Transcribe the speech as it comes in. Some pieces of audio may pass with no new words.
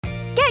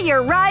Get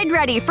your ride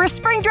ready for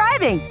spring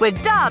driving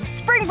with Dobbs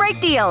Spring Break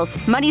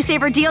Deals. Money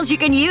saver deals you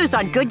can use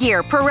on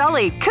Goodyear,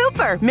 Pirelli,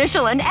 Cooper,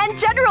 Michelin, and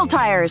General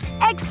Tires.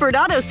 Expert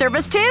auto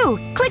service, too.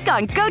 Click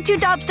on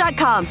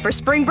GoToDobbs.com for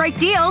spring break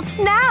deals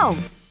now.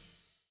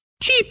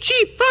 Cheap,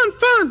 cheap, fun,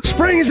 fun.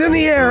 Spring is in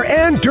the air,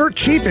 and Dirt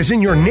Cheap is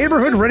in your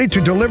neighborhood ready to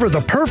deliver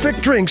the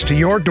perfect drinks to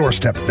your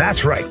doorstep.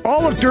 That's right.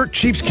 All of Dirt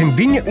Cheap's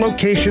convenient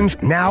locations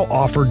now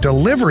offer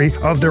delivery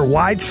of their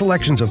wide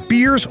selections of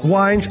beers,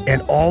 wines,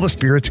 and all the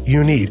spirits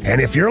you need. And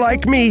if you're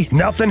like me,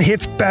 nothing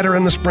hits better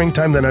in the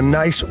springtime than a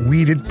nice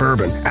weeded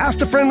bourbon. Ask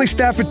the friendly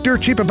staff at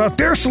Dirt Cheap about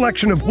their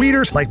selection of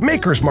weeders like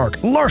Maker's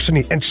Mark,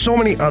 Larceny, and so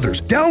many others.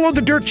 Download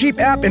the Dirt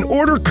Cheap app and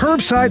order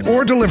curbside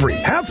or delivery.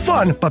 Have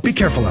fun, but be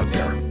careful out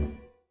there.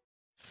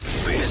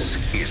 This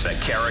is the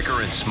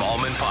Carricker and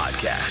Smallman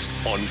podcast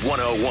on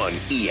 101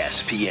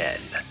 ESPN.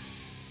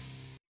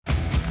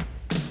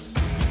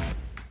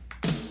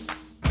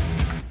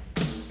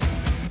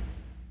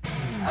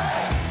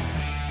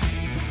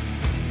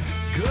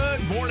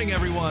 Good morning,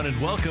 everyone, and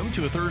welcome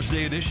to a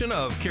Thursday edition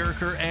of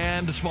Carricker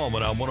and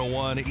Smallman on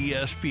 101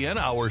 ESPN,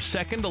 our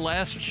second to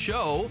last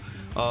show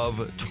of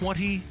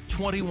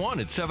 2021.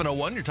 It's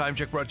 7:01. Your time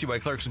check brought to you by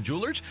Clarkson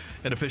Jewelers,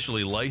 an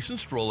officially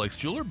licensed Rolex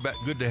jeweler.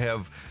 Good to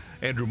have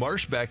Andrew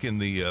Marsh back in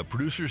the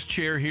producer's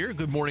chair here.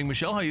 Good morning,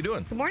 Michelle. How you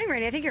doing? Good morning,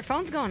 Randy. I think your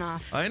phone's going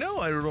off. I know.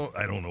 I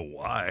don't know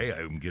why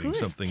I'm getting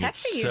something at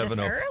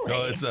 7:00.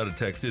 No, it's not a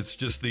text. It's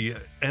just the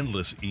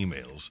endless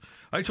emails.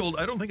 I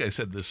don't think I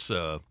said this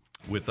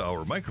with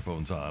our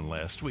microphones on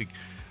last week.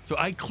 So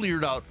I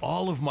cleared out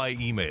all of my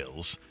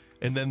emails,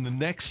 and then the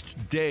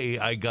next day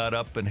I got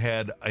up and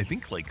had, I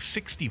think, like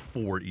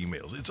 64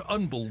 emails. It's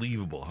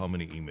unbelievable how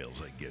many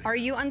emails I get. Are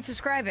you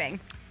unsubscribing?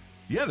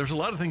 Yeah, there's a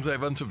lot of things I've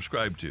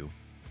unsubscribed to.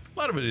 A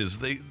lot of it is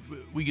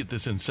we get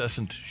this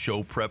incessant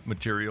show prep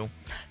material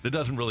that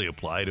doesn't really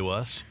apply to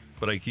us,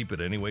 but I keep it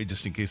anyway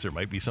just in case there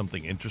might be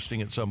something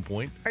interesting at some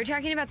point. Are you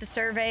talking about the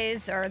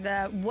surveys or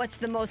what's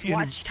the most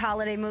watched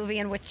holiday movie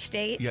in which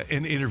state? Yeah,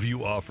 and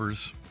interview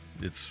offers.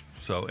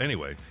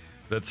 Anyway,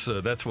 that's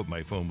what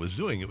my phone was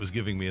doing. It was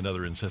giving me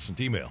another incessant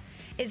email.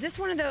 Is this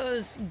one of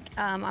those,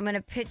 I'm going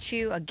to pitch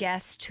you a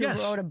guest who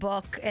wrote a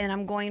book, and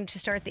I'm going to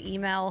start the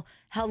email,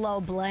 hello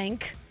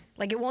blank.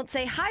 Like, it won't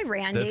say, hi,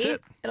 Randy. That's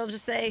it. It'll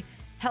just say,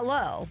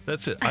 hello.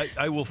 That's it.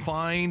 I will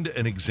find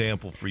an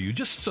example for you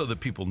just so that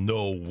people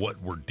know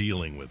what we're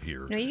dealing with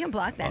here. No, you can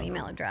block that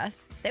email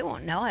address. They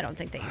won't know. I don't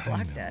think that you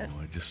blocked it.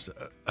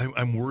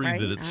 I'm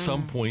worried that at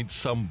some point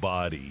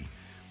somebody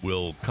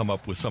will come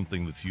up with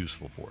something that's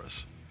useful for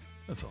us.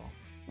 That's all.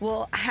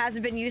 Well, has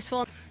it been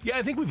useful? Yeah,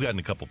 I think we've gotten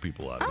a couple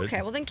people out of it.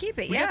 Okay, well then keep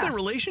it, We got the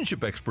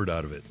relationship expert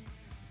out of it.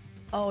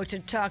 Oh, to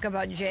talk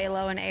about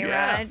J-Lo and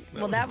A-Rod?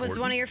 Yeah, that was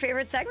one of your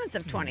favorite segments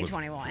of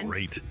 2021.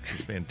 Great. It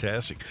was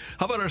fantastic.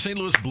 How about our St.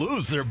 Louis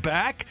Blues? They're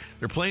back.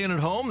 They're playing at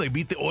home. They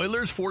beat the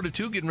Oilers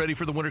 4-2, getting ready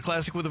for the Winter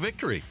Classic with a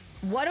victory.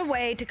 What a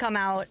way to come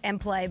out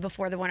and play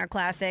before the Winter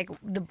Classic.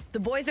 The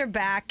boys are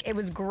back. It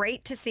was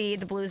great to see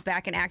the Blues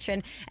back in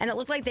action, and it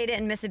looked like they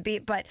didn't miss a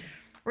beat. But,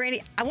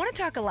 Randy, I want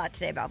to talk a lot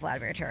today about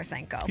Vladimir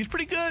Tarasenko. He's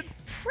pretty good.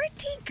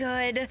 Pretty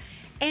good.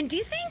 And do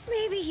you think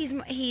maybe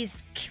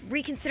he's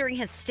reconsidering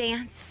his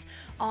stance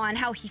on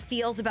how he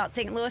feels about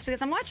St. Louis? Because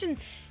I'm watching,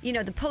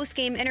 the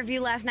post-game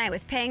interview last night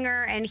with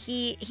Panger, and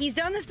he's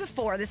done this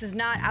before. This is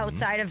not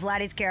outside of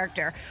Vladdy's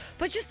character.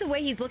 But just the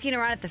way he's looking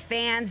around at the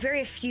fans,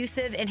 very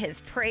effusive in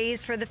his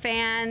praise for the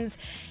fans.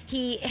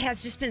 He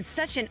has just been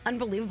such an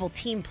unbelievable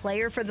team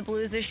player for the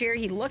Blues this year.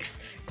 He looks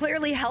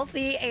clearly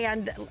healthy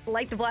and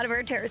like the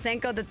Vladimir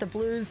Tarasenko that the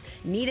Blues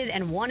needed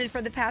and wanted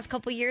for the past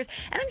couple years.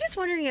 And I'm just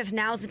wondering if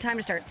now's the time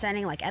to start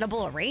sending like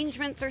edible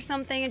arrangements or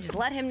something and just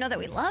let him know that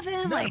we love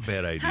him. Not a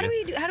bad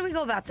idea. How do we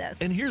go about this?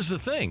 And here's the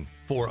thing.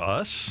 For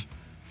us,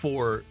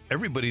 for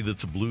everybody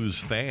that's a Blues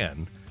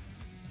fan,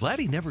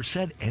 Vladdy never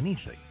said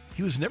anything.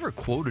 He was never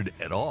quoted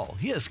at all.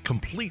 He has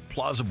complete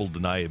plausible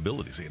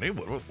deniability, saying, hey, it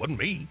wasn't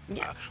me.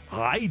 Yeah.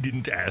 I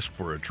didn't ask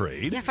for a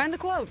trade. Yeah, find the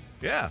quote.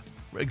 Yeah,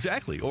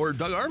 exactly. Or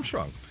Doug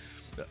Armstrong.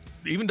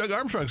 Even Doug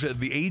Armstrong said,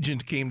 the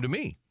agent came to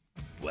me.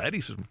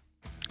 Vladdy said,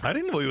 I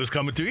didn't know he was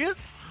coming to you.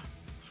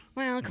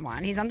 Well, come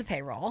on. He's on the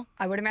payroll.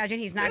 I would imagine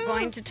he's not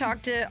going to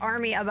talk to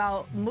Army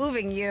about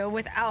moving you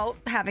without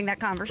having that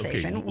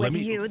conversation with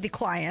you, the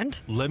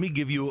client. Let me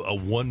give you a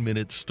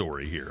 1-minute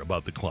story here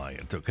about the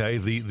client, okay?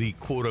 The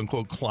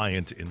quote-unquote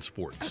client in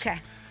sports. Okay.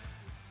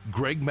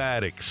 Greg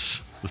Maddux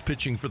was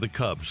pitching for the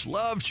Cubs.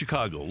 Loved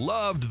Chicago.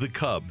 Loved the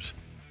Cubs.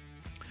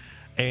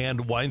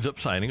 And winds up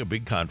signing a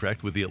big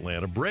contract with the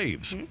Atlanta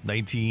Braves.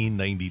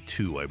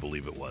 1992, I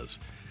believe it was.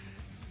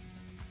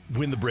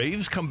 When the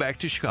Braves come back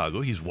to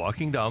Chicago, he's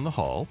walking down the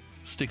hall,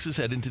 sticks his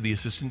head into the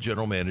assistant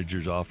general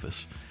manager's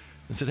office,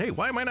 and said, hey,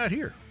 why am I not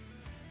here?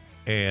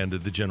 And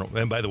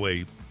by the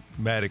way,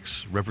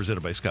 Maddux,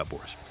 represented by Scott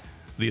Boras.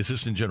 The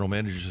assistant general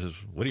manager says,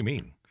 what do you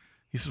mean?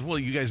 He says, well,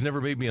 you guys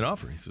never made me an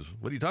offer. He says,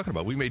 what are you talking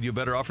about? We made you a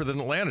better offer than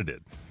Atlanta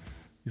did.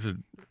 He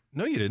said,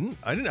 no, you didn't.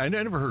 I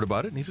never heard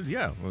about it. And he said,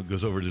 yeah. Well,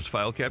 goes over to his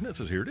file cabinet and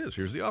says, here it is.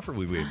 Here's the offer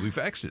we made. We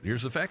faxed it.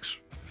 Here's the fax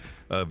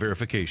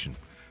verification.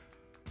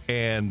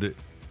 And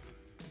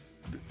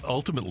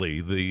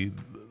ultimately, the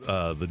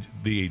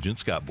agent,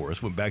 Scott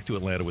Boras, went back to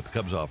Atlanta with the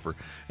Cubs offer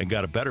and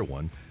got a better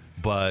one.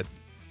 But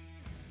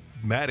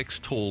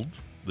Maddux told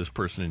this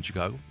person in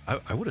Chicago,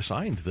 I would have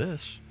signed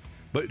this.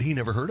 But he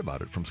never heard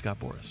about it from Scott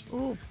Boras.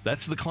 Ooh.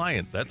 That's the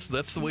client. That's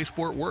the way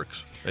sport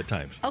works at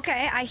times.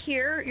 Okay, I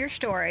hear your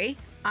story.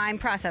 I'm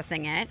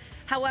processing it.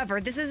 However,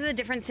 this is a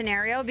different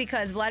scenario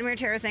because Vladimir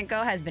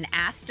Tarasenko has been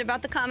asked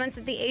about the comments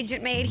that the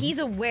agent made. He's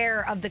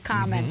aware of the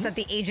comments that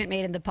the agent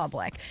made in the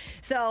public.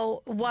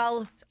 So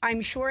while I'm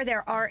sure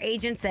there are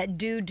agents that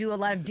do a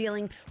lot of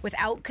dealing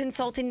without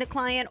consulting the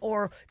client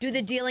or do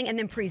the dealing and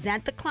then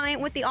present the client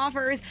with the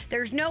offers,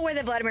 there's no way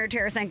that Vladimir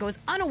Tarasenko is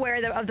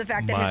unaware of the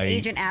fact that his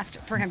agent asked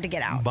for him to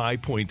get out. My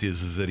point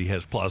is that he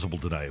has plausible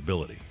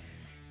deniability.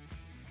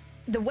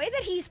 The way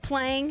that he's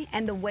playing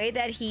and the way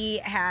that he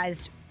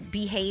has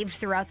behaved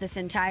throughout this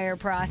entire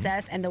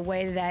process and the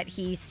way that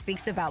he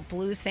speaks about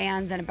Blues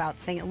fans and about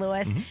St.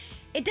 Louis,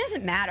 it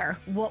doesn't matter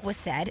what was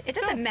said. It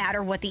doesn't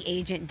matter what the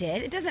agent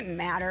did. It doesn't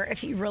matter if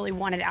he really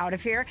wanted out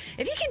of here.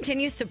 If he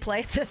continues to play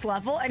at this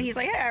level and he's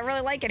like, hey, I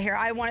really like it here,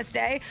 I want to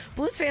stay,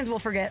 Blues fans will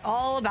forget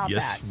all about that.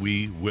 Yes,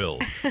 we will.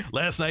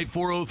 Last night,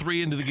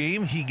 4:03 into the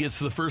game, he gets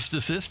the first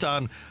assist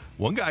on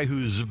one guy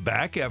who's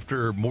back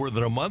after more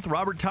than a month,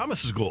 Robert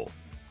Thomas's goal.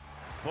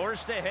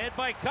 Forced ahead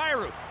by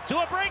Kyrou to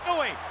a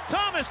breakaway.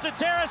 Thomas to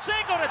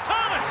Tarasenko to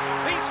Thomas.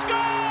 They score!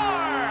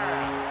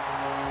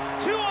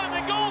 2 on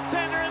the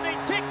goaltender, and they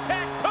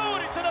tic-tac-toed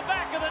it to the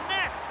back of the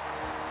net.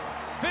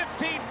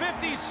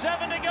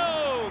 15:57 to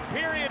go.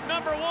 Period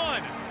number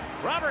 1.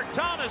 Robert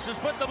Thomas has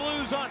put the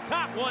Blues on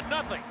top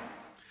 1-0.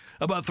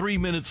 About 3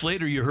 minutes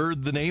later, you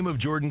heard the name of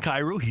Jordan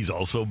Kyrou. He's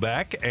also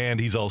back, and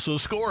he's also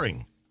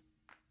scoring.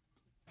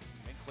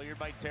 Cleared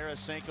by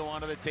Tarasenko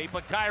onto the tape,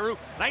 but Kyrou,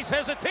 nice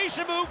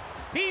hesitation move.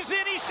 He's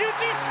in, he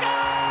shoots, he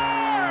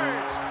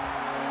scores!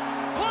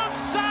 Glove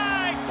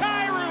side,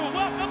 Kyrou,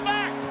 welcome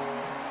back.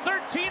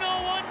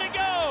 13:01 to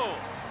go.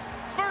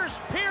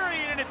 First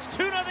period, and it's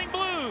 2-0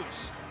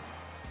 Blues.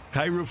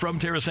 Kyrou from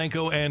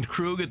Tarasenko and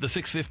Krug at the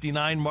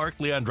 6:59 mark.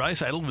 Leon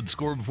Draisaitl would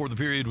score before the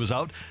period was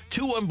out.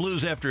 2-1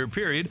 Blues after a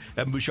period.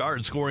 Evan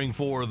Bouchard scoring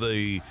for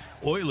the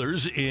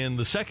Oilers in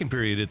the second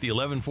period at the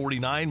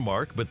 11:49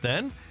 mark, but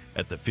then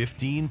at the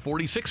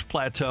 15:46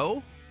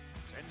 plateau.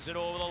 Sends it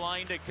over the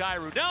line to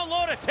Kyrou. Down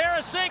low to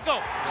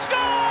Tarasenko. Score!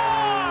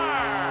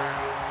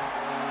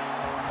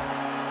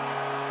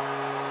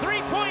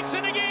 3 points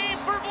in the game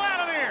for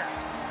Vladimir.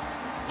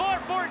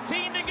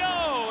 4:14 to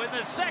go in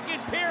the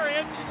second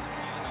period.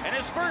 And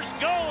his first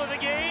goal of the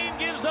game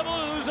gives the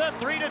Blues a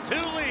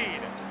 3-2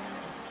 lead.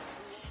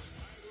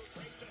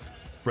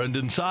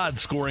 Brendan Saad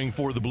scoring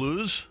for the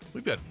Blues.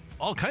 We've got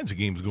all kinds of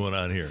games going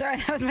on here. Sorry,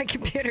 that was my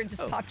computer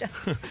just popped up.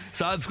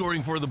 Saad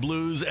scoring for the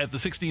Blues at the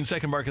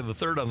 16-second mark of the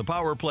third on the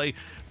power play.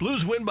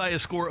 Blues win by a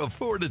score of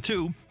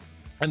 4-2.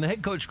 And the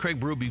head coach, Craig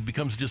Berube,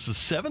 becomes just the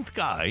 7th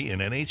guy in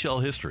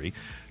NHL history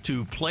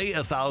to play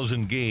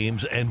 1,000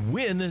 games and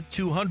win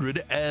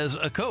 200 as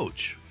a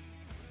coach.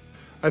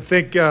 I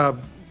think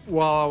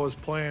while I was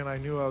playing, I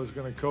knew I was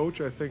going to coach.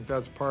 I think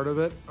that's part of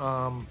it.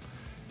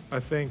 I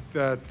think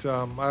that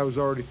I was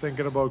already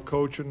thinking about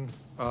coaching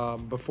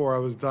before I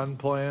was done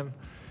playing,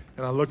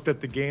 and I looked at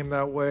the game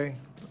that way.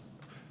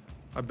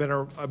 I've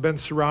been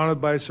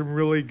surrounded by some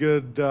really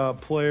good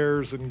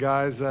players and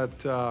guys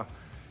that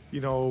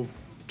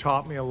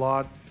taught me a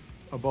lot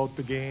about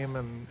the game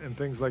and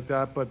things like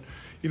that. But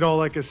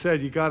like I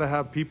said, you got to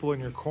have people in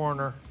your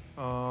corner,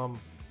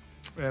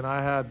 and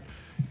I had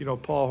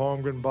Paul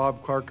Holmgren,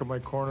 Bob Clarke in my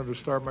corner to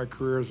start my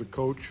career as a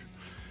coach.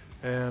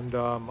 And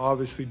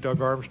obviously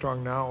Doug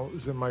Armstrong now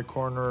is in my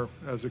corner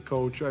as a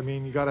coach. I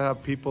mean, you got to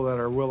have people that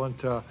are willing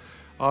to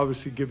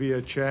obviously give you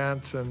a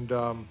chance, and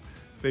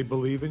they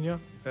believe in you,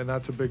 and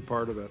that's a big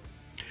part of it.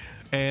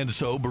 And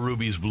so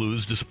Berube's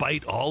Blues,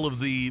 despite all of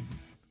the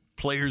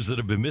players that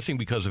have been missing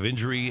because of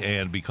injury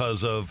and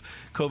because of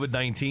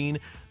COVID-19,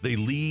 they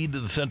lead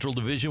the Central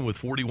Division with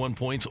 41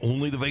 points.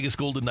 Only the Vegas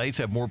Golden Knights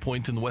have more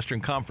points in the Western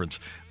Conference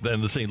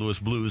than the St. Louis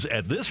Blues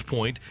at this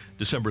point,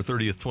 December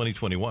 30th,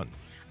 2021.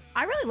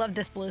 I really love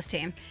this Blues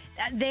team.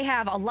 They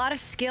have a lot of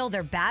skill.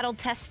 They're battle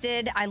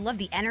tested. I love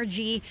the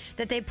energy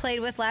that they played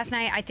with last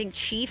night. I think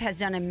Chief has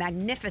done a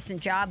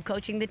magnificent job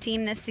coaching the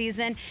team this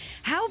season.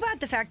 How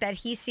about the fact that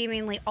he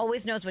seemingly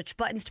always knows which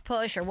buttons to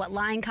push or what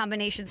line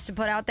combinations to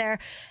put out there?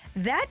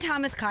 That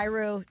Thomas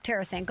Kyrou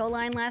Tarasenko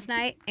line last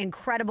night,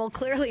 incredible.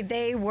 Clearly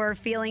they were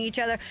feeling each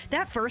other.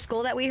 That first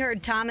goal that we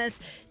heard,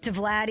 Thomas to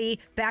Vladdy,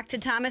 back to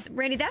Thomas.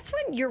 Randy, that's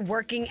when you're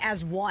working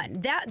as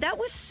one. That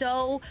was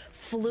so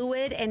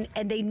fluid, and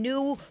they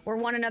knew where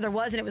one another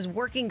was, and it was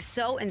working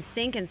so in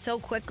sync and so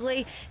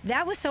quickly.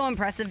 That was so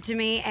impressive to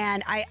me,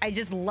 and I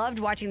just loved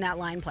watching that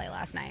line play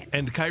last night.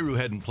 And Kyrou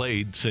hadn't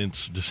played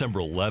since December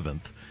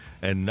 11th.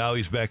 And now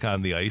he's back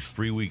on the ice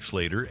 3 weeks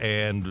later,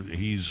 and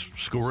he's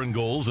scoring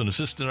goals and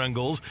assisting on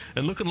goals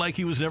and looking like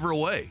he was never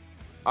away.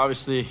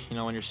 Obviously,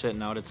 when you're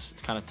sitting out, it's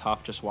kind of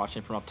tough just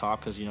watching from up top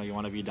because, you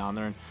want to be down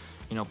there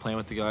and, playing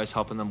with the guys,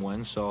 helping them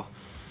win. So,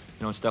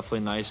 it's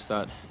definitely nice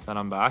that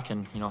I'm back,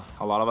 and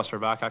a lot of us are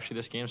back actually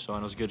this game, so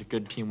it was a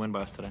good team win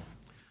by us today.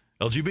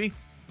 LGB.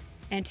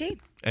 NT.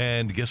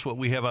 And guess what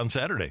we have on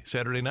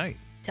Saturday night?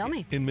 Tell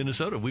me. In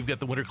Minnesota, we've got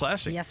the Winter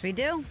Classic. Yes, we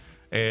do.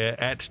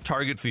 At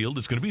Target Field.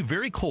 It's going to be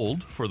very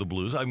cold for the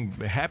Blues. I'm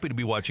happy to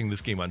be watching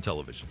this game on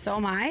television. So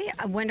am I.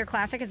 Winter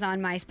Classic is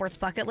on my sports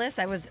bucket list.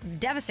 I was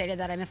devastated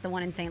that I missed the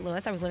one in St.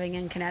 Louis. I was living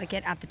in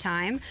Connecticut at the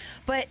time.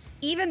 But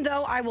even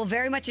though I will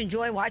very much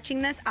enjoy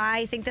watching this,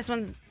 I think this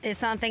one is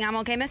something I'm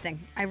okay missing.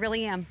 I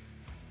really am.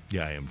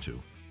 Yeah, I am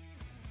too.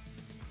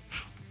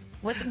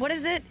 What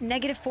is it?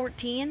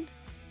 -14?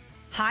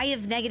 High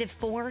of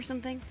 -4 or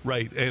something?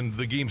 Right, and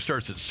the game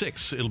starts at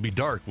 6. It'll be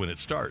dark when it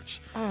starts.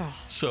 Oh.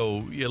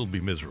 So it'll be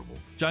miserable.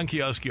 John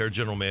Kioski, our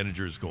general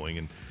manager, is going,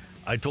 and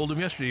I told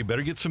him yesterday, you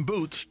better get some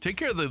boots. Take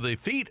care of the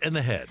feet and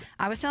the head.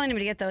 I was telling him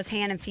to get those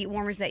hand and feet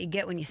warmers that you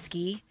get when you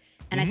ski.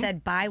 And I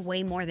said, buy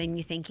way more than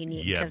you think you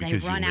need. Yeah,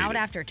 because they run out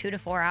after 2 to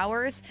 4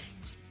 hours.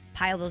 Just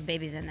pile those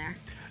babies in there.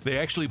 They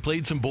actually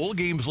played some bowl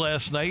games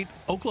last night.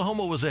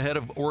 Oklahoma was ahead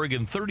of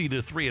Oregon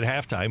 30-3 at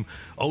halftime.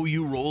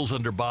 OU rolls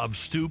under Bob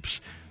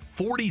Stoops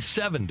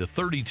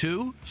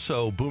 47-32.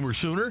 So Boomer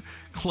Sooner.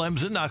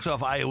 Clemson knocks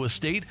off Iowa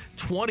State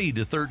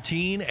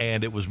 20-13,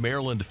 and it was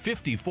Maryland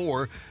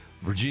 54,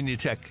 Virginia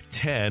Tech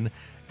 10,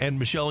 and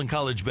Michelle in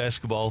college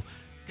basketball,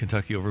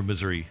 Kentucky over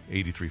Missouri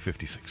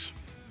 83-56.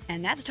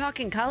 And that's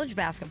talking college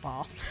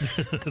basketball.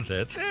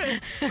 That's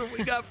it. That's what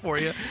we got for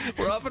you.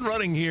 We're up and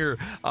running here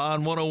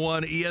on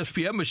 101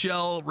 ESPN.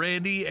 Michelle,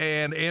 Randy,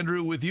 and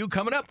Andrew with you.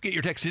 Coming up, get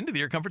your text into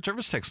the Air Comfort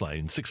Service text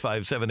line,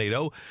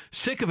 65780.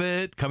 Sick of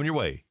it. Coming your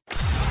way.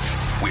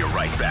 We're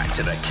right back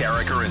to the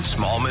Carricker and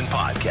Smallman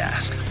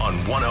podcast on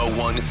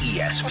 101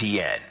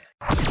 ESPN.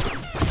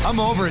 I'm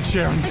over it,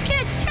 Sharon. I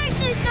can't take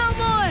this no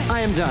more. I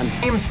am done.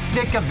 I'm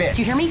sick of it.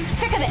 Do you hear me?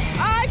 Sick of it.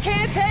 I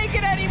can't take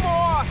it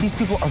anymore. These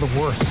people are the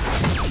worst.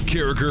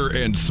 Carricker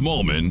and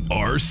Smallman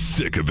are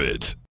sick of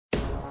it.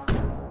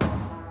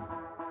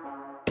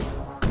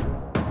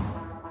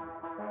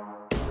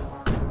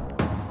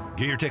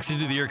 Get your text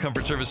into the Air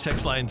Comfort Service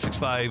text line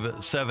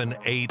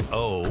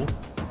 65780.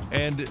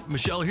 And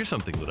Michelle, here's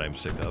something that I'm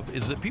sick of,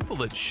 is that people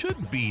that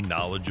should be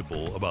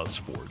knowledgeable about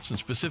sports, and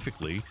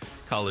specifically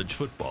college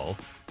football,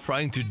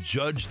 trying to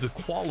judge the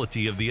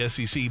quality of the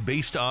SEC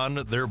based on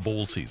their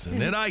bowl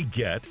season. And I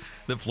get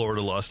that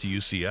Florida lost to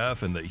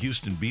UCF, and that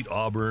Houston beat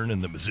Auburn,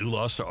 and that Mizzou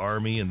lost to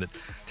Army, and that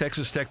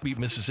Texas Tech beat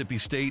Mississippi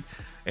State.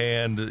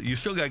 And you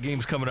still got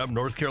games coming up,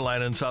 North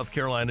Carolina and South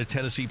Carolina.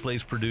 Tennessee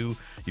plays Purdue.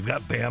 You've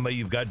got Bama.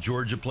 You've got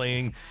Georgia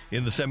playing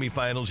in the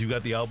semifinals. You've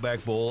got the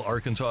Outback Bowl,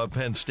 Arkansas,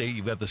 Penn State.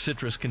 You've got the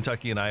Citrus,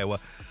 Kentucky, and Iowa.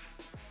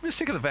 I'm just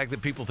sick of the fact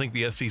that people think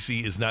the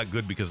SEC is not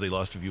good because they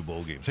lost a few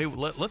bowl games. Hey,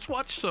 let's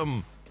watch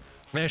some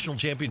national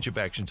championship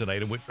action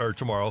tonight or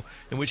tomorrow,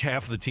 in which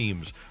half of the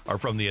teams are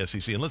from the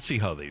SEC, and let's see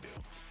how they do.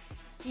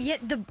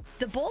 Yet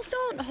the bowls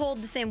don't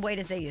hold the same weight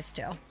as they used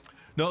to.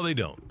 No, they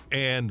don't.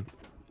 And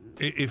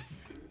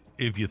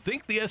if you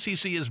think the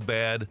SEC is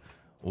bad,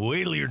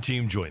 wait till your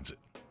team joins it.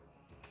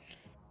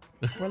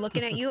 We're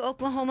looking at you,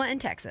 Oklahoma and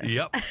Texas.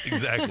 Yep,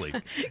 exactly.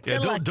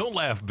 Yeah, don't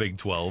laugh, Big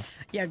 12.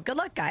 Yeah, good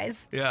luck,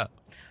 guys. Yeah.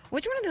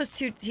 Which one of those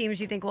two teams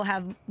do you think will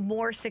have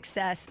more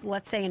success,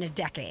 let's say, in a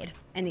decade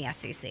in the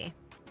SEC?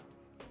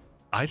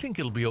 I think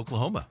it'll be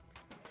Oklahoma.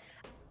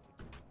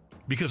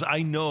 Because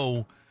I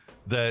know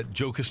that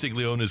Joe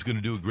Castiglione is going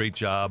to do a great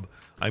job.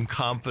 I'm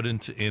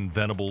confident in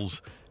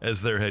Venables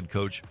as their head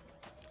coach.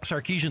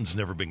 Sarkisian's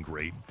never been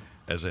great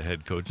as a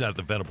head coach. Not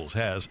that Venables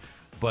has,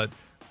 but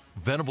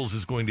Venables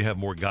is going to have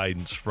more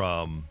guidance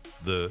from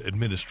the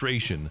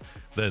administration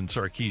than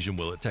Sarkisian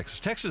will at Texas.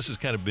 Texas has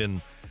kind of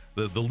been,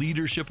 the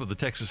leadership of the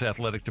Texas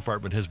athletic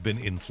department has been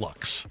in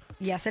flux.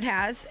 Yes, it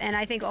has. And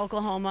I think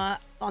Oklahoma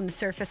on the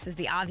surface is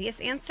the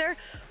obvious answer.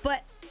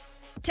 But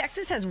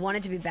Texas has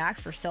wanted to be back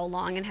for so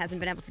long and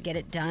hasn't been able to get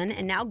it done.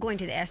 And now going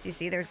to the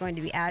SEC, there's going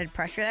to be added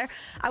pressure there.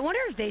 I wonder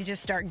if they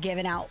just start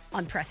giving out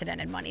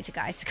unprecedented money to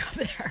guys to go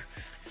there.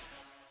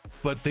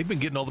 But they've been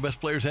getting all the best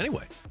players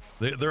anyway.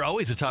 They're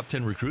always a top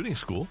 10 recruiting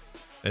school,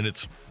 and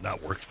it's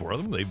not worked for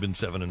them. They've been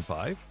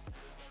 7-5.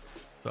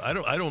 So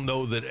I don't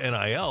know that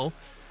NIL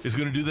is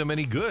going to do them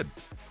any good.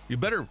 You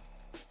better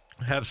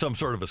have some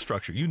sort of a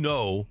structure. You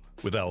know,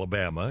 with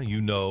Alabama,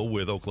 you know,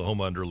 with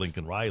Oklahoma under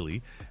Lincoln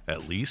Riley,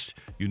 at least,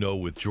 you know,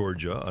 with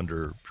Georgia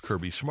under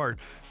Kirby Smart,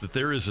 that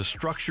there is a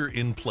structure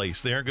in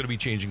place. They aren't going to be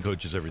changing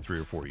coaches every 3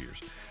 or 4 years.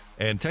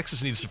 And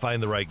Texas needs to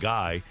find the right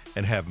guy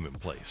and have him in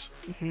place.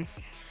 Mm-hmm.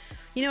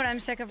 You know what I'm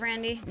sick of,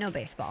 Randy? No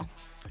baseball.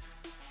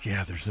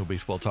 Yeah, there's no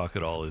baseball talk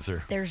at all, is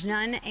there? There's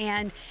none.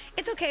 And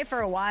it's okay for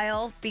a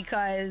while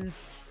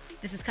because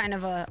this is kind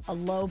of a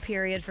low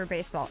period for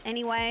baseball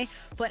anyway.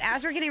 But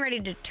as we're getting ready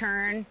to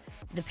turn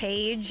the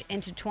page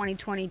into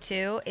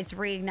 2022, it's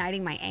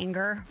reigniting my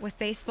anger with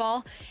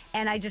baseball.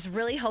 And I just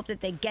really hope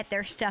that they get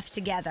their stuff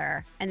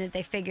together and that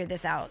they figure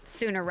this out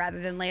sooner rather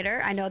than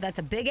later. I know that's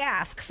a big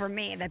ask for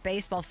me, that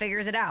baseball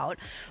figures it out.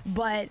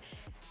 But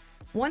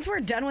once we're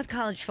done with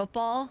college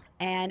football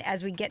And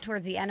as we get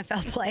towards the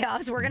NFL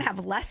playoffs, we're going to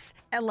have less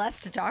and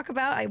less to talk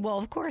about. I will,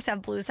 of course,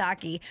 have Blues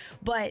hockey,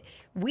 but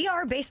we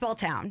are a baseball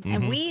town,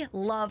 and we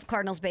love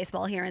Cardinals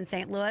baseball here in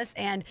St. Louis.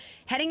 And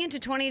heading into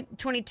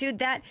 2022,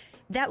 that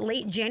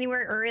late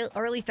January,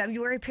 early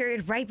February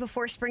period right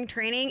before spring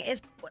training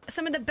is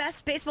some of the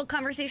best baseball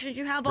conversations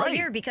you have all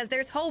year, because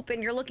there's hope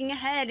and you're looking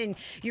ahead and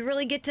you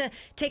really get to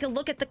take a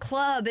look at the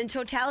club in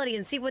totality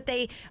and see what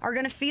they are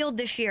going to field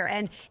this year.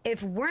 And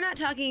if we're not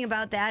talking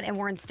about that and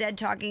we're instead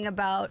talking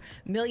about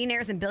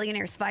millionaires and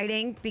billionaires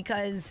fighting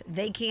because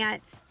they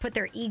can't put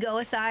their ego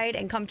aside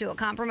and come to a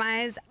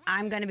compromise,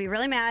 I'm going to be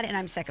really mad, and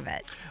I'm sick of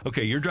it.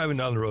 Okay, you're driving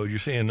down the road. You're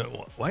saying,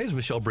 why is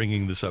Michelle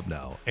bringing this up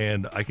now?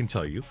 And I can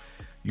tell you,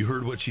 you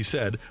heard what she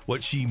said.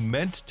 What she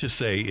meant to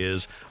say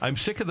is, I'm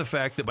sick of the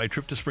fact that my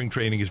trip to spring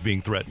training is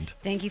being threatened.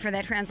 Thank you for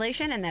that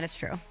translation, and that is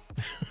true.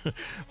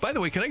 By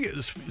the way,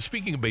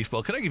 speaking of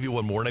baseball, can I give you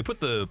one more? And I put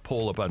the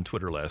poll up on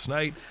Twitter last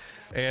night,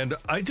 and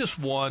I just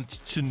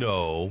want to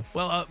know,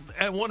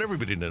 I want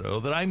everybody to know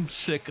that I'm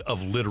sick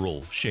of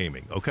literal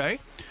shaming, okay?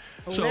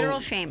 Literal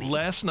shaming.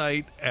 Last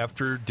night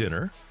after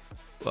dinner,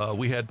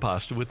 we had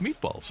pasta with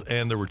meatballs,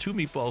 and there were 2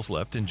 meatballs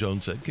left, and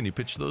Joan said, can you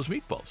pitch those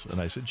meatballs?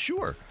 And I said,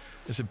 sure.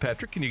 I said,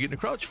 Patrick, can you get in a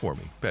crouch for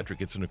me? Patrick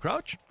gets in a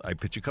crouch. I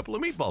pitch a couple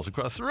of meatballs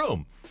across the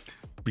room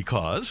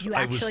because you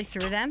actually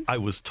threw them? I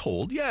was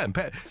told, yeah. And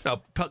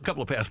now, a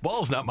couple of passed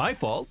balls, not my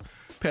fault.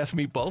 Passed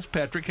meatballs.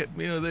 Patrick had,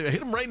 they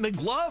hit him right in the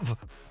glove.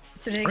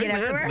 So did it get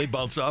everywhere? They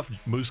bounced off.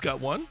 Moose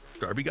got one.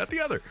 Darby got the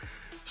other.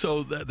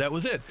 So that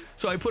was it.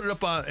 So I put it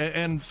up on,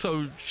 and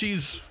so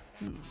she's,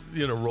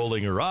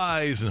 rolling her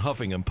eyes and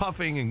huffing and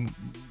puffing and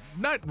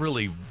not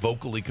really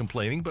vocally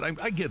complaining, but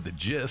I get the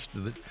gist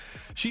that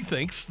she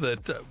thinks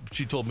that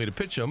she told me to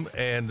pitch him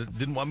and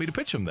didn't want me to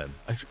pitch him then.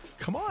 I said,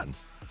 come on.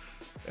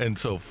 And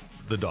so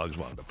the dogs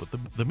wound up with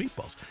the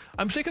meatballs.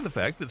 I'm sick of the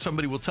fact that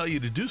somebody will tell you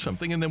to do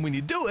something, and then when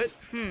you do it,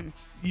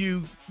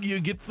 you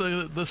get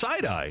the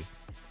side eye.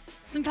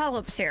 Some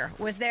follow-ups here.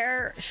 Was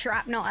there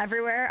shrapnel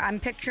everywhere? I'm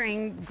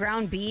picturing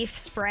ground beef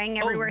spraying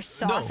everywhere,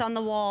 sauce on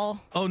the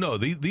wall. Oh no,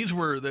 these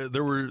were they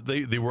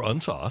were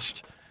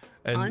unsauced.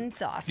 And,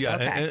 unsauced. Yeah,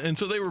 okay. and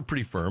so they were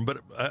pretty firm. But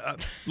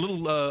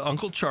little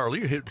Uncle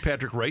Charlie hit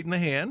Patrick right in the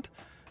hand,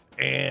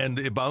 and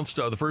it bounced.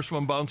 The first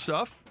one bounced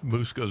off.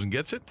 Moose goes and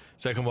gets it.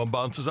 Second one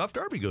bounces off.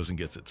 Darby goes and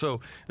gets it.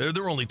 So there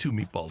were only 2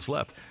 meatballs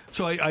left.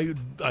 So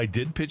I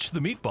did pitch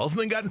the meatballs and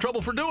then got in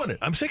trouble for doing it.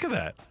 I'm sick of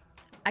that.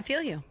 I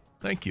feel you.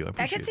 Thank you.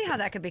 I can see how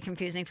that could be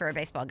confusing for a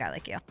baseball guy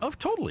like you. Oh,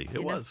 totally.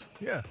 It was.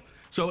 Yeah.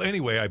 So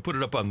anyway, I put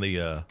it up on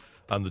the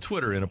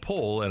Twitter in a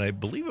poll, and I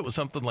believe it was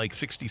something like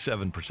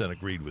 67%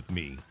 agreed with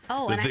me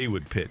that they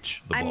would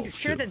pitch the balls. I'm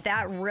sure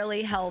that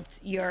really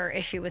helped your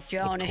issue with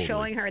Joan, totally. is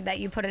showing her that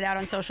you put it out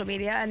on social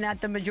media and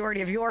that the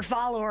majority of your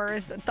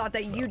followers thought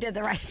that you did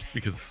the right thing.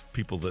 Because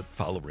people that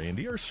follow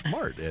Randy are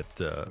smart at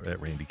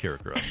Randy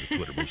Carricker on the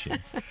Twitter machine.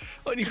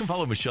 Oh, and you can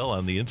follow Michelle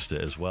on the Insta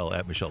as well,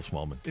 at Michelle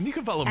Smallman. And you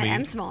can follow me. I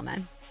am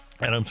Smallman.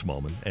 And I'm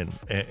Smallman,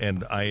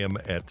 and I am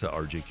at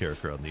RJ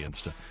Carricker on the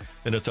Insta.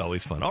 And it's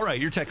always fun. All right,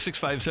 your text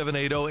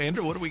 65780.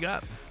 Andrew, what do we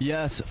got?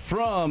 Yes,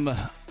 from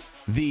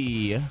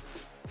the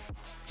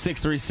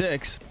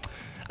 636.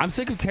 I'm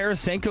sick of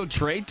Tarasenko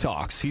trade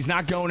talks. He's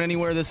not going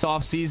anywhere this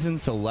offseason,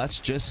 so let's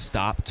just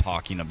stop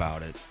talking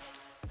about it.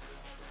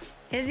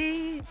 Is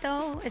he,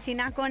 though? Is he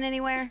not going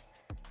anywhere?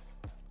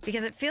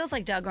 Because it feels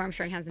like Doug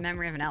Armstrong has the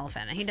memory of an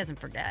elephant, and he doesn't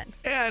forget.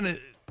 And,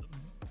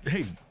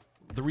 hey,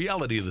 the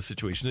reality of the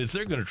situation is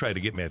they're going to try to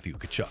get Matthew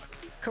Tkachuk.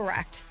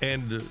 Correct.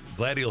 And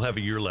Vladdy will have a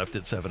year left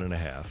at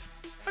 7.5.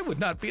 I would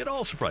not be at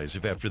all surprised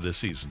if after this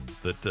season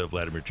that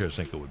Vladimir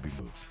Tarasenko would be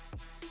moved.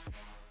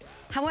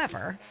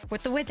 However,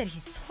 with the way that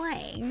he's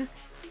playing,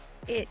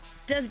 it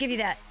does give you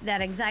that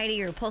anxiety.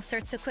 Your pulse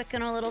starts to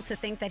quicken a little to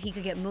think that he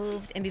could get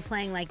moved and be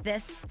playing like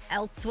this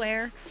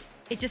elsewhere.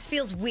 It just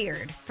feels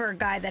weird for a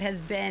guy that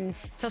has been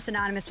so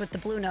synonymous with the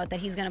Blue Note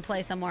that he's going to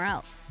play somewhere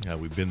else. Yeah,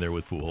 we've been there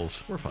with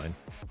Pujols. We're fine.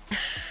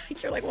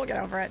 You're like, we'll get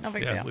over it. No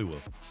big deal. Yeah, we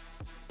will.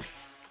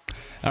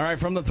 All right,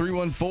 from the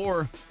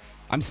 314,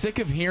 I'm sick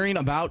of hearing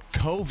about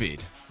COVID.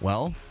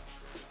 Well,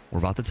 we're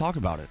about to talk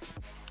about it.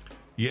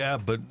 Yeah,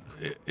 but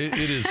it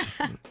is.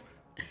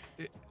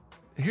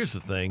 Here's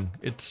the thing.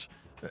 It's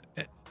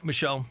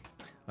Michelle,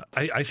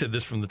 I said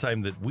this from the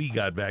time that we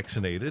got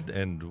vaccinated,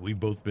 and we've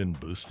both been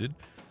boosted.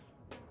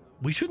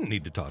 We shouldn't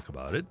need to talk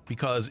about it,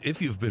 because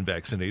if you've been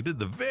vaccinated,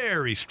 the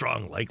very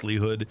strong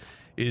likelihood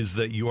is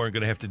that you aren't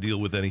going to have to deal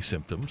with any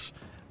symptoms.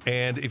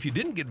 And if you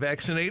didn't get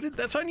vaccinated,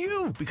 that's on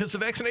you, because the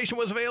vaccination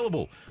was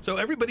available. So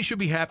everybody should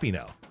be happy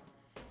now.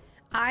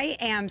 I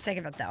am sick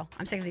of it, though.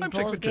 I'm sick of these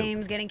Bulls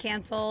games getting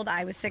canceled.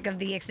 I was sick of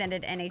the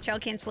extended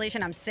NHL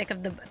cancellation. I'm sick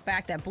of the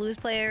fact that Blues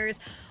players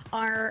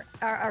are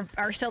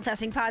still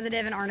testing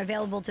positive and aren't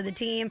available to the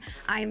team.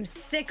 I'm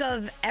sick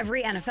of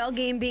every NFL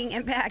game being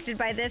impacted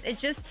by this.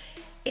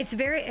 It's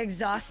very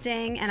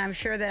exhausting, and I'm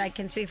sure that I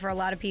can speak for a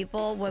lot of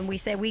people when we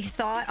say we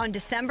thought on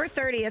December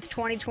 30th,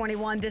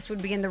 2021, this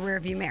would be in the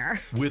rearview mirror.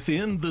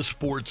 Within the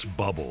sports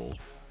bubble,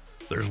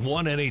 there's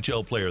one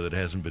NHL player that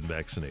hasn't been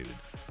vaccinated.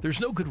 There's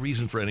no good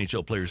reason for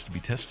NHL players to be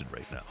tested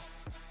right now,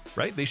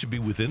 right? They should be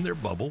within their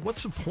bubble.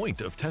 What's the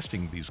point of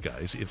testing these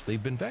guys if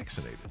they've been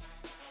vaccinated?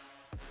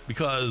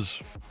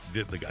 Because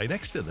the guy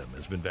next to them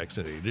has been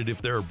vaccinated.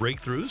 If there are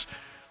breakthroughs,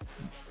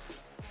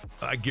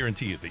 I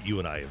guarantee you that you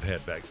and I have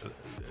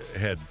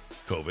had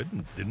COVID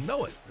and didn't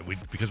know it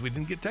because we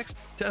didn't get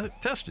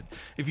tested.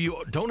 If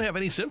you don't have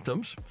any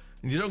symptoms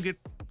and you don't get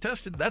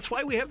tested, that's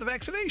why we have the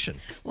vaccination.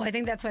 Well, I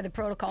think that's why the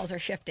protocols are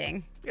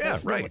shifting. Yeah,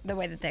 right. The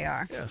way that they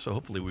are. Yeah, so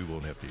hopefully we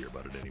won't have to hear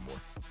about it anymore.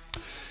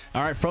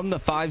 All right, from the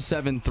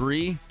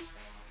 573,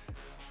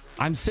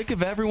 I'm sick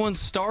of everyone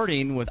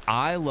starting with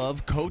I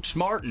love Coach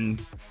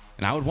Martin,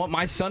 and I would want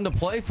my son to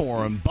play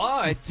for him,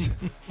 but,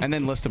 and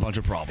then list a bunch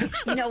of problems.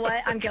 You know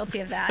what? I'm guilty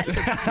of that.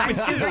 I'm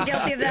super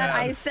guilty of that.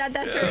 Yeah. I said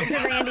that to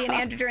Randy and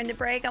Andrew during the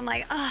break. I'm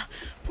like,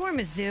 poor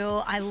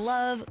Mizzou. I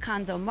love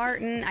Conzo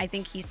Martin. I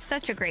think he's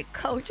such a great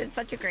coach and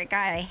such a great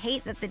guy. I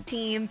hate that the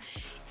team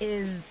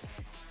is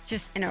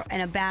just in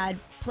a bad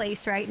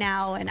place right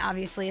now and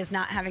obviously is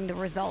not having the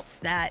results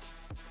that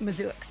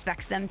Mizzou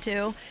expects them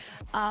to.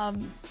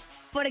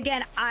 But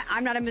again,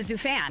 I'm not a Mizzou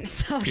fan,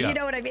 so you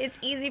know what I mean? It's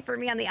easy for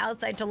me on the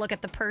outside to look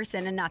at the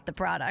person and not the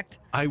product.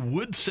 I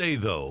would say,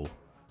 though,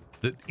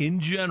 that in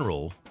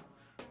general,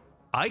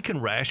 I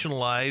can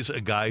rationalize a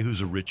guy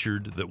who's a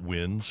Richard that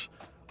wins.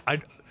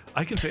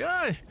 I can say,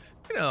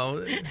 you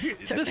know,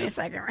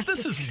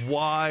 this is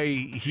why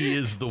he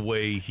is the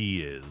way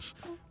he is.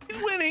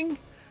 He's winning,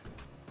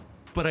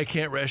 but I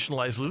can't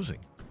rationalize losing.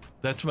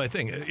 That's my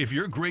thing. If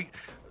you're great,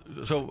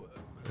 so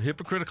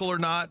hypocritical or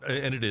not,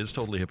 and it is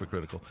totally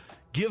hypocritical,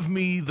 give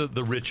me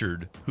the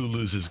Richard who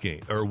loses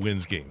game or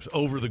wins games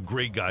over the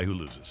great guy who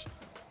loses.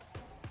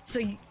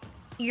 So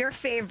your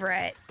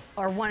favorite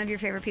or one of your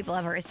favorite people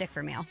ever is Dick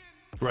Vermeil.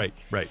 Right.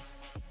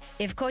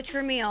 If Coach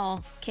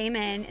Vermeil came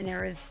in and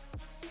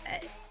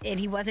and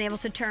he wasn't able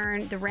to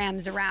turn the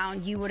Rams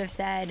around, you would have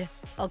said,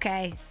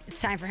 okay, it's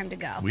time for him to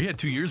go. We had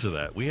 2 years of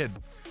that. We had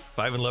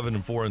 5-11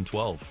 and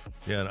 4-12.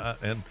 Yeah,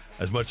 and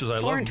as much as I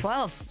love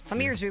 4-12.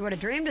 Some years we would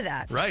have dreamed of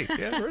that. Right.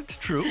 Yeah, it's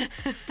true.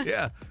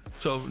 Yeah.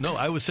 So no,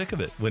 I was sick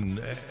of it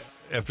when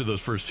after those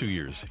first 2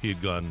 years he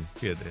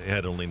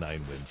had only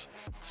 9 wins.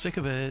 Sick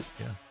of it.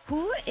 Yeah.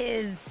 Who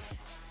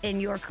is in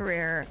your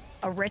career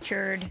a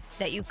Richard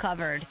that you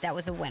covered that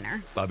was a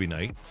winner? Bobby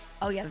Knight.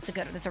 Oh yeah,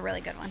 that's a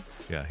really good one.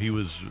 Yeah,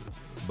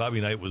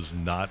 Bobby Knight was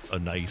not a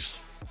nice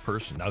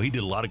person. Now he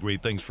did a lot of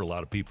great things for a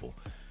lot of people,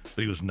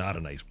 but he was not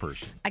a nice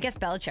person. I guess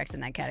Belichick's in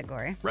that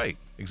category. Right,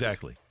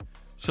 exactly.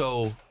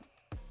 So,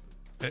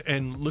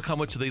 and look how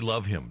much they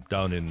love him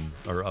up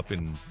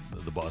in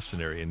the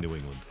Boston area in New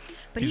England.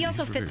 But he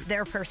also fits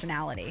their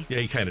personality. Yeah,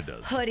 he kind of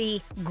does.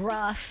 Hoodie,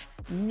 gruff,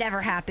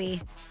 never happy.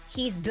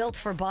 He's built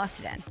for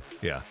Boston.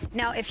 Yeah.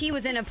 Now, if he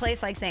was in a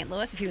place like St.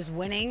 Louis, if he was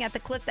winning at the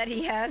clip that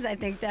he has, I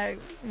think that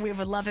we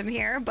would love him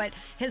here. But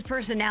his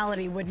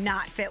personality would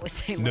not fit with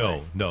St.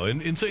 Louis. No.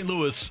 In St.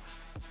 Louis,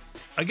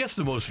 I guess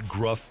the most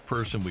gruff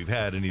person we've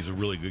had, and he's a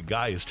really good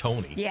guy, is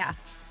Tony. Yeah.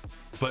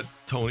 But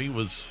Tony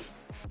was,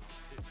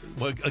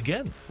 well,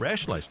 again,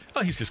 rationalized.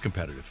 Oh, he's just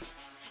competitive.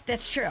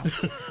 That's true.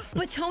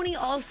 But Tony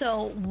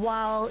also,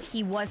 while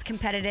he was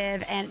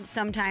competitive and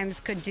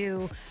sometimes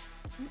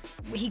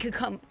he could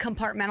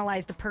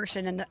compartmentalize the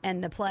person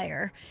and the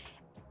player,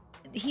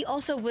 he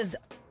also was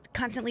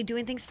constantly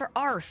doing things for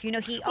ARF. You know,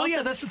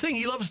 that's the thing.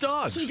 He loves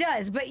dogs. He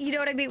does, but you know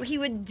what I mean? He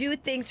would do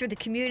things for the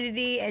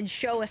community and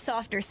show a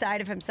softer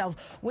side of himself.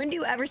 When do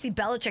you ever see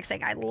Belichick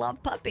saying, I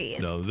love puppies?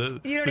 No,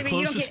 you know what I mean?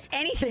 You don't get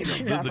anything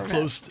like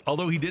that.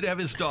 Although he did have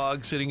his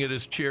dog sitting at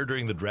his chair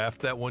during the draft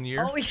that one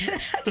year. Oh, yeah,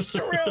 that's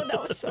true.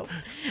 That was so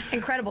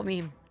incredible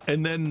meme.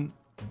 And then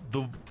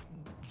the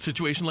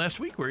situation last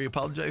week where he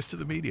apologized to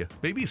the media.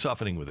 Maybe he's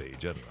softening with age.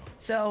 I don't know.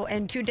 So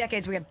in 2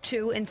 decades, we have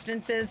 2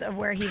 instances of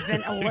where he's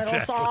been a little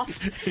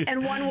soft.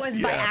 And one was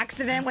by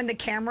accident when the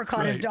camera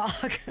caught his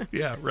dog.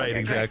 Yeah, right. Okay,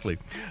 exactly.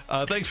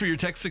 Thanks for your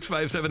text,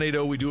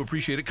 65780. We do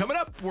appreciate it. Coming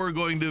up, we're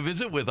going to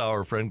visit with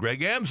our friend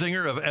Greg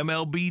Amsinger of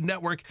MLB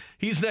Network.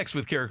 He's next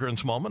with Carricker and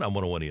Smallman on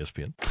 101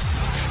 ESPN.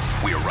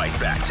 We're right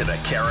back to the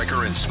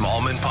Carricker and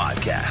Smallman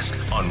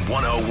podcast on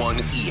 101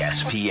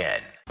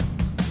 ESPN.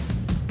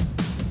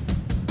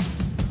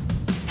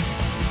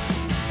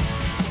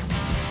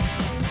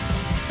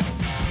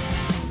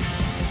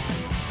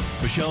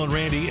 Michelle and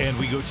Randy, and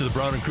we go to the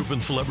Brown and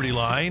Crouppen Celebrity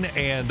Line,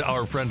 and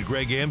our friend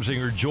Greg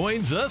Amsinger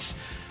joins us.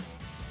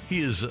 He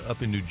is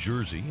up in New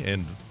Jersey,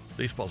 and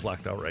baseball's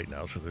locked out right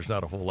now, so there's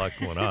not a whole lot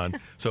going on.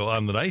 So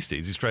on the nice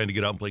days, he's trying to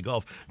get out and play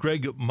golf.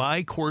 Greg,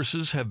 my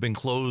courses have been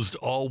closed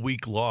all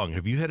week long.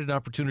 Have you had an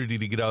opportunity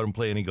to get out and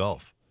play any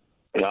golf?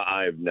 No,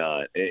 I have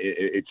not.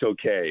 It's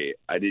okay.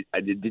 I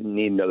didn't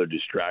need another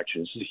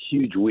distraction. This is a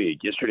huge week.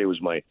 Yesterday was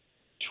my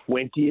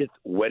 20th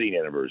wedding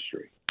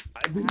anniversary.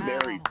 I've been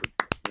married for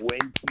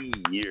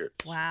 20 years.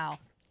 Wow.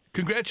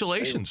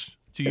 Congratulations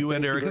to you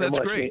and Erica. That's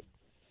great.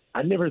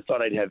 I never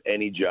thought I'd have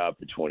any job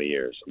for 20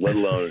 years, let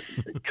alone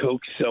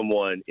coax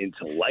someone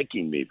into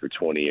liking me for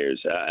 20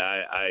 years.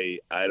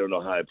 I don't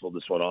know how I pulled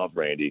this one off,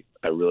 Randy.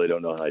 I really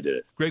don't know how I did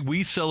it. Greg,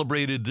 we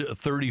celebrated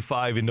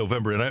 35 in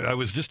November, and I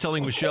was just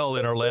telling Michelle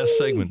in our last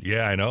segment.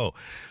 Yeah, I know.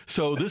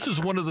 So this is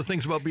one of the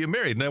things about being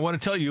married, and I want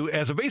to tell you,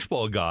 as a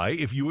baseball guy,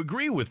 if you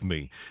agree with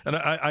me, and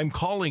I'm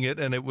calling it,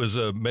 and it was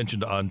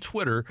mentioned on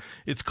Twitter,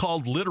 it's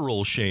called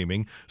literal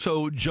shaming.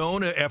 So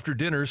Joan, after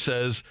dinner,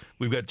 says,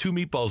 we've got 2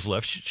 meatballs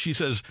left. She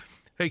says,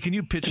 hey, can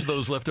you pitch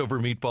those leftover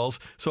meatballs?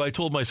 So I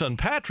told my son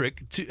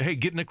Patrick, hey,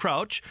 get in a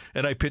crouch,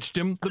 and I pitched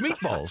him the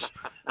meatballs.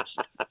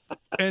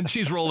 And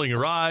she's rolling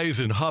her eyes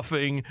and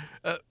huffing.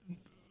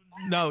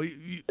 Now,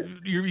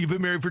 you've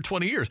been married for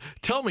 20 years.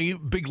 Tell me,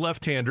 big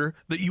left-hander,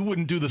 that you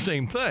wouldn't do the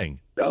same thing.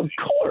 Of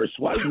course.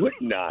 Why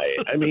wouldn't I?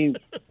 I mean,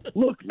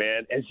 look,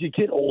 man, as you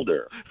get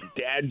older,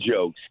 dad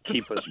jokes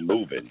keep us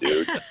moving,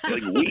 dude.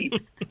 Like,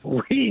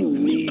 we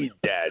need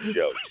dad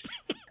jokes.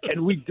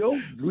 And we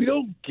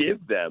don't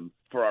give them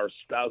for our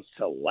spouse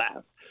to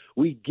laugh.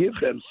 We give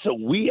them so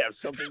we have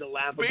something to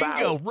laugh about.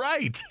 Bingo,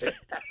 right.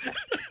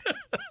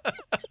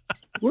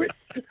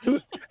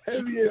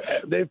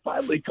 They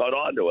finally caught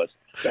on to us.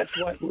 That's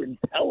why we're in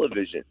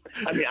television.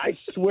 I mean, I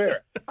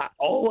swear,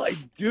 all I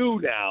do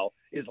now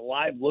is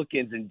live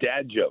look-ins and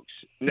dad jokes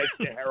next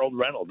to Harold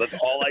Reynolds. That's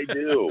all I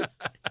do.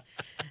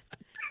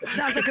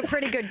 Sounds like a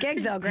pretty good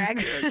gig, though,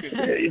 Greg.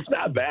 It's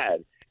not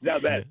bad.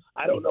 Not bad.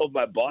 I don't know if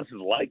my bosses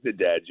like the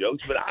dad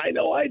jokes, but I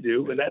know I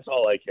do, and that's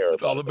all I care about.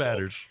 That's all that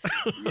matters.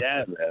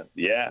 Yeah, man.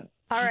 Yeah.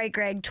 All right,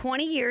 Greg,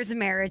 20 years of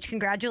marriage.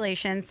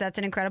 Congratulations. That's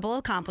an incredible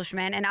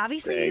accomplishment. And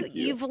obviously,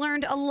 you've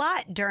learned a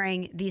lot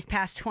during these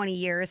past 20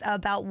 years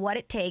about what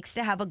it takes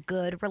to have a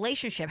good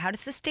relationship, how to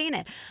sustain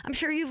it. I'm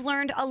sure you've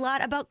learned a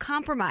lot about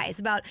compromise,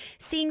 about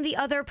seeing the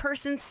other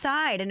person's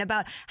side, and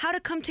about how to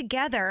come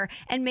together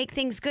and make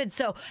things good.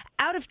 So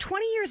out of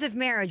 20 years of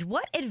marriage,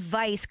 what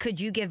advice could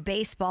you give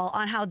baseball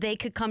on how they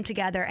could come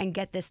together and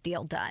get this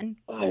deal done?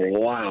 Oh,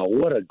 wow.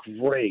 What a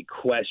great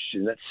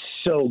question. That's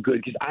so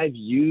good, because I've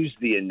used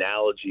the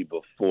analogy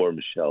before,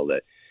 Michelle,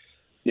 that,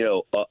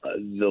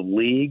 the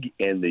league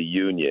and the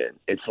union,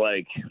 it's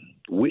like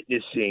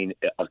witnessing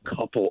a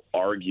couple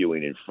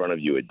arguing in front of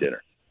you at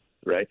dinner,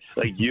 right?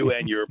 Like you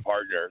and your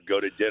partner go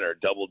to dinner,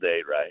 double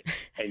date, right?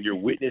 And you're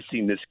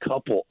witnessing this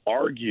couple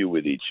argue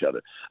with each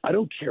other. I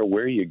don't care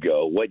where you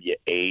go, what you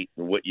ate,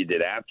 and what you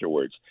did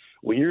afterwards.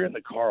 When you're in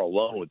the car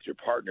alone with your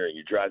partner and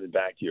you're driving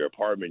back to your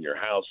apartment, your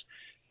house,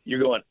 you're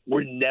going,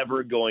 we're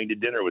never going to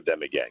dinner with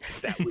them again.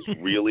 That was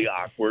really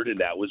awkward, and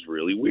that was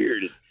really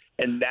weird.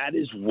 And that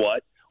is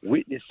what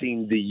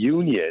witnessing the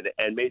union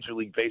and Major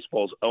League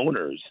Baseball's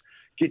owners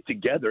get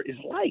together is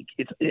like.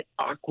 It's an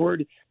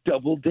awkward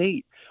double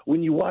date.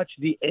 When you watch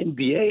the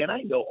NBA, and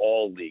I know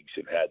all leagues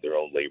have had their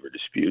own labor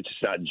disputes.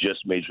 It's not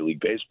just Major League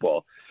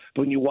Baseball.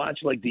 But when you watch,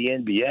 like, the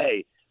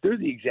NBA, they're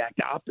the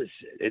exact opposite.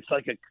 It's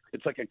like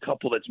a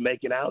couple that's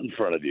making out in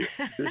front of you.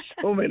 There's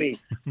so many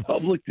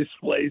public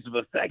displays of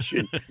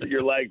affection that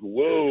you're like,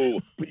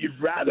 whoa, but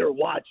you'd rather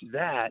watch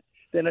that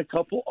than a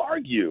couple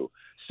argue.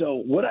 So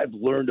what I've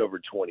learned over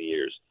 20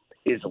 years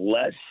is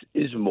less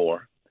is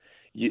more.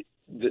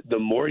 The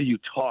more you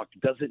talk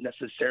doesn't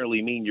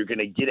necessarily mean you're going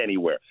to get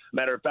anywhere.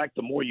 Matter of fact,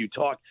 the more you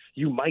talk,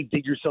 you might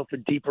dig yourself a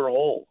deeper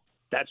hole.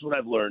 That's what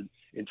I've learned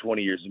in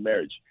 20 years of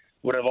marriage.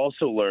 What I've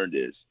also learned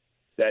is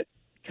that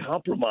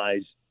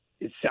compromise,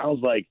 it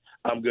sounds like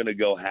I'm going to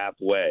go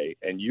halfway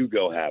and you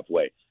go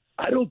halfway.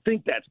 I don't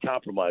think that's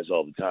compromise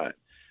all the time.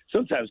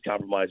 Sometimes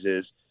compromise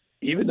is,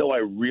 even though I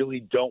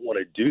really don't want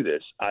to do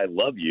this, I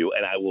love you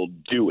and I will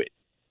do it.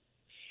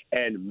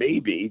 And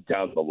maybe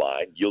down the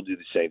line, you'll do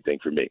the same thing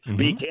for me. Mm-hmm.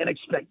 But you can't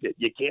expect it.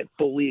 You can't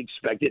fully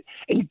expect it.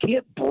 And you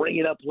can't bring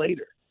it up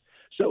later.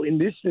 So in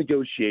this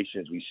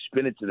negotiations, we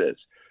spin it to this.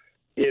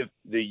 If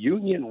the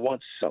union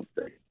wants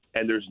something,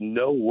 and there's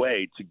no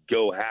way to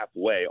go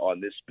halfway on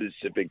this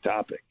specific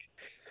topic.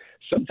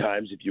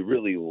 Sometimes if you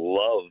really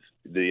love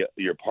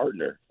your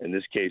partner, in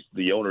this case,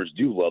 the owners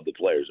do love the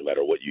players no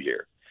matter what you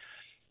hear,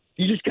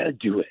 you just got to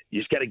do it.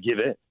 You just got to give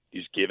in.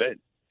 You just give in.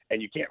 And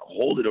you can't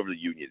hold it over the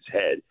union's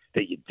head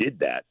that you did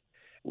that,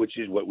 which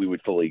is what we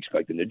would fully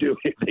expect them to do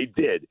if they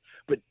did.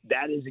 But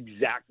that's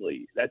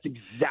exactly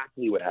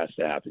what has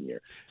to happen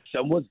here.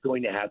 Someone's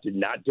going to have to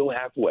not go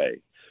halfway,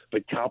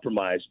 but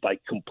compromise by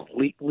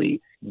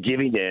completely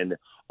giving in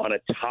on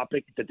a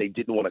topic that they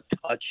didn't want to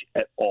touch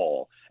at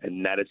all.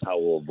 And that is how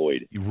we'll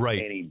avoid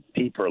any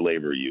deeper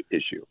labor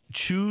issue.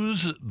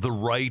 Choose the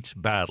right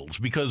battles,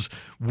 because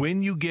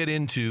when you get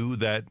into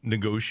that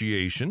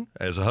negotiation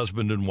as a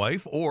husband and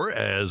wife or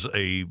as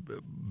a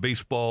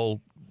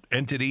baseball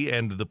entity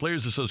and the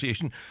Players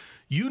Association,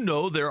 you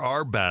know there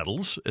are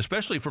battles,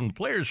 especially from the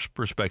player's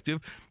perspective,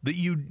 that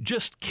you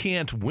just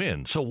can't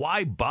win. So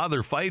why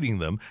bother fighting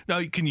them?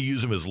 Now, can you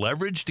use them as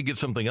leverage to get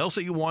something else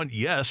that you want?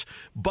 Yes,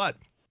 but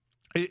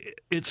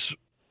it's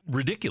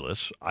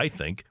ridiculous, I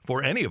think,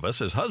 for any of us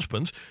as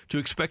husbands to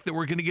expect that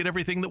we're going to get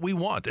everything that we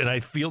want. And I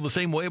feel the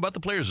same way about the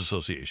Players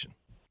Association.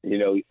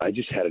 I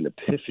just had an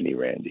epiphany,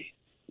 Randy.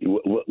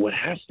 What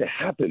has to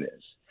happen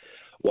is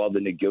while the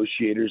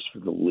negotiators for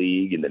the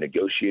league and the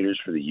negotiators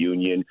for the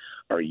union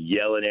are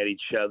yelling at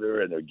each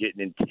other and they're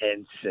getting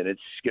intense and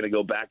it's going to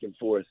go back and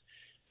forth,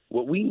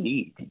 what we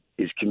need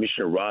is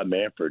Commissioner Rob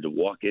Manfred to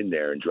walk in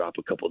there and drop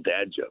a couple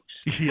dad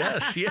jokes.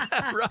 Yes, yeah,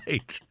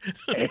 right.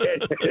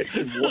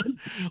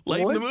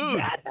 Once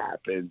that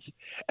happens,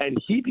 and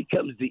he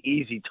becomes the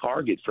easy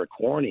target for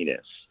corniness,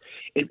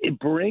 it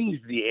brings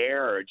the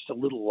air just a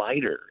little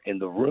lighter in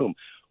the room.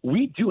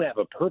 We do have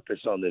a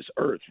purpose on this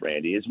earth,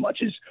 Randy. As much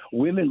as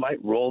women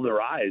might roll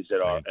their eyes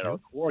at our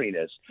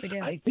corniness,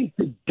 I think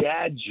the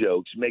dad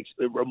jokes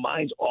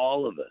reminds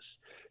all of us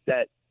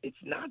that it's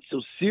not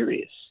so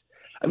serious.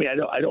 I mean, I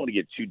don't want to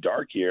get too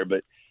dark here,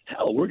 but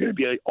hell, we're going to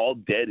be all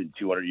dead in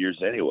 200 years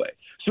anyway.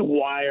 So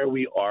why are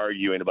we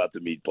arguing about the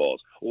meatballs?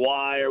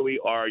 Why are we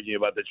arguing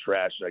about the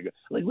trash? Like,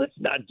 let's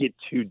not get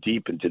too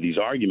deep into these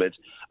arguments.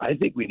 I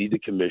think we need the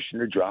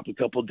commissioner to drop a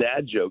couple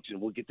dad jokes, and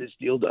we'll get this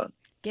deal done.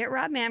 Get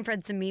Rob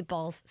Manfred some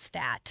meatballs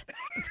stat.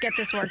 Let's get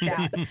this worked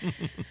out.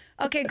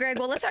 Okay, Greg,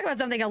 well, let's talk about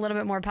something a little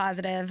bit more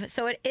positive.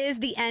 So it is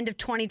the end of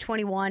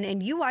 2021,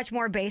 and you watch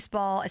more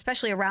baseball,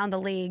 especially around the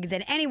league,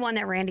 than anyone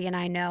that Randy and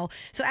I know.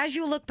 So as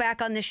you look back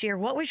on this year,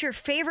 what was your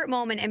favorite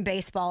moment in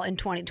baseball in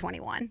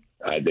 2021?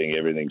 I think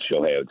everything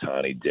Shohei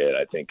Ohtani did.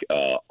 I think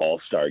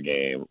All-Star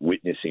Game,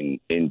 witnessing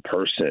in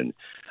person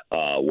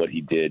what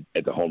he did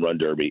at the Home Run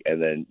Derby,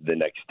 and then the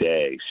next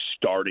day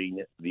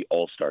starting the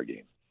All-Star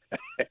Game.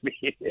 I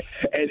mean,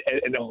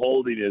 and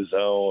holding his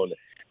own,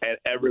 and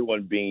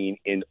everyone being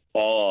in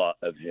awe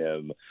of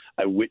him.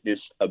 I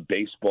witnessed a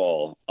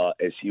baseball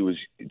as he was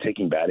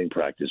taking batting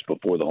practice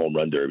before the Home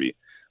Run Derby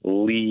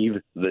leave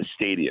the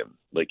stadium.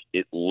 Like,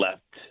 it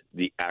left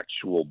the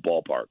actual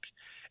ballpark.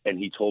 And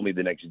he told me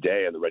the next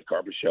day on the red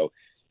carpet show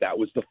that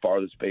was the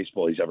farthest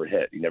baseball he's ever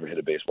hit. He never hit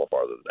a baseball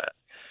farther than that.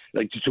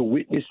 Like, to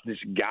witness this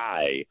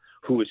guy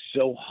who was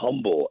so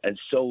humble and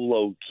so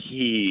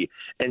low-key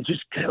and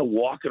just kind of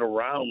walking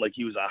around like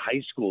he was a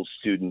high school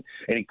student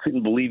and he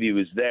couldn't believe he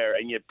was there,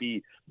 and yet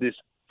be this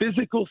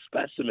physical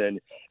specimen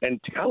and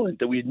talent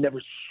that we had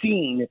never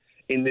seen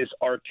in this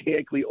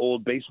archaically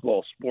old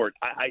baseball sport.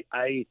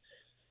 I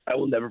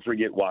will never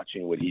forget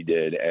watching what he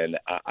did, and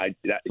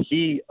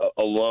he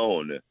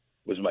alone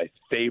was my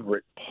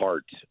favorite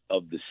part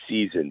of the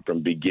season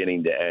from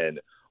beginning to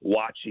end,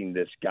 watching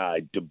this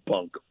guy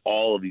debunk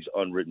all of these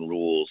unwritten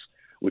rules,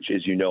 which,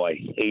 as you know, I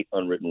hate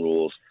unwritten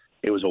rules.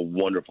 It was a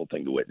wonderful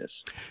thing to witness.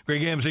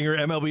 Greg Amsinger,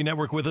 MLB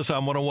Network, with us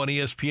on 101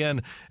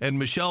 ESPN. And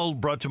Michelle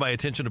brought to my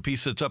attention a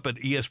piece that's up at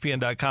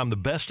ESPN.com, the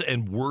best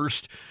and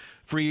worst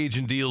free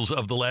agent deals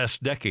of the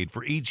last decade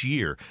for each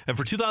year. And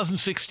for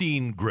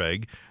 2016,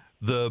 Greg,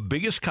 the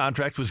biggest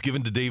contract was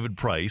given to David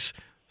Price,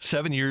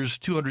 7 years,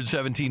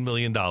 $217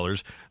 million.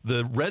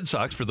 The Red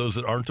Sox, for those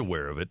that aren't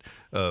aware of it,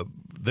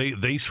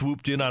 they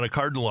swooped in on a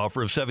Cardinal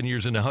offer of 7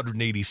 years and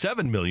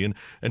 $187 million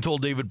and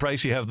told David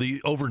Price you have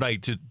the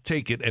overnight to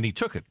take it, and he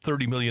took it,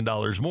 $30 million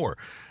more.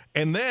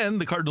 And then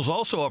the Cardinals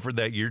also offered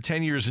that year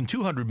 10 years and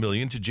 $200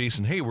 million to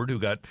Jason Hayward, who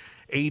got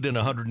 8 and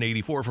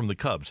 $184 from the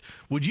Cubs.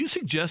 Would you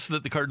suggest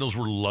that the Cardinals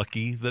were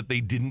lucky that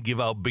they didn't give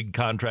out big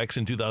contracts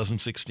in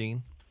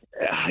 2016?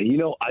 You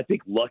know, I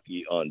think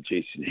lucky on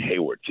Jason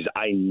Hayward, because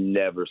I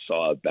never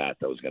saw a bat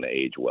that was going to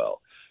age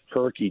well.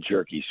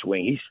 Herky-jerky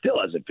swing. He still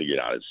hasn't figured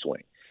out his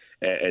swing.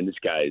 And this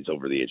guy is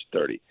over the age of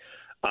 30.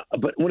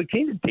 But when it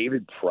came to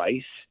David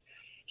Price,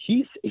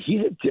 he's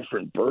a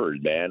different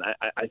bird, man.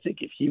 I think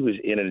if he was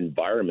in an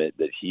environment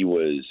that he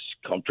was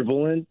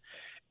comfortable in,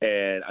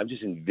 and I'm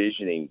just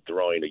envisioning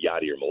throwing a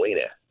Yadier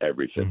Molina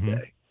every fifth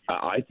day,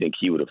 I think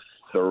he would have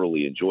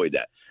thoroughly enjoyed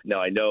that.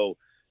 Now, I know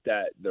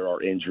that there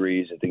are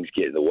injuries and things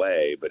get in the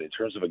way, but in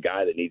terms of a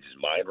guy that needs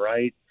his mind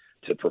right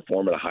to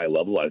perform at a high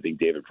level, I think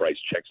David Price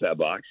checks that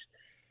box.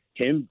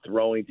 Him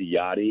throwing to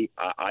Yadi,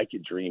 I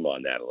could dream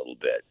on that a little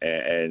bit.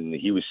 And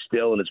he was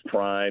still in his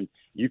prime.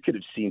 You could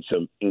have seen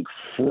some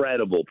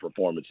incredible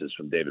performances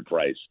from David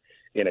Price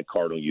in a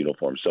Cardinal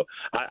uniform. So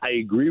I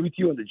agree with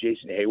you on the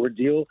Jason Hayward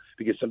deal,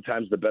 because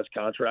sometimes the best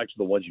contracts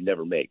are the ones you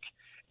never make.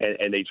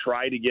 And they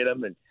try to get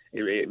him, and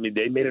I mean,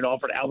 they made an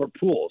offer to Albert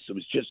Pujols. So it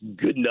was just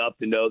good enough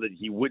to know that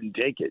he wouldn't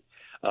take it.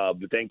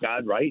 But thank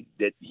God, right,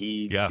 that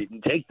he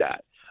didn't take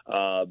that.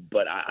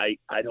 But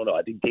I don't know.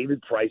 I think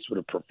David Price would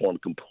have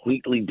performed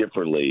completely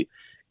differently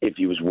if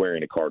he was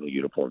wearing a Cardinal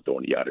uniform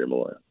throwing to Yadier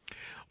Molina.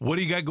 What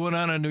do you got going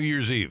on New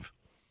Year's Eve?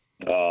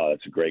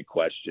 That's a great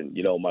question.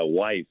 You know, my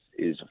wife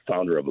is a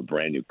founder of a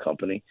brand new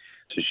company,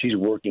 so she's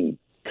working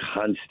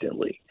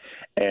constantly.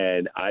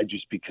 And I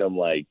just become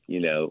like,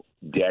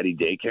 daddy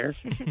daycare.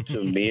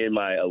 So me and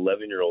my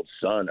 11-year-old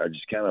son are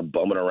just kind of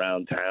bumming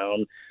around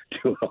town,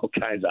 doing all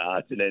kinds of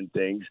odds and end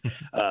things.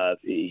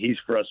 He's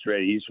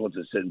frustrated. He just wants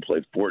to sit and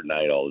play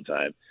Fortnite all the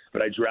time.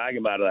 But I drag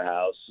him out of the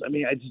house. I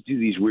mean, I just do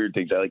these weird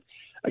things.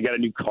 I got a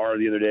new car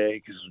the other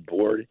day because I was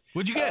bored.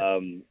 What'd you get?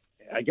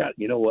 I got,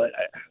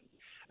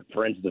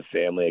 friends of the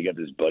family. I got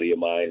this buddy of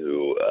mine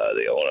who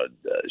they own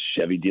a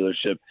Chevy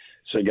dealership.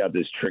 So I got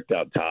this tricked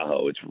out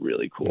Tahoe. It's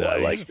really cool. Nice. I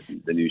like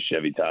the new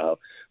Chevy Tahoe.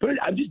 But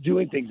I'm just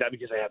doing things not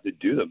because I have to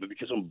do them, but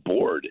because I'm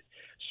bored.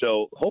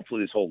 So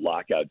hopefully this whole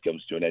lockout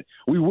comes to an end.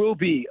 We will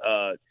be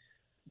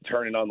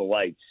turning on the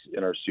lights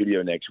in our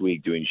studio next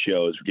week doing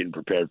shows. We're getting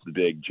prepared for the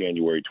big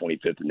January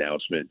 25th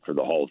announcement for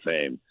the Hall of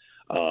Fame,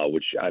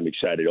 which I'm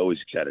always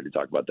excited to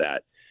talk about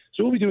that.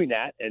 So we'll be doing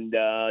that. And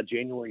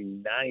January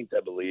 9th,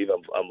 I believe,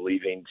 I'm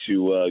leaving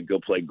to go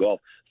play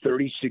golf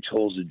 36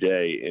 holes a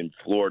day in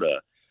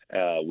Florida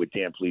with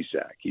Dan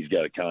Plesac. He's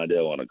got a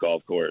condo on a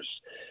golf course.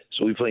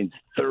 So we'll be playing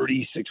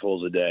 36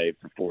 holes a day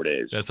for 4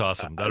 days. That's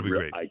awesome. That'll be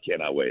great. I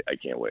cannot wait. I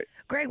can't wait.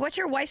 Greg, what's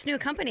your wife's new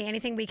company?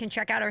 Anything we can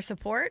check out or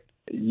support?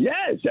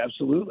 Yes,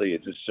 absolutely.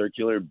 It's a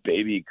circular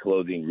baby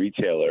clothing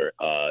retailer.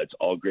 It's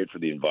all great for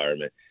the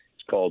environment.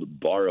 It's called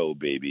Boro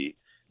Baby,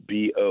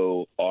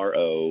 BOROBABI,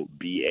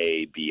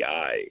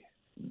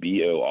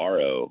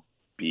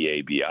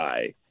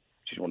 BOROBABI.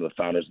 She's one of the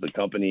founders of the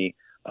company,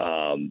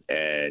 and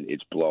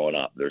it's blowing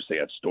up. They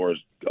got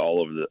stores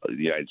all over the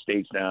United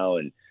States now,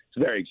 and it's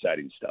very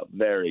exciting stuff.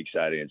 Very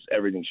exciting. It's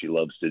everything she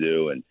loves to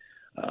do, and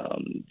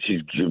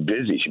she's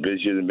busy. She's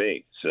busier than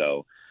me,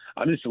 so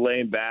I'm just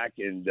laying back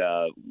and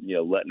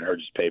letting her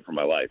just pay for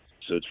my life.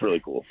 So it's really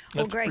cool.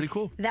 Well, That's Greg, pretty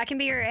cool. That can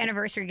be your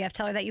anniversary gift.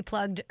 Tell her that you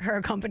plugged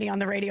her company on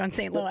the radio in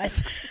St.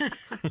 Louis.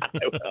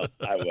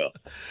 I will.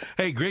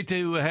 Hey, great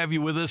to have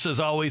you with us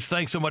as always.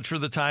 Thanks so much for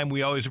the time.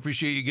 We always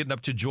appreciate you getting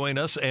up to join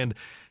us, and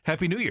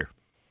Happy New Year.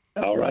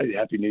 All right.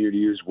 Happy New Year to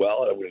you as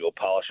well. I'm going to go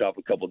polish off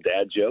a couple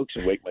dad jokes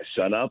and wake my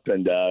son up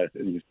and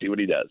see what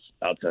he does.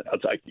 I'll talk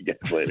to you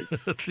guys later.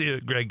 See you,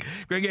 Greg.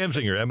 Greg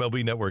Amsinger,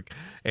 MLB Network,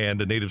 and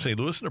a native St.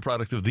 Louis and a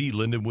product of the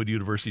Lindenwood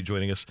University,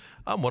 joining us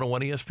on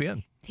 101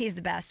 ESPN. He's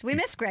the best. We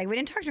miss Greg. We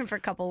didn't talk to him for a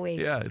couple of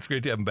weeks. Yeah, it's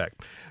great to have him back.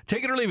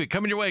 Take it or leave it.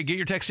 Coming your way. Get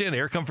your text in.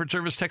 Air Comfort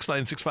Service text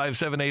line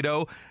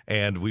 65780.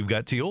 And we've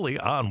got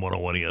Tioli on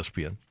 101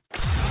 ESPN.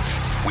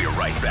 We're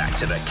right back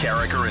to the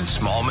Carricker and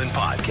Smallman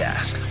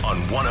podcast on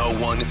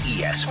 101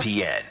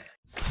 ESPN.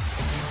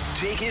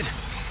 Take it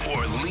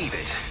or leave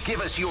it.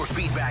 Give us your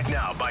feedback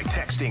now by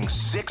texting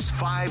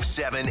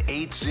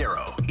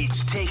 65780.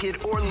 It's Take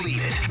It or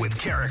Leave It with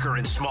Carricker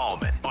and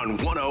Smallman on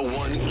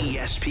 101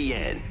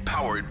 ESPN.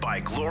 Powered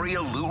by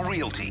Gloria Lou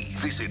Realty.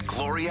 Visit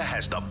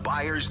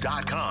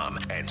GloriaHasTheBuyers.com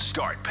and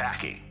start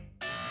packing.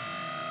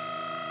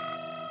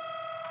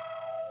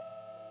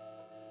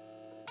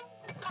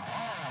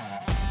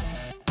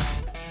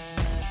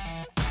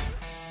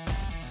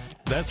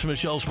 That's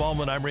Michelle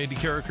Smallman. I'm Randy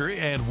Carricker,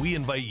 and we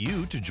invite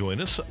you to join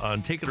us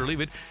on Take It or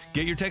Leave It.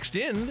 Get your text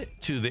in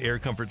to the Air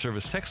Comfort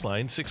Service text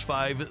line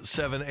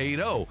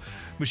 65780.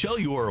 Michelle,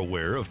 you are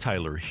aware of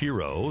Tyler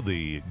Hero,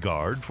 the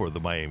guard for the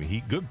Miami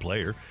Heat, good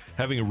player,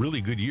 having a really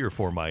good year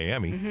for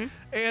Miami. Mm-hmm.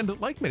 And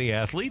like many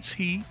athletes,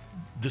 he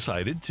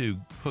decided to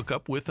hook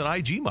up with an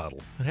IG model.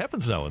 It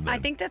happens now and then. I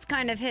think that's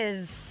kind of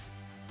his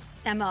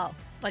MO.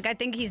 I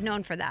think he's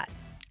known for that.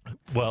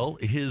 Well,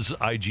 his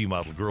IG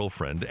model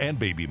girlfriend and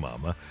baby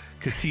mama,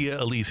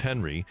 Katia Elise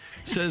Henry,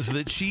 says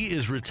that she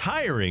is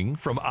retiring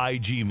from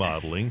IG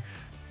modeling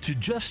to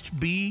just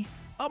be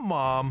a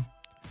mom.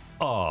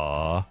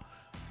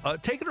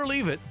 Take it or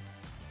leave it.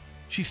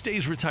 She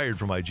stays retired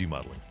from IG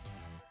modeling.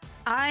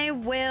 I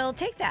will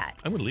take that.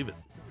 I'm going to leave it.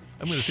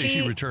 I'm going to say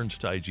she returns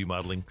to IG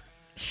modeling.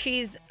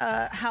 She's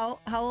how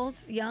old?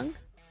 Young?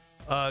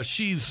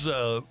 She's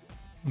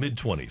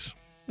mid-20s.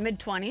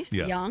 Mid-20s,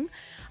 yeah. Young.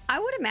 I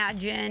would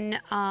imagine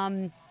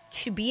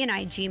to be an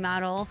IG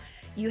model,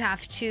 you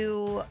have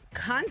to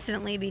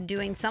constantly be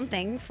doing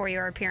something for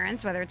your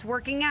appearance, whether it's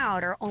working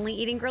out or only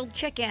eating grilled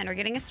chicken or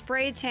getting a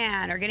spray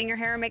tan or getting your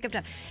hair and makeup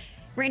done.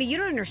 Randy, you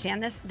don't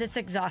understand this. That's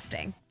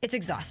exhausting. It's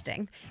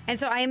exhausting. And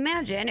so I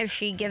imagine if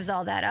she gives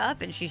all that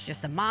up and she's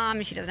just a mom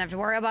and she doesn't have to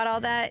worry about all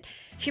that,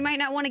 she might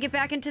not want to get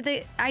back into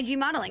the IG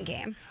modeling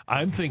game.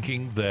 I'm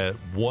thinking that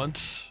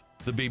once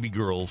the baby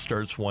girl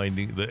starts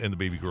winding, and the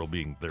baby girl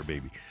being their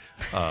baby,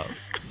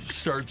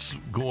 starts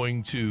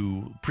going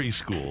to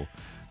preschool,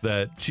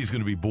 that she's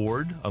going to be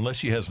bored unless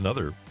she has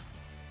another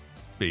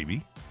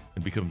baby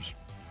and becomes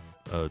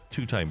a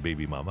two-time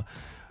baby mama.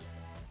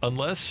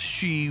 Unless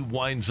she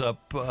winds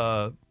up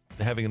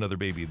having another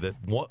baby, that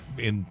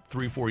in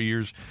 3-4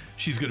 years,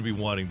 she's going to be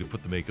wanting to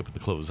put the makeup and the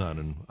clothes on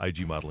and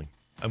IG modeling.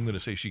 I'm going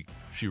to say she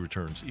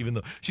returns, even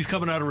though she's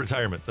coming out of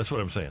retirement. That's what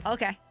I'm saying.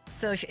 Okay.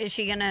 So is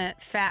she going to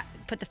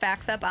put the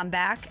facts up on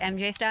back,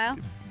 MJ style?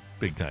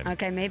 Big time.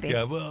 Okay, maybe.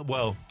 Yeah,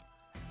 well,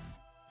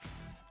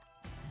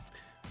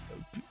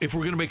 if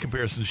we're going to make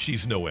comparisons,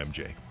 she's no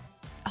MJ.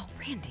 Oh,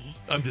 Randy.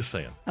 I'm just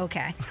saying.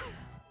 Okay.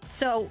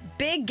 So,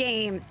 big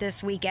game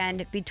this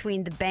weekend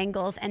between the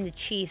Bengals and the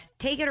Chiefs.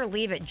 Take it or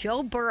leave it.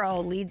 Joe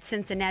Burrow leads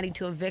Cincinnati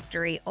to a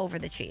victory over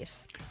the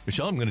Chiefs.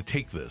 Michelle, I'm going to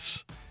take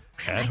this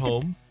at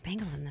home.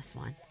 Bengals in this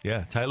one.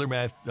 Yeah,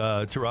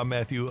 Tyrann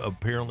Mathieu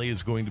apparently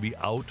is going to be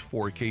out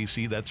for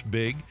KC. That's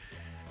big.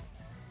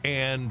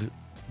 And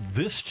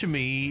this, to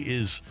me,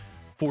 is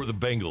for the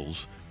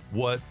Bengals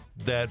what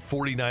that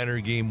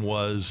 49er game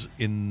was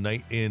in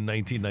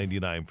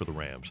 1999 for the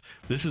Rams.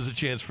 This is a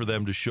chance for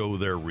them to show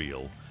they're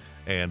real.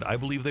 And I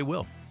believe they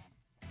will.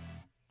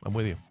 I'm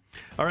with you.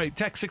 All right,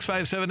 text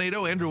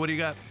 65780. Andrew, what do you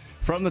got?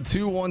 From the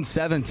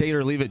 217, take it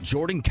or leave it,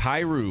 Jordan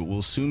Kyrou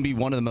will soon be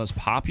one of the most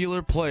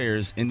popular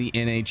players in the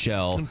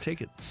NHL. I'm going to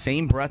take it.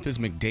 Same breath as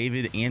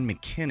McDavid and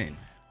McKinnon.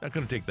 Not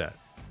going to take that,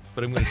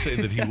 but I'm going to say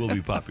that he will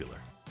be popular.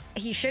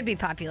 He should be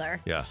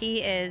popular. Yeah.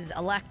 He is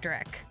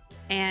electric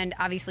and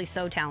obviously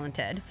so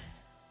talented.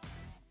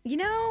 You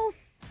know,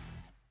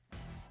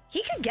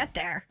 he could get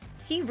there.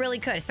 He really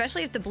could,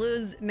 especially if the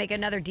Blues make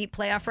another deep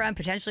playoff run,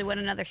 potentially win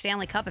another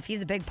Stanley Cup. If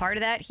he's a big part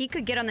of that, he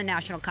could get on the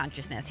national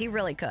consciousness. He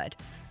really could.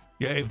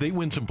 Yeah, if they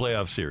win some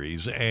playoff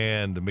series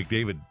and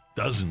McDavid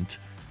doesn't,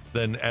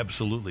 then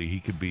absolutely he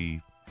could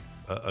be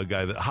a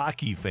guy that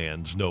hockey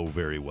fans know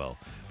very well.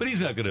 But he's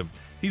not going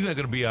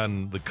to be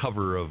on the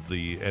cover of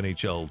the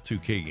NHL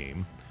 2K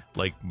game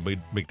like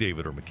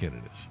McDavid or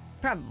McKinnon is.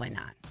 Probably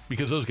not.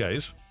 Because those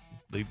guys,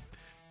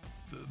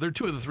 they're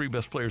two of the three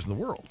best players in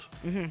the world.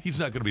 Mm-hmm. He's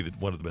not going to be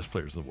one of the best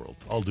players in the world.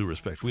 All due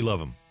respect. We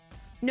love him.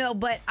 No,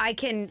 but I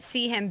can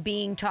see him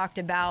being talked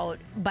about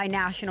by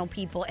national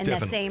people in the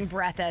same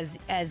breath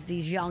as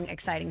these young,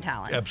 exciting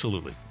talents.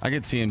 Absolutely. I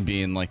could see him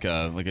being like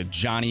a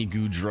Johnny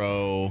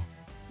Gaudreau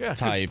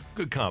type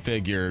good comp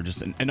figure,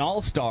 just an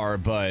all-star,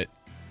 but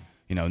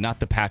not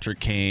the Patrick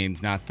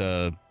Kanes, not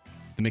the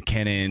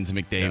McKinnons,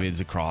 the McDavids,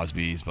 the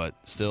Crosbys, but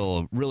still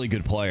a really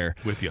good player.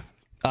 With you.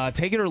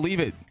 Take it or leave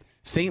it.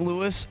 St.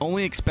 Louis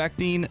only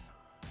expecting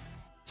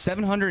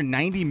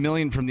 $790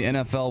 million from the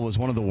NFL was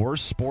one of the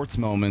worst sports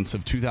moments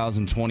of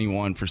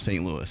 2021 for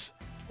St. Louis.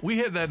 We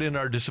had that in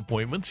our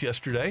disappointments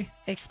yesterday.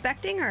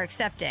 Expecting or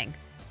accepting?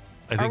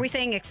 Are we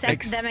saying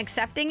them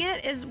accepting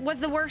it was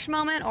the worst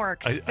moment, or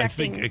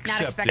expecting,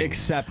 not expecting?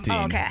 Accepting.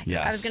 Oh, okay.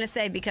 Yes. I was going to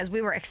say, because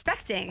we were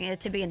expecting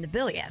it to be in the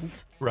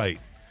billions. Right.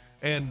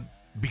 And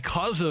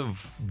because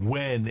of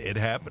when it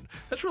happened,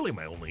 that's really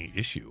my only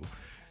issue,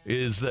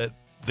 is that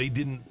they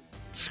didn't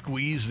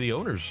squeeze the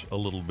owners a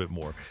little bit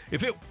more.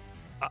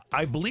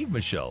 I believe,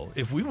 Michelle,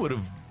 if we would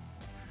have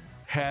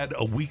had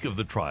a week of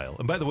the trial,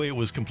 and by the way, it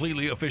was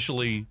completely,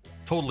 officially,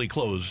 totally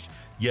closed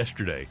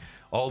yesterday.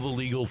 All the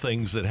legal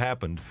things that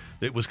happened,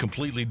 it was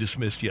completely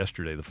dismissed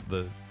yesterday.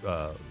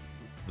 The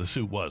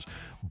suit was.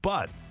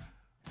 But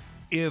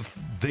if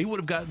they would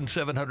have gotten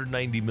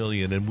 $790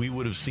 million and we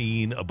would have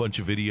seen a bunch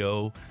of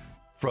video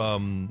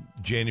from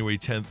January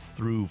 10th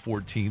through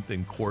 14th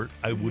in court,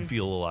 I would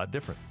feel a lot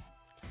different.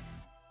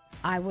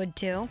 I would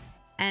too.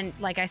 And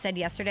like I said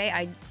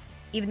yesterday,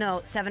 even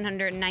though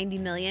 $790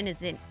 million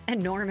is an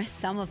enormous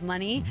sum of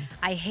money,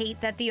 I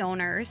hate that the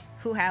owners,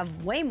 who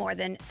have way more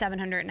than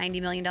 $790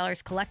 million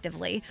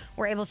collectively,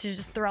 were able to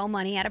just throw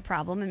money at a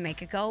problem and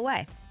make it go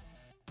away.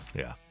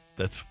 Yeah,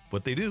 that's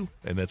what they do,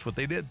 and that's what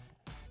they did.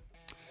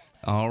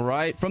 All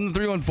right. From the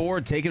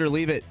 314, take it or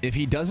leave it. If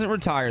he doesn't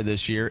retire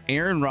this year,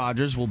 Aaron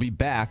Rodgers will be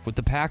back with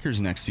the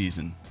Packers next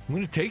season. I'm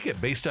going to take it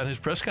based on his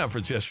press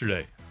conference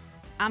yesterday.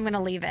 I'm going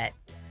to leave it.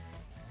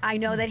 I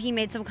know that he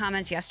made some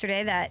comments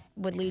yesterday that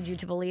would lead you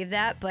to believe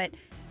that, but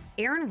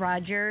Aaron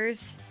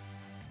Rodgers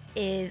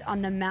is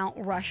on the Mount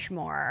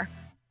Rushmore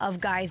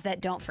of guys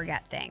that don't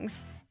forget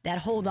things, that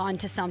hold on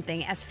to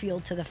something as fuel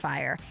to the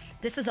fire.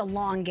 This is a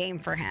long game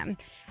for him.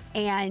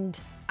 And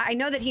I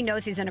know that he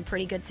knows he's in a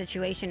pretty good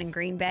situation in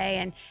Green Bay.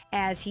 And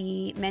as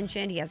he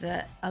mentioned, he has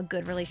a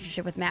good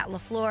relationship with Matt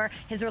LaFleur.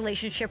 His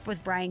relationship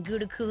with Brian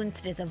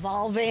Gutekunst is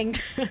evolving,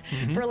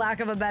 for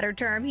lack of a better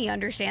term. He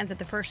understands that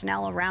the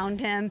personnel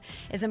around him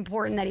is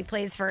important, that he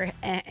plays for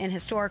an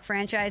historic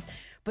franchise.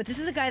 But this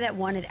is a guy that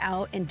wanted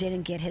out and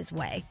didn't get his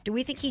way. Do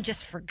we think he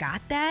just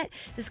forgot that?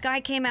 This guy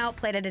came out,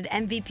 played at an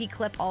MVP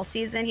clip all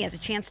season. He has a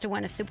chance to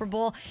win a Super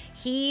Bowl.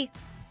 He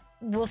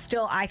will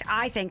still,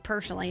 I think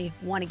personally,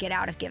 want to get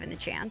out if given the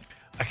chance.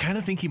 I kind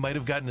of think he might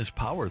have gotten his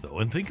power, though.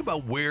 And think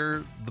about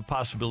where the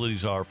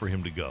possibilities are for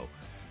him to go.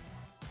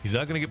 He's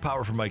not going to get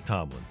power from Mike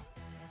Tomlin.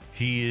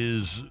 He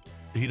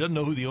doesn't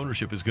know who the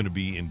ownership is going to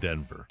be in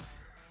Denver.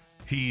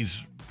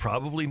 He's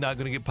probably not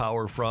going to get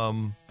power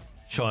from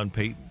Sean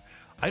Payton.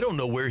 I don't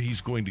know where he's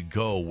going to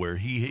go, where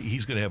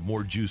he's going to have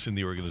more juice in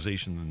the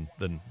organization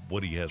than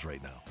what he has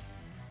right now.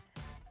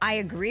 I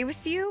agree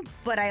with you,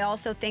 but I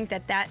also think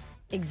that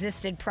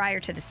existed prior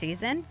to the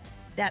season.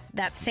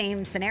 That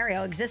same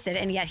scenario existed,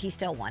 and yet he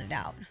still wanted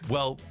out.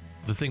 Well,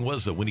 the thing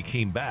was, though, when he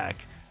came back,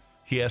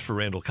 he asked for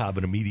Randall Cobb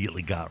and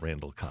immediately got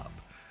Randall Cobb.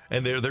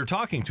 And they're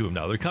talking to him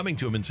now. They're coming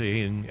to him and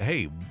saying,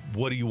 hey,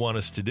 what do you want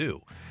us to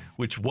do?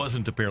 Which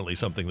wasn't apparently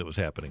something that was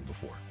happening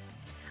before.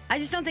 I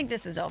just don't think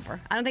this is over.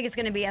 I don't think it's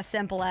going to be as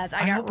simple as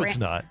I hope it's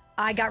not.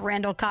 I got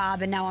Randall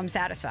Cobb, and now I'm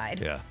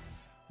satisfied. Yeah.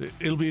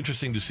 It'll be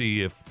interesting to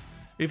see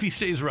if he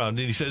stays around, and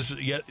he says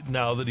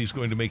now that he's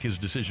going to make his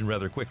decision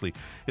rather quickly,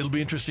 it'll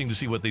be interesting to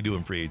see what they do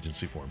in free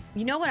agency for him.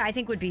 You know what I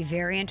think would be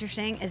very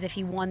interesting is if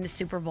he won the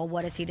Super Bowl,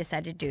 what does he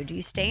decide to do? Do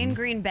you stay in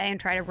Green Bay and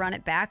try to run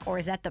it back, or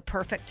is that the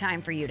perfect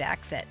time for you to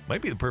exit?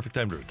 Might be the perfect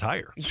time to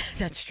retire. Yeah,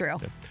 that's true.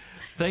 Yeah.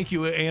 Thank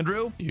you,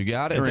 Andrew. You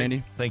got it,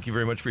 Randy. Thank you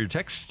very much for your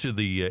text to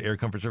the Air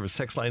Comfort Service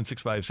text line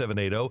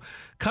 65780.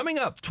 Coming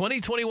up,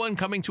 2021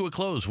 coming to a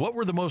close. What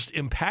were the most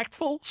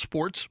impactful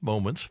sports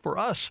moments for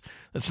us?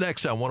 That's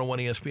next on 101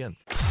 ESPN.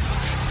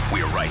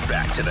 We're right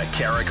back to the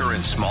Carricker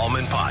and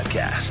Smallman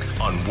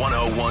podcast on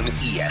 101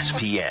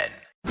 ESPN.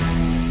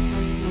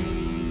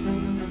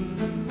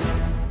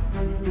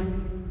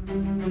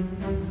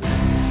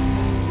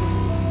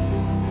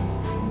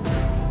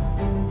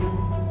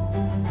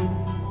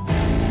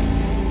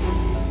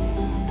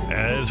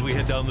 As we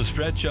head down the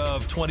stretch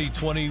of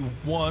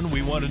 2021,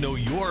 we want to know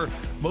your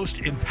most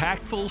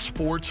impactful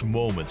sports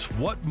moments.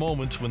 What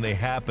moments, when they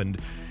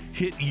happened,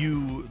 hit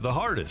you the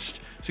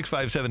hardest?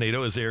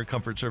 65780 is the Air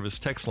Comfort Service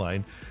text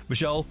line.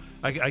 Michelle,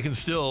 I can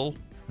still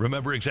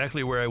remember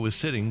exactly where I was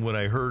sitting when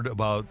I heard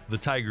about the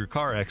Tiger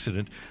car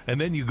accident.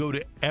 And then you go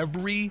to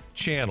every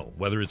channel,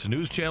 whether it's a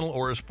news channel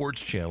or a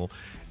sports channel,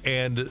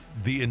 and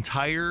the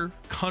entire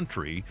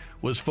country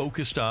was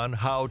focused on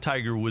how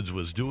Tiger Woods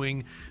was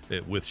doing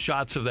with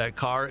shots of that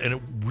car.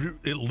 And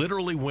it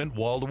literally went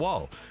wall to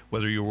wall,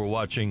 whether you were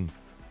watching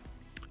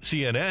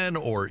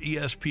CNN or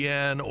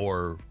ESPN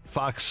or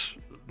Fox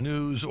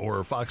News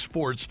or Fox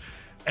Sports.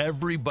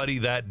 Everybody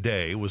that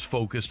day was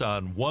focused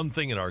on one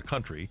thing in our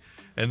country,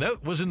 and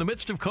that was in the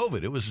midst of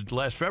COVID. It was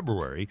last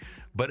February,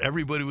 but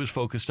everybody was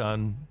focused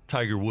on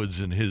Tiger Woods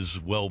and his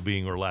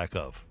well-being or lack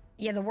of.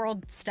 Yeah, the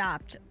world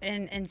stopped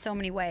in so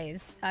many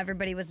ways.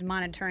 Everybody was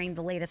monitoring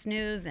the latest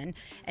news, and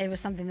it was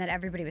something that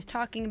everybody was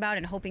talking about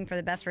and hoping for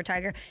the best for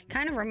Tiger.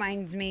 Kind of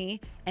reminds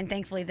me, and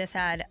thankfully this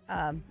had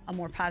a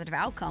more positive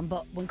outcome,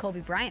 but when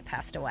Kobe Bryant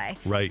passed away.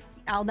 Right.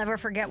 I'll never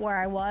forget where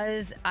I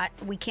was.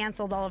 We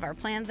canceled all of our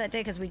plans that day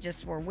because we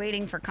just were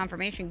waiting for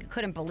confirmation. You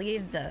couldn't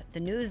believe the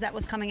news that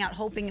was coming out,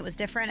 hoping it was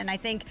different. And I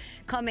think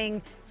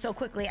coming so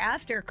quickly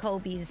after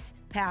Kobe's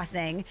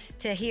passing,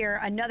 to hear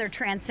another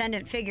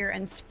transcendent figure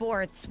in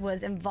sports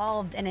was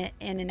involved in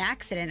an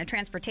accident, a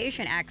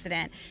transportation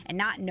accident, and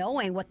not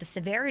knowing what the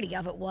severity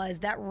of it was,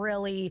 that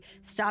really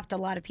stopped a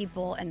lot of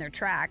people in their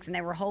tracks, and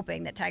they were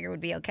hoping that Tiger would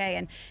be okay.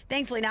 And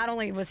thankfully, not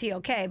only was he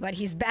okay, but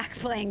he's back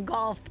playing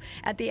golf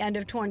at the end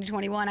of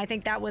 2021. I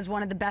think that was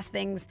one of the best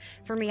things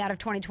for me out of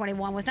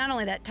 2021, was not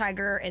only that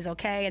Tiger is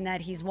okay and that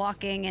he's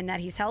walking and that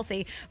he's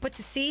healthy, but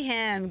to see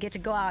him get to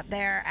go out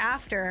there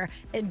after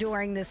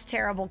enduring this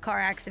terrible car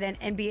accident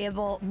and be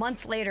able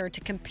months later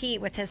to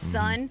compete with his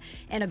son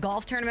in a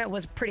golf tournament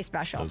was pretty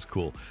special. That was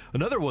cool.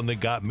 Another one that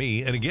got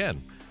me, and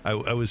again, I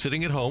was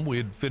sitting at home. We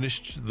had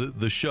finished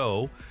the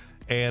show,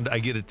 and I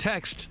get a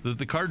text that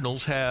the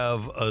Cardinals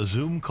have a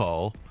Zoom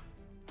call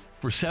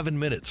for 7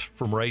 minutes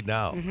from right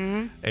now.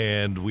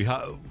 And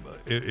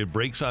it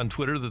breaks on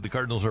Twitter that the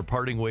Cardinals are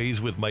parting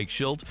ways with Mike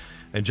Shildt.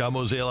 And John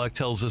Mozeliak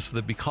tells us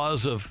that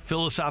because of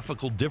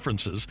philosophical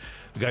differences,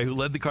 the guy who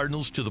led the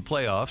Cardinals to the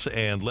playoffs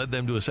and led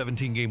them to a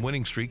 17-game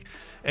winning streak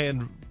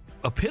and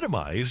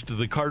epitomized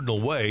the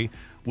Cardinal way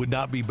would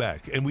not be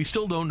back. And we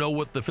still don't know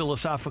what the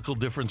philosophical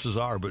differences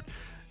are, but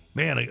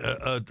man,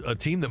 a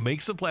team that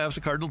makes the playoffs,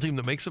 a Cardinal team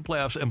that makes the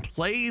playoffs and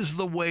plays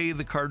the way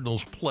the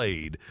Cardinals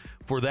played,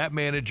 for that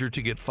manager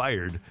to get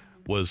fired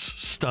was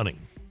stunning.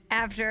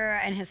 After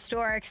an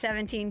historic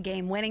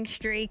 17-game winning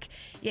streak,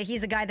 yeah,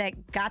 he's a guy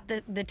that got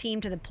the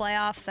team to the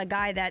playoffs, a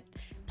guy that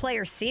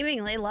players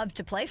seemingly love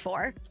to play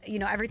for. You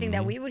know, everything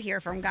that we would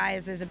hear from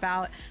guys is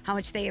about how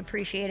much they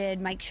appreciated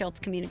Mike Shilt's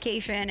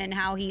communication and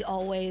how he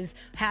always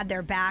had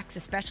their backs,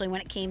 especially when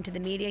it came to the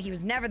media. He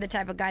was never the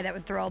type of guy that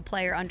would throw a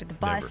player under the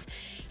bus. Never.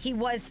 He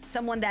was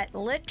someone that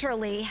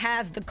literally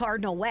has the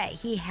Cardinal way.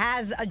 He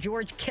has a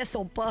George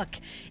Kissel book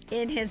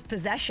in his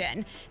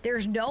possession.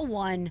 There's no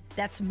one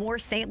that's more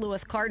St.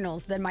 Louis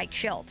Cardinals than Mike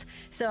Shildt.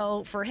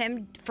 So for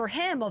him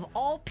of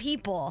all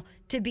people,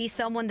 to be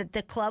someone that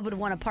the club would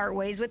want to part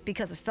ways with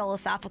because of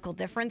philosophical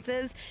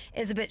differences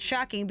is a bit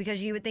shocking,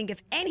 because you would think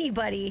if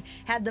anybody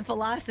had the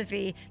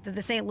philosophy that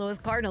the St. Louis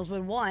Cardinals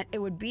would want, it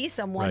would be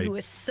someone who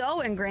is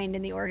so ingrained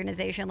in the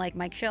organization like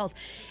Mike Shildt.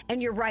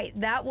 And you're right,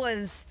 that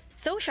was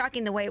so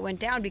shocking the way it went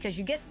down, because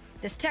you get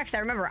this text. I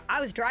remember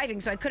I was driving,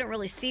 so I couldn't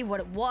really see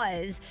what it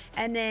was.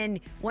 And then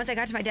once I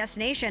got to my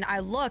destination, I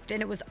looked and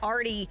it was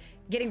already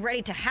getting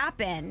ready to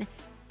happen.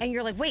 And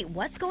you're like, wait,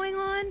 what's going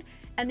on?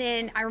 And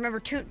then I remember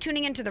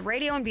tuning into the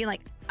radio and being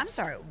like, I'm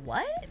sorry,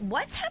 what?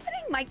 What's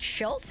happening? Mike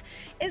Shildt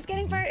is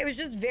getting fired? It was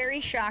just very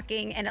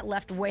shocking, and it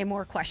left way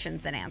more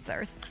questions than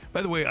answers.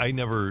 By the way, I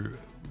never,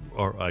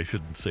 or I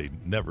shouldn't say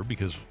never,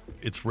 because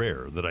it's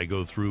rare that I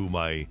go through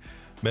my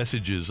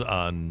messages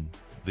on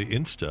the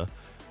Insta,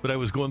 but I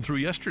was going through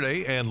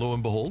yesterday, and lo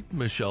and behold,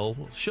 Michelle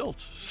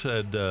Shildt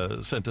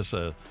sent us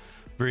a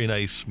very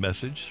nice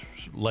message,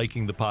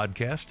 liking the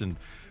podcast and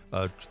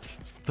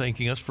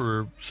thanking us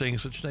for saying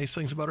such nice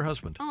things about her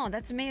husband. Oh,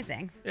 that's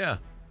amazing. Yeah.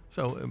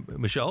 So,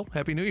 Michelle,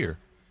 Happy New Year.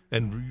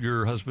 And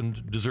your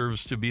husband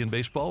deserves to be in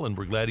baseball, and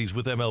we're glad he's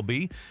with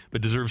MLB,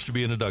 but deserves to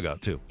be in a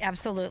dugout, too.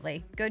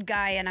 Absolutely. Good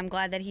guy, and I'm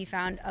glad that he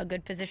found a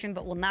good position,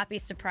 but will not be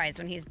surprised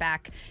when he's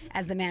back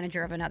as the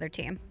manager of another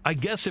team. I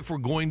guess if we're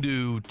going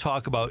to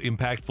talk about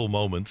impactful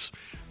moments,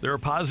 there are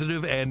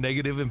positive and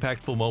negative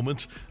impactful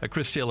moments. A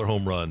Chris Taylor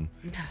home run,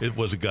 it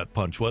was a gut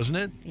punch, wasn't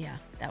it? Yeah,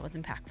 that was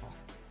impactful.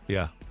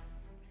 Yeah.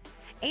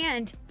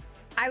 And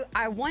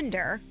I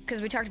wonder,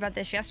 because we talked about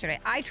this yesterday,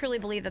 I truly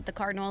believe that the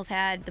Cardinals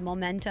had the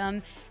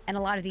momentum and a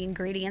lot of the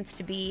ingredients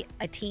to be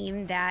a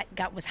team that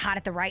was hot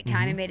at the right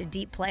time and made a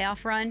deep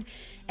playoff run.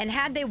 And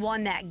had they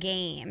won that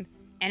game,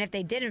 and if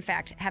they did in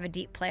fact have a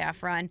deep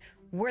playoff run,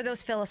 were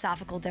those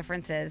philosophical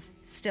differences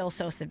still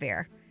so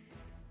severe?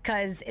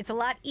 Because it's a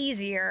lot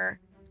easier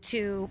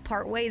to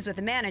part ways with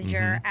a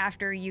manager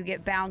after you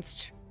get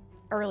bounced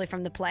early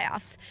from the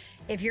playoffs.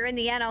 If you're in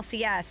the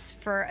NLCS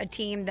for a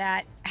team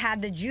that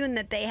had the June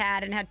that they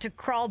had and had to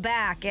crawl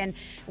back and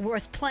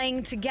was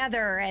playing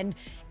together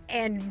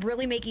and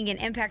really making an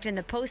impact in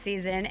the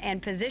postseason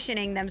and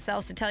positioning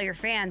themselves to tell your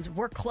fans,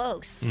 we're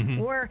close.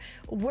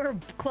 We're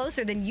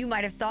closer than you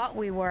might have thought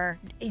we were.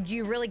 Do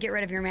you really get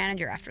rid of your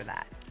manager after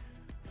that?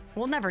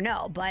 We'll never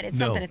know, but it's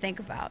something to think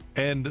about.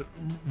 And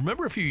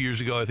remember a few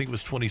years ago, I think it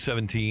was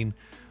 2017,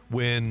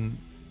 when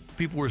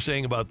people were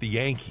saying about the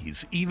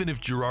Yankees, even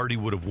if Girardi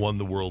would have won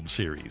the World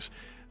Series,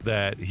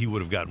 that he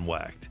would have gotten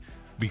whacked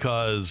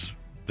because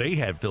they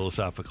had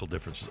philosophical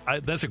differences.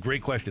 That's a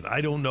great question.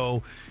 I don't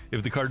know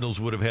if the Cardinals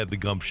would have had the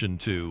gumption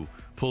to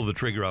pull the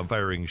trigger on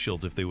firing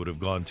Shildt if they would have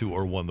gone to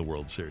or won the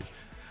World Series.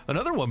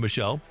 Another one,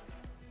 Michelle,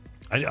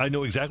 I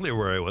know exactly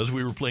where I was.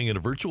 We were playing in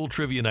a virtual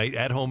trivia night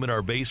at home in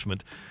our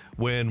basement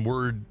when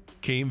word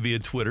came via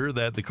Twitter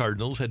that the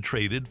Cardinals had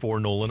traded for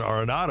Nolan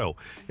Arenado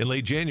in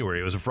late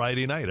January. It was a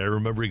Friday night. I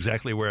remember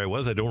exactly where I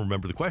was. I don't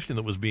remember the question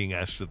that was being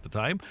asked at the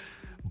time.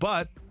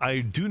 But I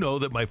do know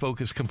that my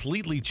focus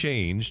completely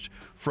changed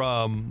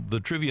from the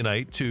trivia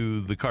night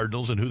to the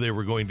Cardinals and who they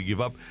were going to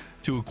give up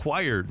to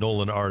acquire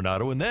Nolan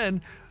Arenado. And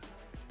then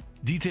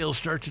details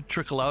start to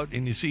trickle out,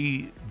 and you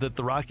see that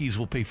the Rockies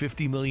will pay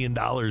 $50 million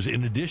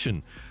in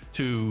addition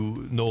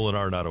to Nolan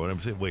Arenado. And I'm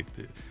saying, wait,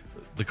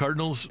 the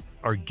Cardinals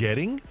are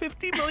getting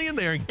 $50 million?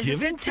 They aren't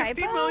giving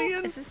 $50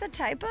 million? Is this a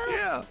typo?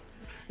 Yeah.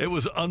 It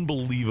was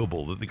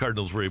unbelievable that the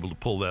Cardinals were able to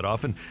pull that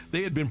off, and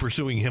they had been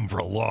pursuing him for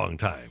a long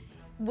time.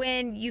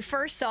 When you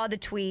first saw the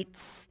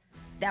tweets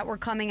that were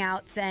coming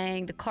out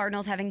saying the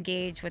Cardinals have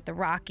engaged with the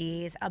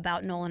Rockies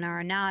about Nolan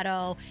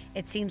Arenado,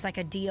 it seems like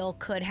a deal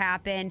could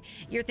happen.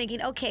 You're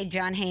thinking, okay,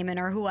 John Heyman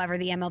or whoever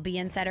the MLB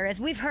insider is,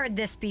 we've heard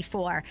this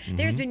before.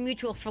 There's been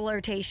mutual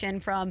flirtation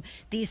from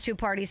these two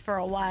parties for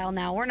a while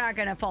now. We're not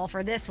going to fall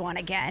for this one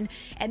again.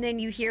 And then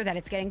you hear that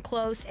it's getting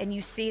close and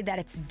you see that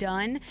it's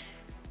done.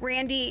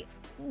 Randy,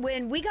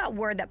 when we got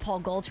word that Paul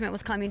Goldschmidt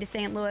was coming to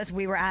St. Louis,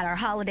 we were at our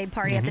holiday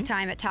party at the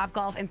time at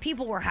Topgolf, and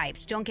people were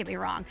hyped. Don't get me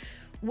wrong.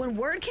 When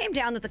word came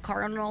down that the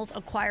Cardinals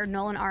acquired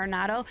Nolan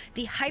Arenado,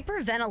 the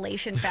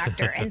hyperventilation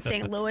factor in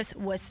St. Louis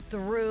was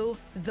through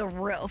the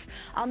roof.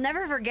 I'll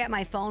never forget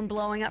my phone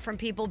blowing up from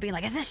people being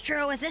like, is this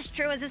true? Is this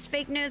true? Is this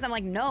fake news? I'm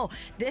like, no,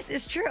 this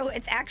is true.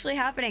 It's actually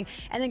happening.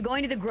 And then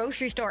going to the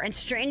grocery store and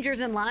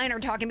strangers in line are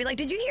talking, be like,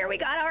 did you hear we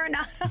got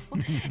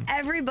Arenado?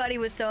 Everybody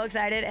was so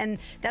excited. And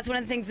that's one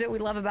of the things that we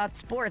love about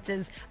sports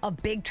is a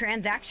big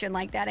transaction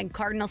like that. And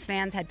Cardinals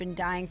fans had been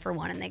dying for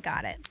one, and they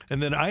got it. And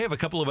then I have a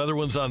couple of other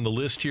ones on the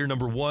list here.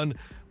 Number one,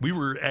 we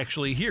were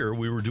actually here.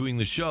 We were doing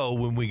the show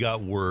when we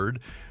got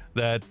word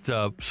that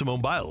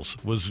Simone Biles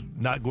was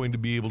not going to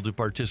be able to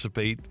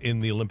participate in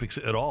the Olympics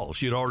at all.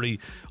 She had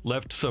already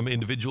left some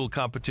individual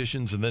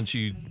competitions, and then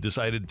she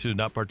decided to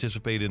not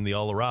participate in the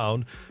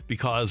all-around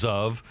because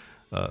of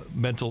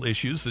mental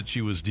issues that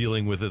she was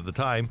dealing with at the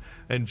time.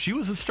 And she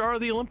was the star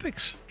of the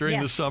Olympics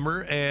during the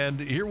summer.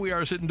 And here we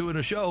are sitting doing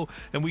a show,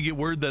 and we get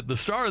word that the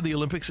star of the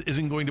Olympics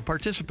isn't going to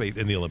participate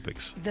in the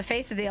Olympics. The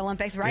face of the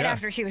Olympics right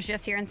after she was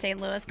just here in St.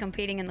 Louis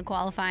competing in the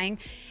qualifying.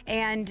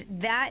 And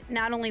that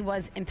not only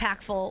was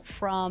impactful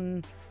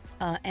from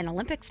an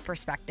Olympics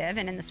perspective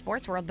and in the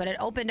sports world, but it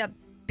opened up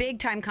big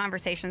time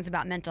conversations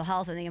about mental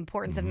health and the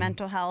importance of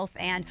mental health.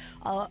 And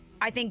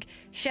I think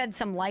shed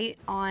some light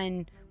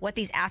on what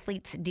these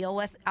athletes deal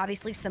with.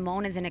 Obviously,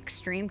 Simone is an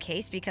extreme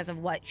case because of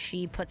what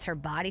she puts her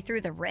body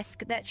through, the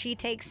risk that she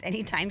takes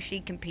anytime she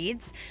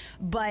competes.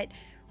 But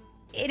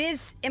it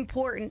is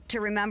important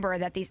to remember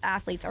that these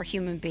athletes are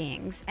human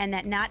beings and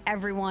that not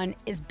everyone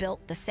is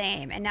built the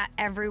same and not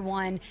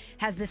everyone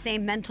has the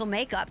same mental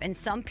makeup. And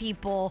some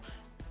people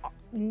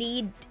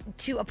need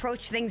to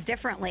approach things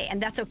differently, and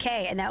that's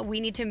okay. And that we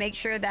need to make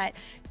sure that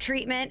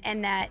treatment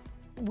and that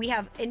we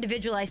have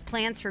individualized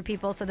plans for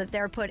people so that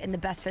they're put in the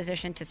best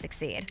position to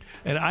succeed.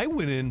 And I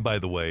went in, by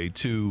the way,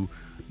 to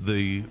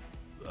the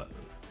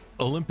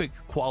Olympic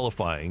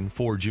qualifying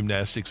for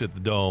gymnastics at the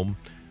Dome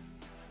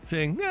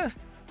saying,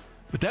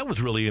 but that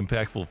was really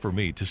impactful for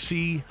me to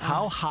see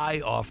how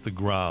high off the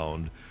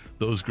ground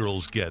those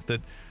girls get.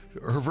 That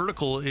her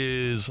vertical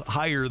is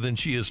higher than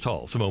she is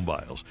tall, Simone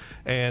Biles,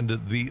 and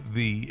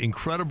the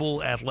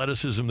incredible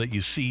athleticism that you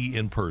see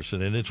in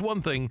person. And it's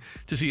one thing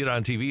to see it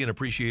on TV and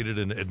appreciate it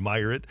and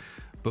admire it,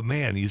 but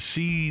man, you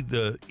see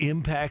the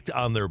impact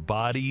on their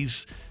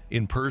bodies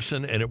in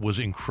person, and it was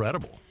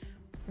incredible.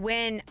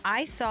 When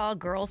I saw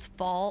girls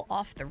fall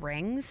off the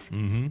rings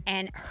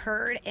and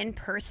heard in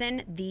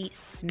person the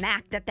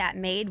smack that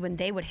made when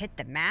they would hit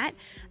the mat,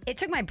 it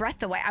took my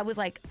breath away. I was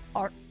like,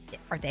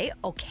 are they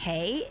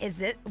okay?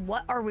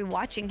 What are we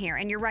watching here?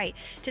 And you're right.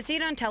 To see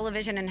it on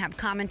television and have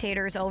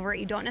commentators over it,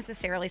 you don't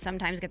necessarily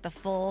sometimes get the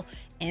full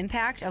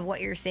impact of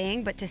what you're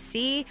seeing, but to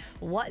see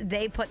what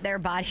they put their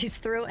bodies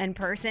through in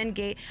person,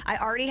 I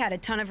already had a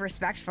ton of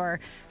respect for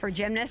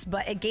gymnasts,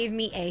 but it gave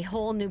me a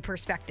whole new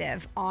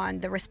perspective on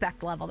the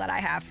respect level that I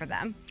have for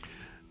them.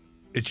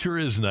 It sure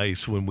is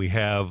nice when we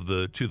have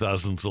the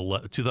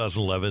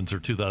 2011s or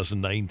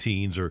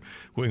 2019s or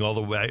going all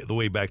the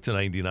way back to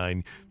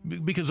 99,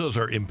 because those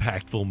are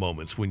impactful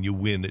moments when you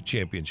win at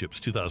championships.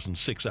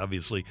 2006,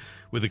 obviously,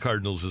 with the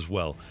Cardinals as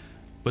well.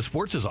 But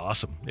sports is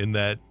awesome in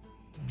that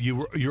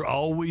you're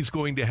always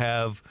going to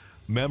have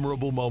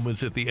memorable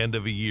moments at the end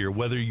of a year,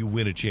 whether you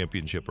win a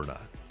championship or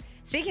not.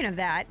 Speaking of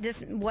that,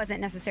 this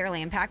wasn't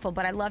necessarily impactful,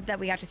 but I love that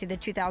we got to see the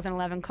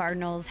 2011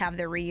 Cardinals have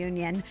their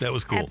reunion. That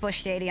was cool. At Busch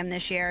Stadium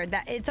this year.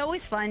 It's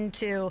always fun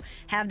to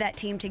have that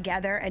team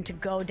together and to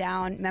go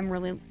down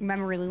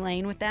memory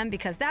lane with them,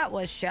 because that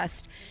was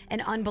just an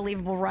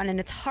unbelievable run,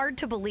 and it's hard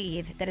to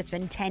believe that it's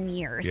been 10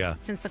 years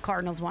since the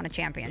Cardinals won a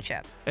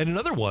championship. And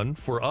another one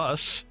for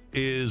us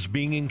is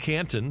being in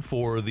Canton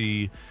for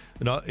the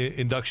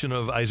induction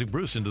of Isaac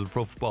Bruce into the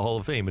Pro Football Hall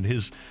of Fame, and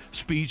his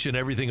speech and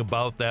everything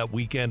about that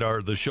weekend,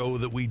 the show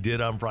that we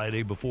did on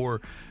Friday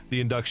before the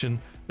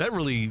induction, that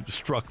really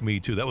struck me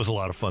too. That was a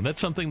lot of fun.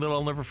 That's something that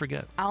I'll never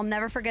forget. I'll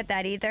never forget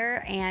that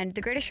either. And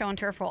the greatest show on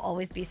turf will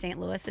always be St.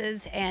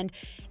 Louis's. And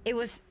it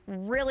was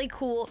really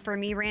cool for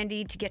me,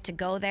 Randy, to get to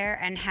go there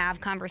and have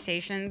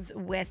conversations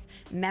with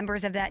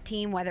members of that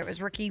team, whether it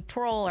was Ricky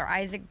Prohl or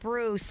Isaac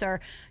Bruce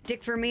or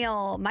Dick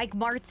Vermeil, Mike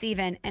Martz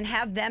even, and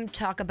have them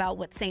talk about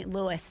what St.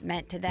 Louis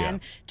meant to them.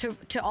 Yeah.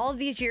 To all of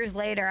these years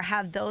later,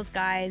 have those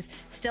guys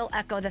still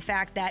echo the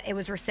fact that it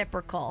was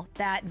reciprocal,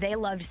 that they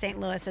loved St.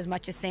 Louis as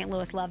much as St.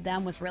 Louis loved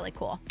them, was really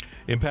cool.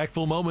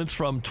 Impactful moments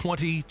from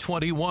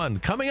 2021.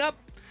 Coming up,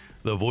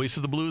 the voice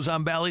of the Blues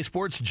on Bally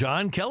Sports,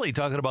 John Kelly,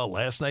 talking about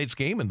last night's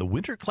game and the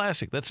Winter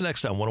Classic. That's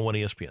next on 101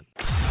 ESPN.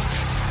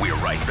 We're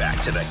right back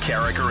to the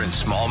Carricker and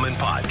Smallman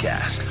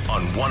podcast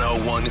on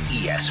 101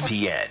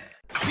 ESPN.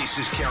 This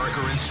is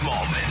Carricker and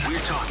Smallman. We're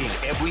talking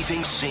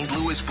everything St.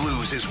 Louis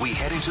Blues as we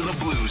head into the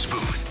Blues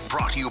booth.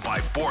 Brought to you by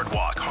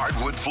Boardwalk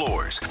Hardwood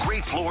Floors.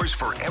 Great floors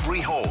for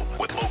every home,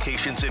 with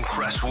locations in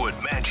Crestwood,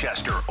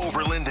 Manchester,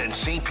 Overland, and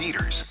St.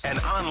 Peters. And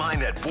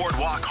online at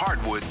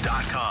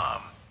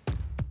boardwalkhardwood.com.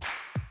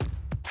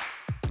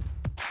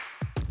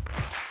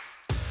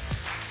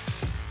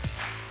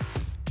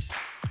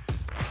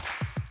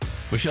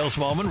 Michelle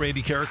Smallman,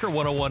 Randy Carricker,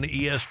 101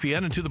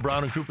 ESPN, and to the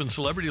Brown and Crouppen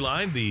Celebrity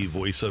Line, the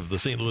voice of the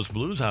St. Louis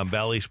Blues on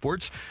Bally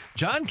Sports,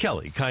 John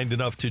Kelly, kind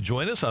enough to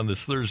join us on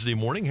this Thursday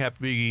morning.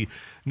 Happy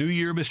New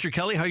Year, Mr.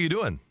 Kelly. How you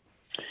doing?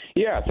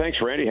 Yeah, thanks,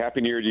 Randy.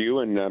 Happy New Year to you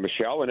and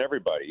Michelle and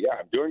everybody. Yeah,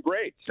 I'm doing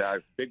great.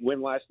 Big win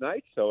last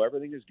night, so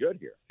everything is good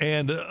here.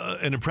 And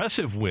an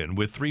impressive win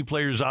with three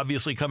players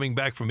obviously coming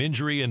back from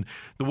injury, and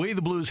the way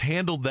the Blues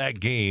handled that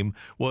game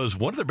was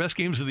one of their best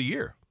games of the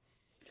year.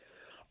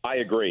 I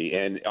agree,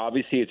 and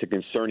obviously it's a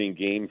concerning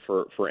game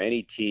for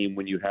any team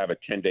when you have a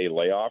 10-day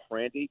layoff,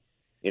 Randy.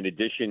 In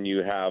addition, you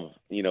have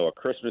a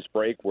Christmas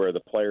break where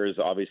the players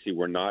obviously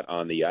were not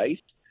on the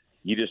ice.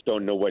 You just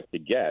don't know what to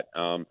get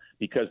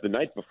because the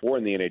night before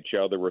in the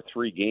NHL there were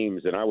 3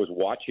 games, and I was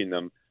watching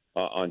them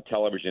on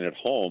television at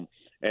home,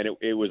 and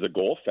it was a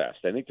goal fest.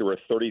 I think there were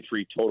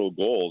 33 total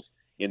goals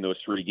in those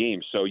 3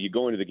 games. So you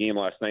go into the game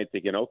last night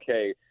thinking,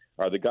 okay,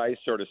 are the guys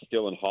sort of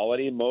still in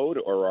holiday mode,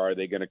 or are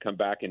they going to come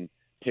back and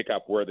pick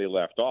up where they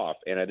left off?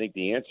 And I think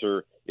the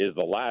answer is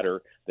the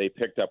latter. They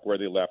picked up where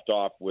they left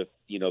off with,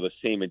 the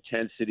same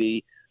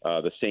intensity,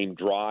 the same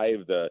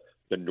drive, the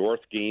North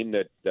game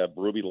that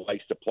Berube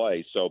likes to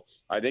play. So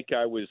I think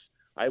I was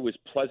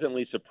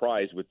pleasantly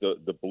surprised with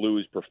the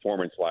Blues'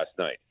 performance last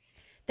night.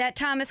 That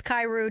Thomas,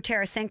 Kyrou,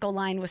 Tarasenko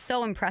line was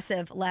so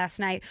impressive last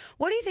night.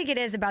 What do you think it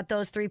is about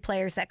those 3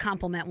 players that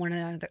complement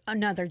one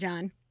another,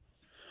 John?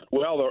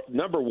 Well,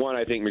 number one,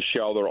 I think,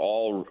 Michelle, they're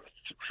all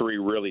 3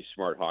 really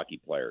smart hockey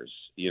players,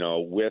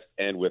 with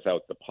and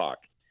without the puck.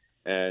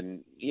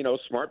 And,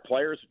 smart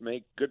players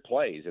make good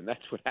plays, and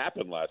that's what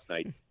happened last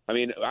night. I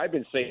mean, I've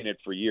been saying it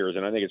for years,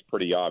 and I think it's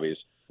pretty obvious.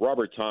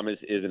 Robert Thomas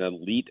is an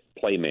elite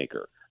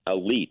playmaker.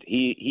 Elite.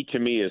 He to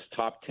me, is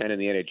top 10 in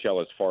the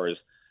NHL as far as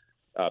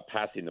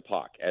passing the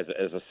puck as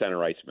a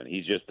center iceman.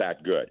 He's just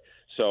that good.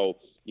 So,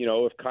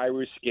 if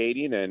Kyrou's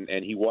skating,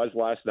 and he was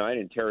last night,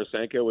 and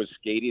Tarasenko was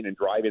skating and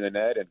driving the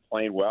net and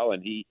playing well,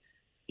 and he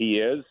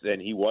is,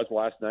 and he was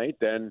last night,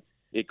 then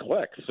it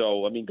clicks.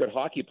 So, I mean, good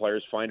hockey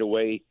players find a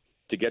way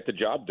to get the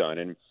job done.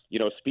 And,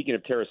 speaking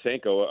of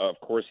Tarasenko, of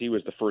course, he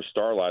was the first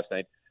star last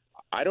night.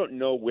 I don't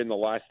know when the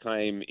last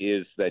time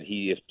is that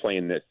he is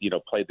playing this,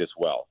 played this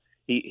well.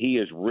 He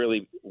is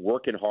really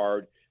working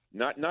hard,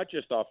 not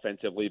just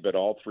offensively, but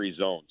all 3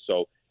 zones.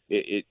 So,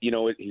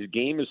 his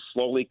game is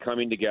slowly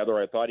coming together.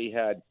 I thought he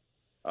had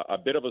a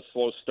bit of a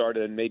slow start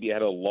and maybe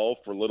had a lull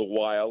for a little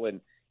while.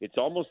 And it's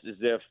almost as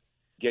if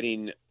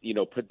getting,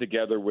 put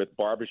together with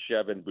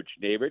Barbashev and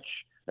Buchnevich,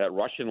 that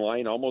Russian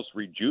line almost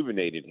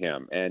rejuvenated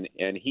him. And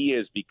he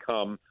has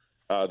become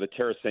the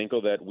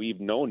Tarasenko that we've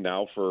known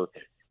now for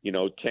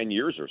 10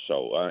 years or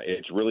so.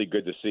 It's really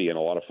good to see and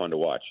a lot of fun to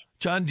watch.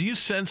 John, do you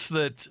sense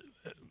that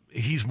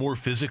he's more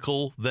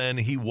physical than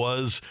he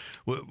was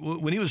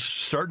when he was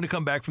starting to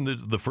come back from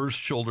the first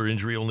shoulder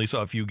injury? Only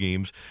saw a few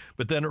games,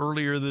 but then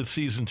earlier this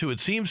season too. It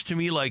seems to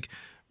me like,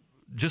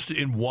 just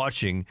in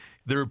watching,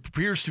 there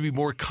appears to be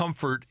more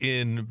comfort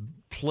in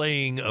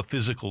playing a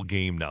physical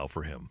game now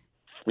for him.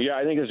 Yeah,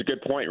 I think it's a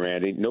good point,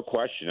 Randy. No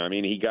question. I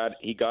mean, he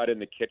got in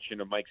the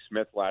kitchen of Mike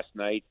Smith last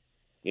night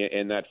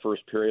in that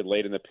first period,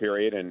 late in the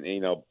period,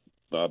 and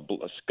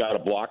got a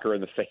blocker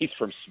in the face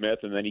from Smith,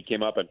 and then he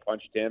came up and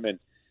punched him. And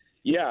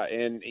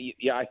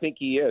I think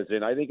he is,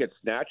 and I think it's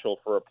natural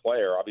for a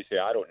player. Obviously,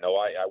 I don't know.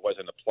 I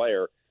wasn't a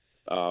player.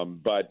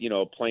 But,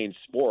 playing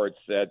sports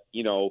that,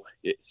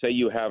 say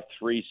you have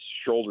 3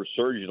 shoulder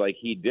surgeries like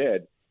he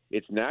did,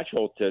 it's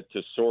natural to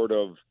sort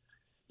of,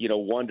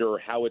 wonder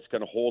how it's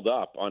going to hold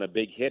up on a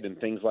big hit and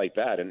things like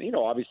that. And,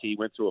 obviously he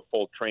went through a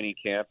full training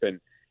camp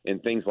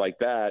and things like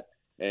that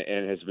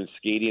and has been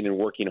skating and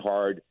working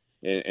hard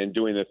and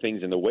doing the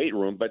things in the weight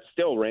room. But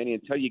still, Randy,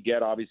 until you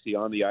get obviously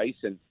on the ice,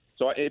 and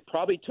so it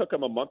probably took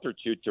him a month or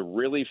two to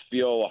really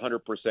feel 100%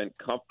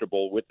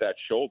 comfortable with that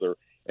shoulder.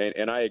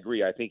 And I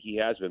agree. I think he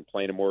has been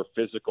playing a more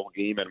physical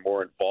game and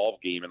more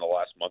involved game in the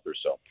last month or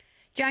so.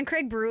 John,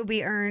 Craig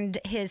Berube earned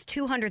his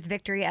 200th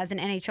victory as an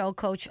NHL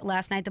coach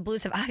last night. The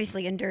Blues have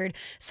obviously endured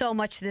so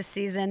much this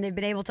season. They've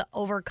been able to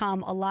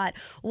overcome a lot.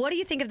 What do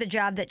you think of the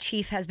job that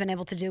Chief has been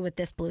able to do with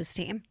this Blues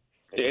team?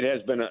 It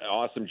has been an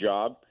awesome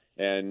job.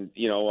 And,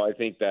 I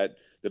think that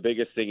the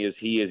biggest thing is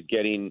he is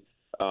getting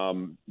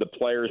the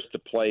players to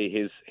play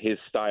his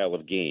style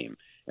of game.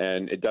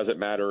 And it doesn't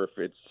matter if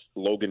it's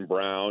Logan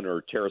Brown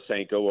or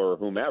Tarasenko or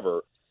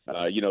whomever,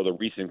 the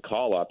recent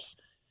call-ups.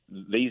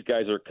 These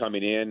guys are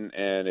coming in,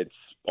 and it's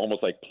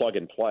almost like plug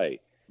and play.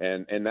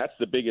 And that's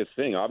the biggest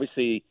thing.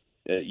 Obviously,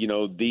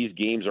 these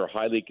games are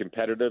highly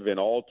competitive, and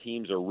all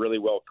teams are really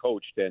well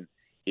coached. And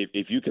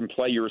if you can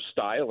play your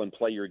style and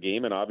play your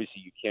game, and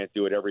obviously you can't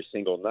do it every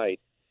single night,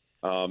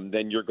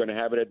 then you're going to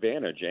have an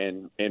advantage.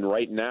 And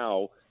right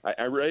now,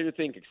 I really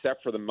think,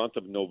 except for the month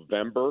of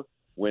November,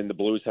 when the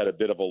Blues had a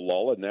bit of a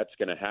lull, and that's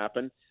going to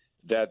happen,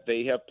 that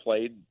they have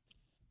played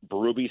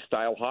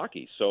Berube-style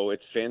hockey. So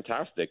it's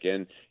fantastic.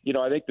 And,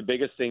 I think the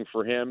biggest thing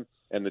for him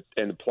and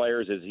the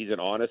players is he's an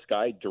honest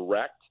guy,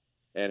 direct,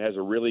 and has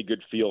a really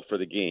good feel for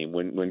the game.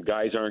 When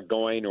guys aren't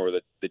going or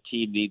the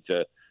team needs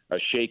a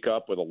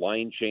shake-up with a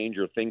line change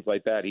or things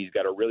like that, he's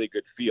got a really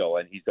good feel,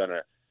 and he's done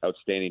an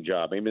outstanding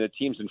job. I mean, the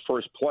team's in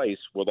first place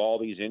with all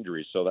these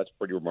injuries, so that's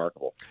pretty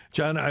remarkable.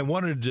 John, I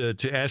wanted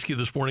to ask you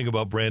this morning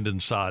about Brandon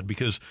Saad,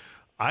 because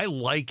I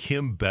like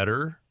him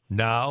better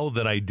now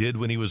than I did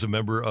when he was a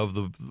member of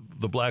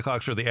the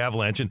Blackhawks or the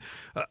Avalanche. And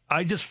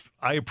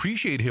I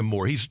appreciate him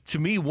more. He's, to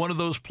me, one of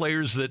those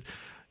players that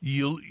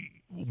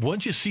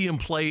once you see him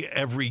play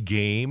every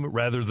game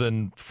rather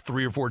than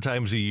 3 or 4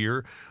 times a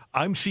year,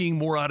 I'm seeing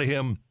more out of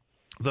him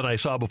than I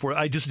saw before.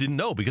 I just didn't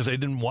know because I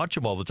didn't watch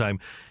him all the time.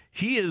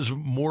 He's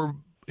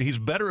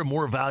better and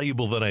more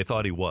valuable than I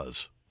thought he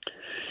was.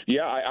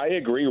 Yeah, I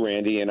agree,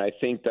 Randy. And I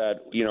think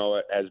that,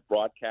 as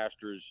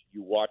broadcasters,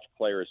 you watch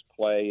players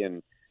play,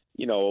 and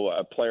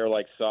a player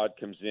like Saad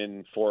comes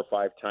in 4 or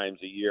 5 times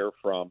a year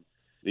from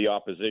the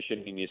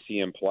opposition, and you see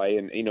him play.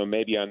 And,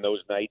 maybe on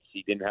those nights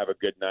he didn't have a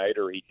good night,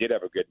 or he did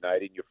have a good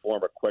night, and you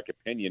form a quick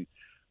opinion.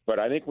 But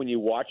I think when you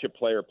watch a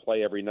player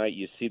play every night,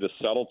 you see the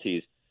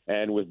subtleties.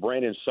 And with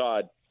Brandon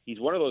Saad, he's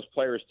one of those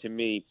players to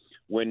me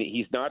when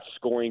he's not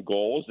scoring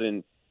goals,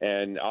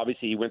 and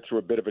obviously he went through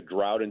a bit of a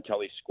drought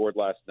until he scored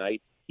last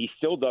night. He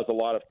still does a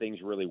lot of things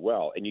really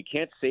well. And you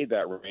can't say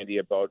that, Randy,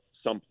 about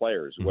some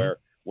players where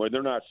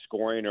they're not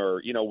scoring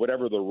or,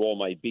 whatever the role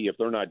might be. If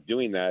they're not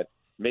doing that,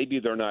 maybe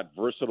they're not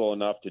versatile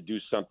enough to do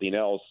something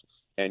else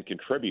and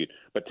contribute.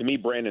 But to me,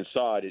 Brandon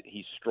Saad,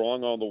 he's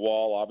strong on the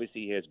wall.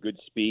 Obviously, he has good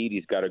speed.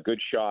 He's got a good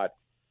shot,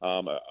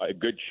 a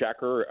good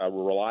checker, a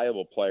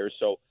reliable player.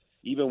 So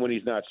even when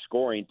he's not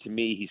scoring, to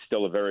me, he's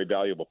still a very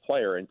valuable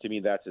player. And to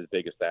me, that's his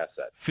biggest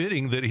asset.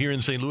 Fitting that here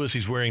in St. Louis,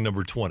 he's wearing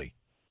number 20.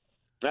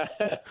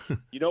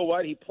 You know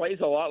what? He plays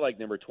a lot like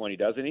number 20,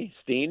 doesn't he,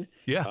 Steen?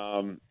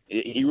 Yeah.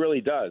 He really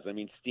does. I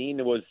mean,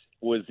 Steen was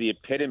the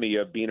epitome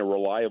of being a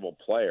reliable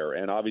player,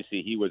 and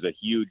obviously he was a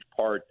huge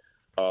part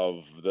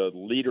of the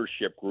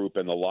leadership group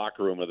in the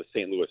locker room of the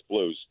St. Louis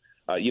Blues.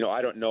 I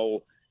don't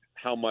know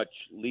how much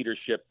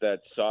leadership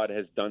that Saad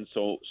has done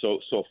so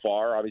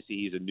far. Obviously,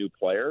 he's a new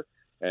player,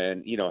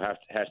 and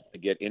has to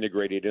get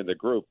integrated in the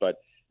group, but.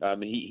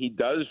 He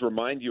does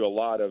remind you a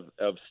lot of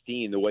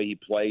Steen, the way he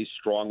plays,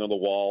 strong on the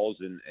walls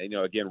and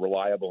again,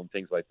 reliable and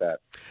things like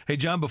that. Hey,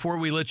 John, before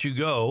we let you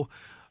go,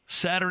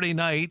 Saturday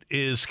night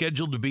is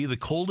scheduled to be the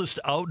coldest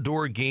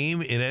outdoor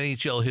game in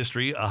NHL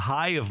history, a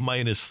high of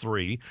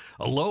 -3,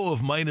 a low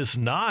of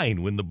 -9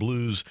 when the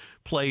Blues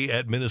play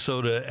at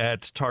Minnesota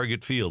at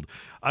Target Field.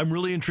 I'm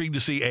really intrigued to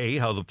see,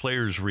 how the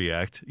players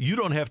react. You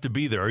don't have to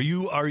be there.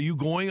 Are you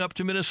going up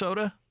to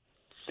Minnesota?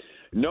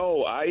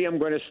 No, I am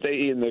going to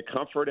stay in the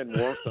comfort and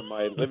warmth of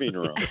my living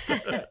room.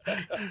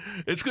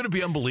 It's going to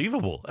be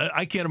unbelievable.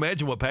 I can't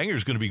imagine what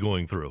Panger's going to be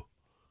going through.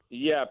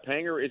 Yeah,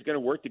 Panger is going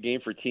to work the game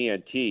for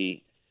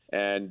TNT,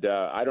 and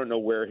I don't know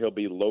where he'll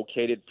be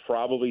located.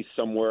 Probably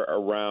somewhere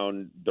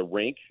around the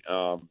rink,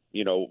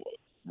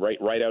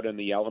 right out in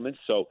the elements.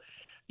 So,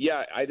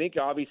 yeah, I think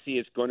obviously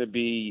it's going to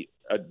be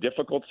a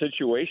difficult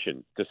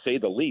situation, to say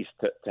the least,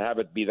 to have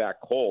it be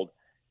that cold.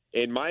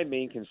 And my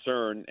main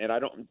concern, and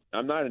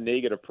I'm not a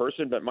negative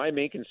person, but my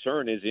main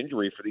concern is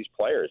injury for these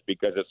players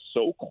because it's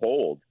so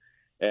cold,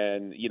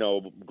 and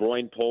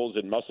groin pulls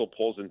and muscle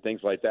pulls and things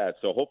like that.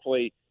 So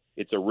hopefully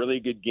it's a really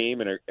good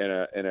game and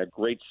a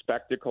great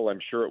spectacle. I'm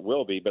sure it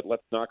will be, but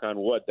let's knock on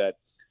wood that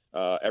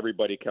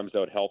everybody comes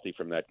out healthy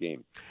from that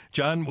game.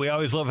 John, we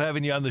always love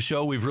having you on the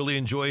show. We've really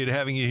enjoyed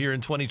having you here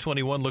in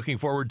 2021. Looking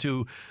forward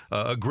to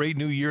a great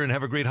new year, and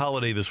have a great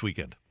holiday this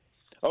weekend.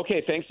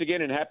 Okay, thanks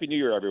again, and Happy New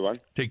Year, everyone.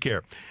 Take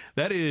care.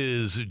 That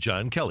is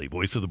John Kelly,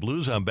 voice of the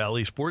Blues on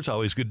Bally Sports.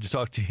 Always good to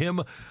talk to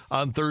him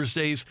on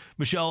Thursdays.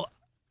 Michelle,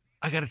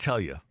 I got to tell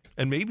you,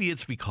 and maybe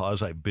it's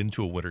because I've been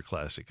to a Winter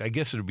Classic. I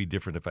guess it would be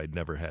different if I'd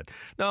never had.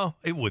 No,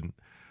 it wouldn't.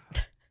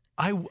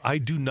 I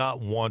do not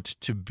want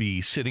to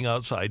be sitting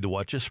outside to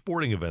watch a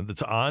sporting event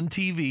that's on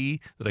TV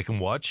that I can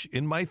watch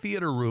in my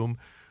theater room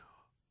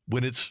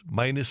when it's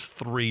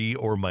 -3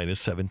 or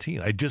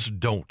 -17. I just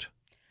don't.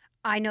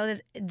 I know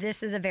that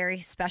this is a very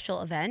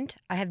special event.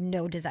 I have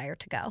no desire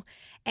to go.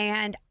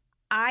 And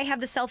I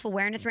have the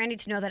self-awareness, Randy,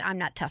 to know that I'm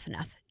not tough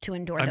enough to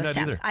endure those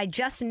temps. I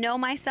just know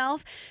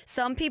myself.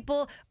 Some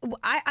people,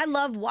 I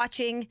love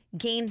watching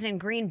games in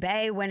Green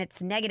Bay when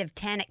it's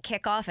 -10 at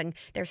kickoff and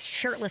there's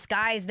shirtless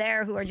guys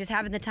there who are just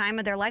having the time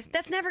of their lives.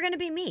 That's never going to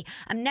be me.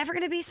 I'm never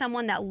going to be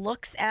someone that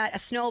looks at a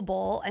Snow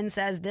Bowl and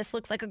says, this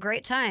looks like a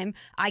great time.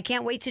 I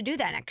can't wait to do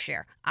that next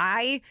year.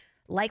 I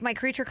like my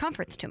creature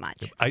comforts too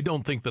much. I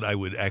don't think that I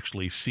would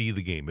actually see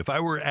the game. If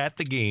I were at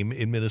the game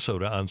in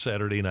Minnesota on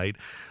Saturday night,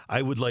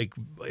 I would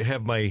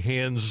have my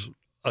hands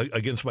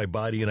against my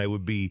body and I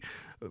would be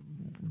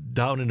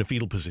down in a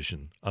fetal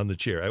position on the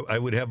chair. I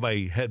would have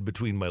my head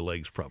between my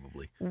legs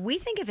probably. We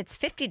think if it's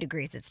 50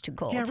 degrees, it's too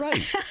cold. Yeah,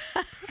 right.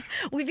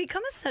 We've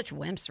become such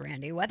wimps,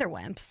 Randy, weather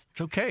wimps.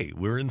 It's okay.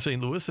 We're in St.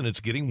 Louis and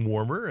it's getting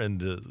warmer,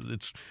 and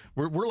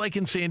we're like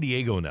in San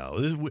Diego now.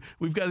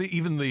 We've got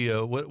even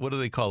the what do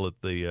they call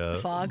it? The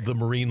fog, the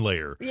marine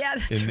layer. Yeah,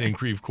 that's in, right. in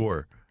Creve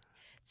Coeur.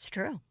 It's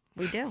true.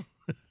 We do.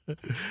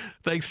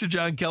 Thanks to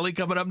John Kelly.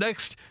 Coming up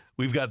next,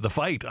 we've got The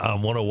Fight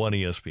on 101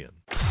 ESPN.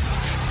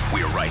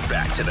 We're right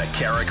back to the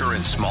Carricker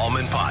and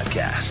Smallman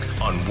podcast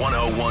on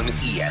 101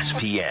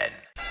 ESPN.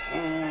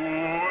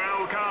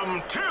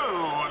 Welcome to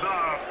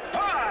The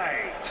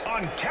Fight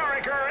on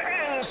Carricker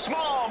and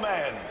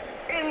Smallman.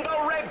 In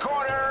the red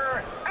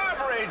corner,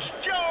 Average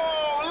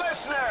Joe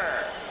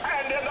Listener.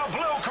 And in the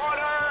blue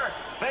corner,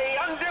 the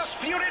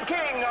undisputed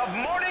king of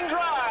morning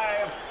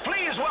drive.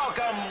 Please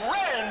welcome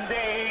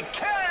Randy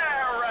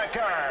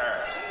Carricker.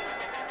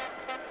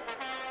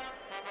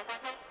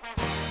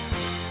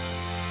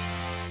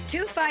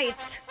 2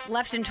 fights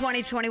left in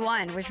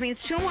 2021, which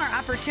means 2 more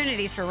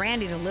opportunities for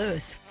Randy to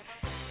lose.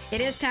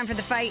 It is time for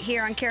The Fight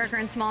here on Carricker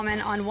and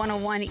Smallman on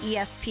 101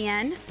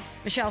 ESPN.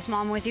 Michelle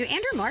Smallman with you.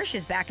 Andrew Marsh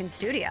is back in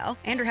studio.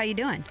 Andrew, how you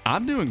doing?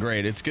 I'm doing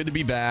great. It's good to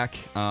be back.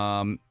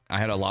 I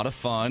had a lot of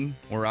fun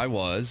where I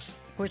was.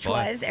 Which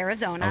was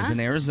Arizona. I was in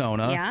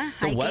Arizona. Yeah,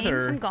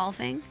 hiking, some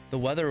golfing. The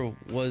weather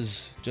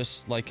was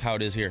just like how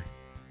it is here.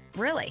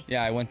 Really?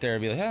 Yeah, I went there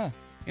and be like,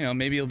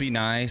 maybe it'll be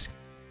nice.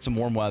 Some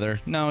warm weather.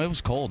 No, it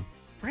was cold.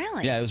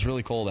 Really? Yeah, it was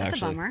really cold, That's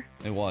actually. a bummer.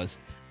 It was.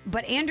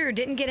 But Andrew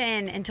didn't get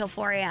in until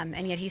 4 a.m.,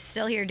 and yet he's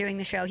still here doing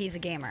the show. He's a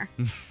gamer.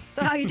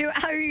 So how are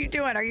you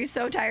doing? Are you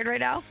so tired right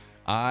now?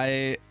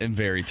 I am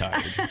very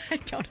tired.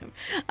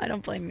 I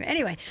don't blame you.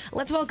 Anyway,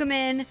 let's welcome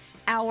in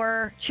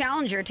our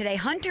challenger today.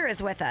 Hunter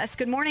is with us.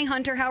 Good morning,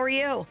 Hunter. How are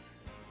you?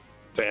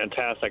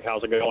 Fantastic.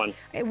 How's it going?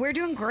 We're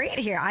doing great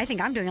here. I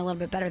think I'm doing a little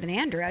bit better than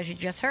Andrew, as you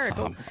just heard.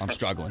 I'm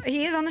struggling.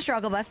 He is on the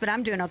struggle bus, but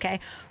I'm doing okay.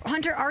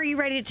 Hunter, are you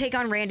ready to take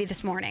on Randy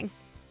this morning?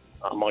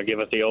 I'm going to give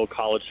it the old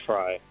college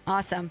try.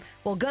 Awesome.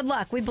 Well, good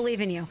luck. We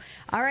believe in you.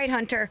 All right,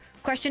 Hunter.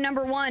 Question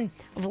number 1.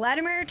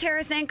 Vladimir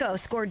Tarasenko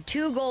scored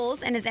 2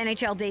 goals in his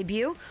NHL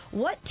debut.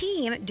 What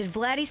team did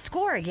Vladdy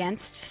score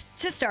against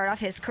to start off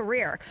his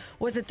career?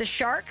 Was it the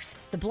Sharks,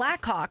 the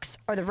Blackhawks,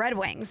 or the Red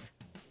Wings?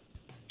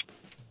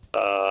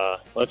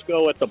 Let's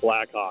go with the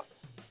Blackhawks.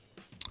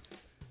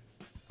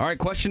 All right,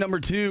 question number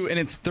 2. In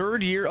its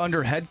 3rd year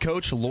under head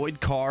coach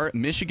Lloyd Carr,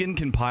 Michigan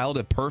compiled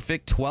a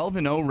perfect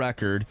 12-0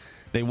 record.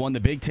 They won the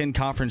Big Ten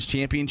Conference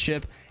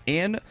Championship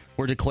and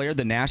were declared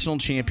the national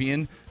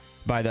champion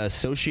by the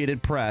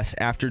Associated Press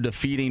after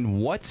defeating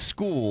what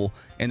school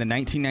in the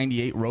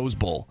 1998 Rose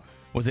Bowl?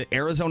 Was it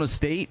Arizona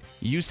State,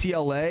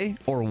 UCLA,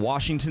 or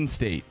Washington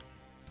State?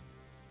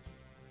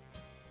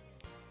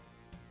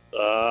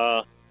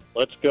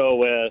 Let's go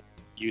with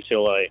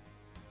UCLA.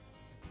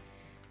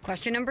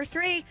 Question number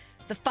 3.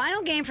 The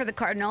final game for the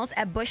Cardinals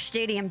at Busch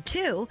Stadium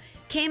 2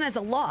 came as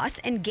a loss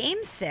in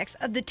Game 6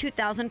 of the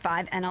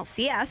 2005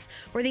 NLCS,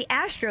 where the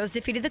Astros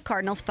defeated the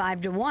Cardinals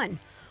 5-1.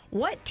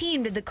 What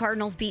team did the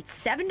Cardinals beat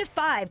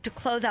 7-5 to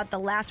close out the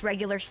last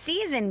regular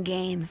season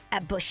game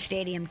at Busch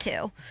Stadium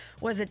 2?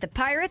 Was it the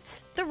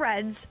Pirates, the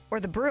Reds, or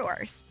the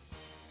Brewers?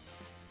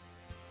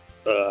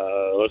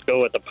 Let's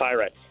go with the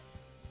Pirates.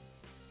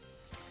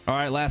 All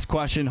right, last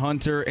question,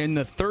 Hunter. In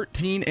the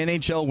 13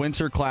 NHL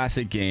Winter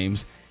Classic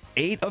games,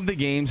 8 of the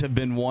games have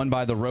been won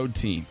by the road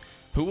team.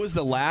 Who was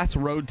the last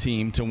road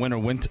team to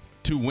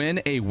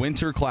win a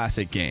Winter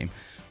Classic game?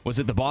 Was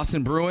it the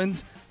Boston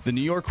Bruins, the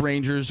New York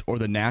Rangers, or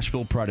the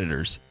Nashville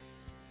Predators?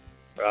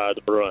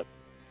 The Bruins.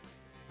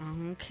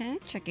 Okay,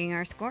 checking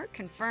our score.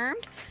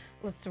 Confirmed.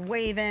 Let's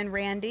wave in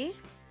Randy.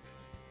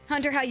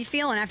 Hunter, how you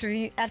feeling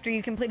after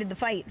you completed the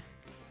fight?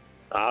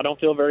 I don't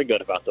feel very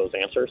good about those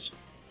answers.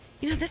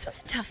 You know, this was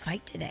a tough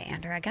fight today,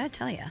 Andrew. I got to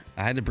tell you.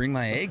 I had to bring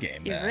my A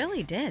game back. You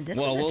really did. This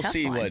was a we'll tough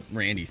see one. what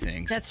Randy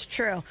thinks. That's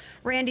true.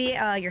 Randy,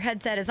 your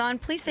headset is on.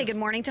 Please say good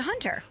morning to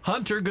Hunter.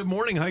 Hunter, good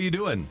morning. How you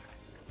doing?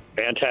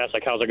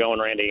 Fantastic. How's it going,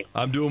 Randy?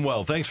 I'm doing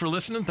well. Thanks for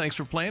listening. Thanks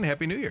for playing.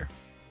 Happy New Year.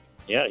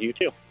 Yeah, you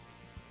too.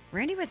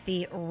 Randy with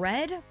the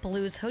red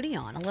Blues hoodie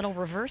on. A little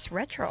reverse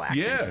retro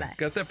action today.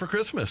 Got that for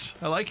Christmas.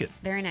 I like it.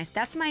 Very nice.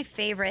 That's my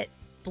favorite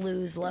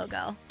Blues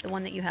logo, the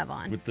one that you have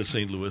on. With the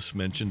St. Louis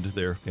mentioned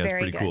there. Yeah, it's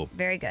Very pretty good. cool.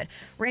 Very good.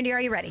 Randy, are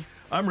you ready?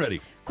 I'm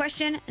ready.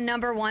 Question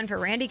number 1 for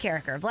Randy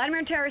Carricker.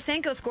 Vladimir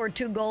Tarasenko scored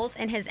 2 goals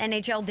in his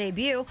NHL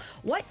debut.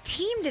 What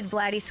team did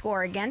Vladdy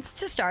score against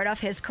to start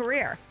off his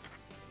career?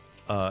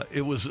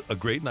 It was a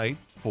great night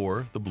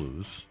for the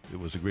Blues. It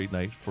was a great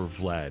night for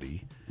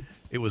Vladdy.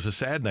 It was a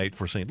sad night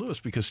for St. Louis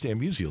because Stan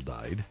Musial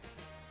died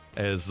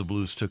as the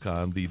Blues took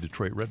on the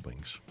Detroit Red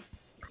Wings.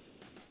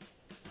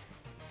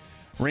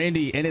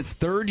 Randy, in its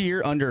third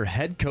year under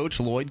head coach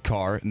Lloyd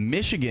Carr,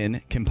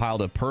 Michigan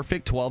compiled a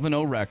perfect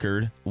 12-0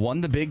 record,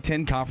 won the Big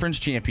Ten Conference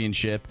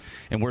Championship,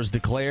 and was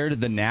declared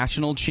the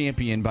national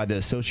champion by the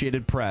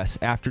Associated Press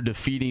after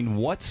defeating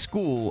what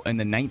school in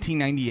the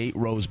 1998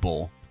 Rose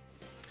Bowl?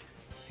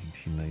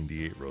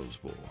 1998 Rose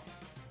Bowl.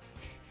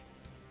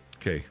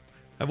 Okay.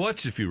 I've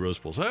watched a few Rose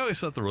Bowls. I always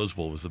thought the Rose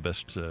Bowl was the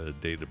best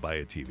day to buy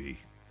a TV.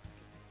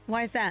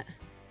 Why is that?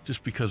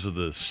 Just because of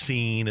the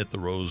scene at the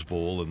Rose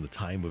Bowl and the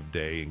time of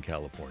day in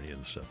California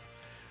and stuff.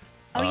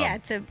 Oh, yeah,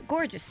 it's a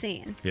gorgeous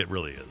scene. It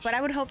really is. But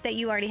I would hope that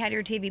you already had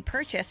your TV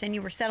purchased and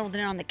you were settled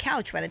in on the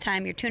couch by the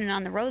time you're tuning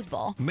on the Rose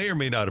Bowl. May or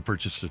may not have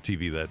purchased a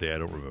TV that day. I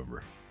don't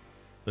remember.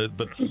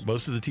 But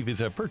most of the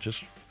TVs I've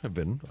purchased have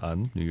been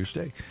on New Year's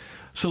Day.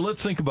 So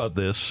let's think about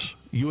this.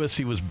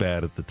 USC was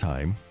bad at the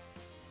time.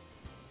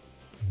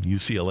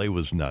 UCLA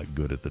was not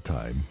good at the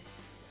time.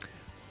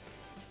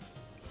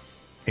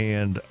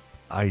 And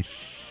I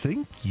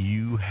think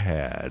you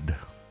had...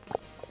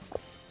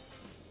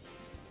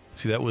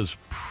 See, that was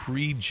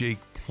pre-Jake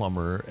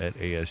Plummer at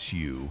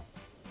ASU.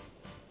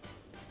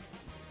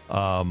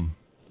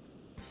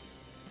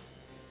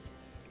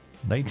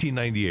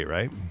 1998,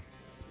 right?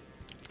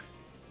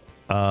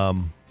 I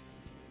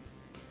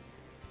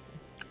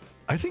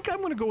think I'm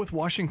going to go with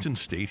Washington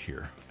State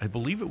here. I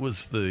believe it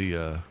was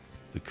the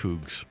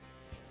Cougs.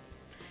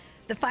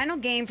 The final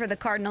game for the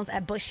Cardinals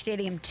at Busch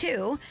Stadium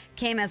 2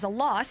 came as a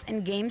loss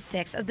in Game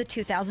 6 of the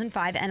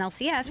 2005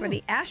 NLCS, where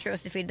the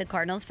Astros defeated the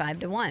Cardinals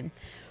 5-1.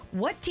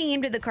 What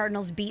team did the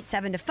Cardinals beat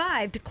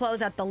 7-5 to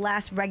close out the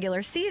last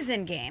regular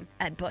season game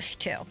at Busch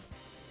 2?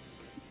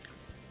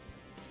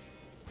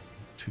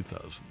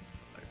 2000.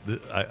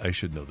 I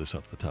should know this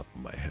off the top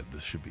of my head.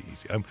 This should be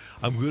easy. I'm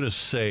going to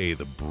say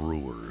the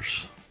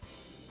Brewers,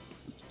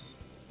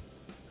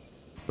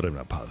 but I'm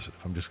not positive.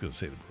 I'm just going to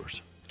say the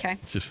Brewers. Okay.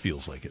 It just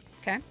feels like it.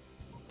 Okay.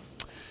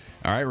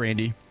 All right,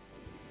 Randy.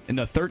 In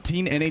the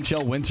 13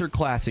 NHL Winter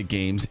Classic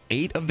games,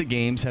 8 of the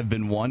games have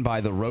been won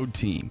by the road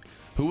team.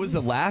 Who was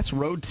the last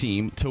road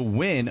team to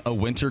win a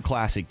Winter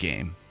Classic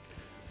game?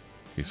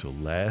 Okay, so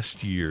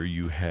last year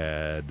you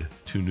had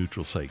 2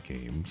 neutral site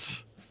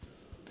games.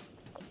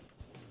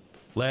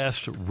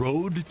 Last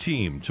road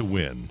team to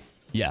win.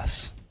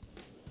 Yes.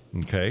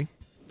 Okay.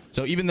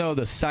 So even though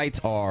the sites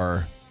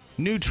are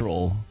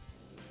neutral,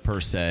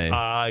 per se,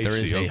 there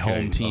is a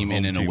home team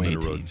and an away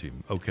and a road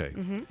team. Okay.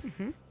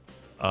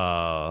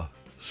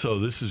 So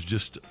this is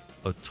just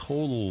a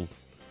total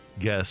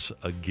guess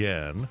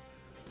again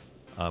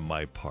on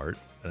my part.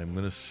 And I'm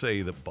going to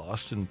say that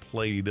Boston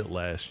played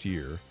last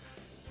year.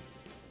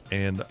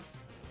 And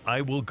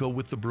I will go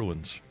with the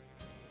Bruins.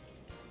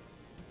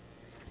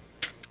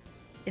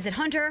 Is it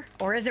Hunter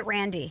or is it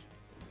Randy?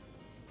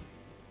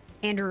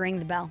 Andrew, ring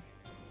the bell.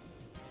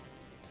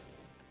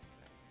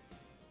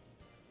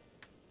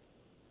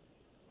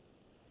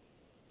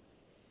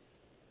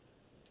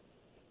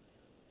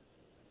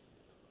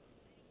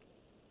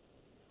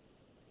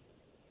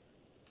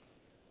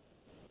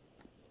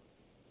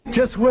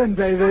 Just win,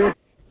 baby.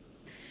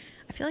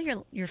 I feel like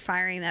you're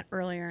firing that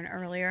earlier and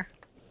earlier.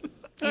 You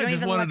don't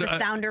even let the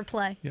sounder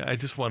play. Yeah, I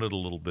just wanted a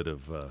little bit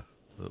of,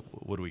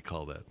 what do we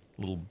call that?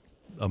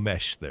 A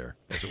mesh there,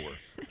 as it were.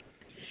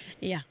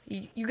 Yeah,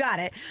 you got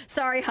it.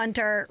 Sorry,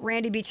 Hunter.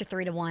 Randy beat you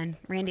 3-1.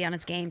 Randy on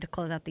his game to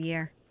close out the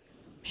year.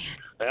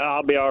 Yeah,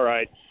 I'll be all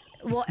right.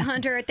 Well,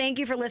 Hunter, thank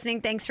you for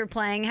listening. Thanks for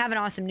playing. Have an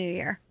awesome new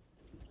year.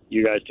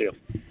 You guys too.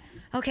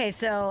 Okay,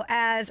 so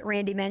as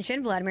Randy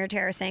mentioned, Vladimir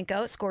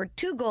Tarasenko scored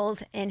 2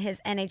 goals in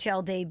his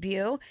NHL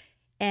debut,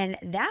 and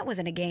that was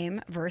in a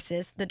game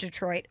versus the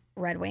Detroit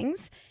Red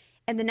Wings.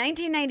 In the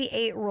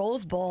 1998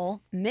 Rose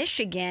Bowl,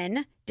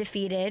 Michigan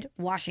defeated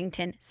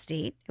Washington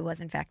State. It was,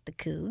 in fact, the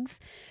Cougs.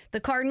 The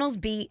Cardinals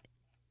beat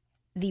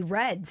the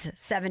Reds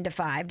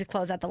 7-5 to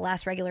close out the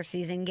last regular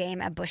season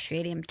game at Busch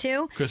Stadium,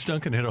 too. Chris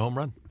Duncan hit a home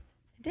run.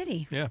 Did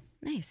he? Yeah.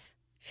 Nice.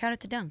 Shout out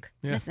to Dunk.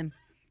 Yeah, Miss him.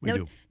 we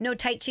do. No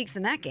tight cheeks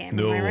in that game.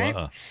 No, am I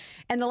right?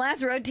 And the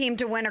last road team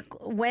to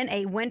win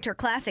a Winter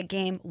Classic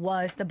game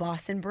was the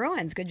Boston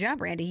Bruins. Good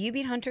job, Randy. You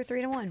beat Hunter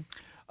 3-1.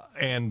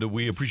 And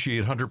we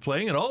appreciate Hunter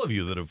playing and all of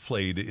you that have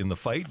played in the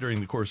fight during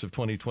the course of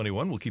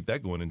 2021. We'll keep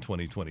that going in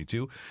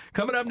 2022.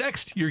 Coming up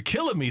next, you're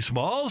killing me,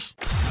 Smalls.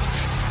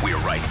 We're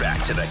right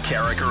back to the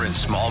Carricker and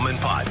Smallman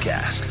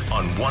podcast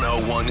on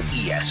 101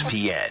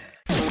 ESPN.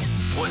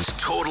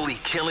 What's totally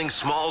killing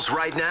Smalls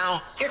right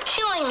now? You're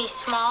killing me,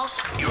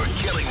 Smalls. You're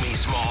killing me,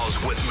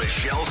 Smalls, with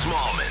Michelle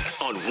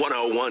Smallman on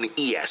 101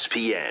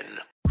 ESPN.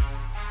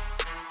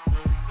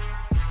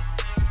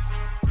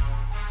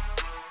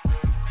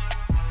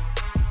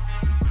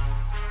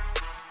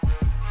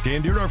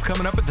 Dan Dierdorf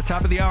coming up at the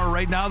top of the hour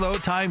right now, though.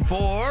 Time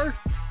for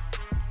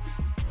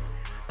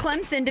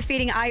Clemson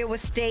defeating Iowa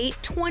State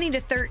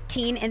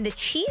 20-13 in the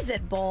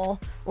Cheez-It Bowl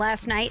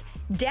last night.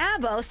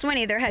 Dabo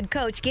Swinney, their head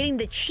coach, getting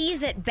the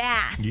Cheez-It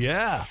bath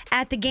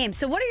at the game.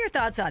 So what are your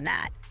thoughts on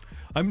that?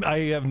 I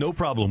have no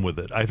problem with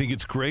it. I think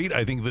it's great.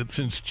 I think that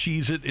since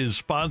Cheez-It is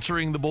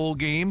sponsoring the bowl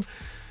game,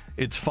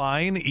 it's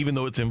fine, even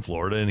though it's in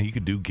Florida and he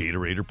could do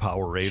Gatorade or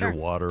Powerade or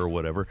water or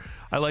whatever.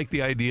 I like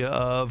the idea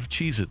of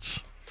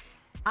Cheez-Its.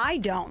 I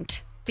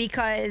don't,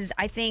 because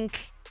I think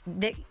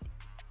that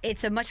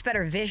it's a much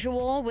better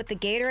visual with the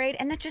Gatorade,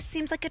 and that just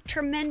seems like a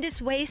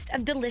tremendous waste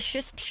of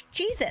delicious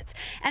Cheez-Its.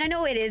 And I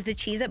know it is the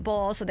Cheez-It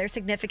Bowl, so there's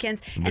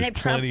significance. And there's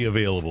plenty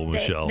available,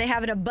 Michelle. They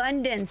have an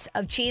abundance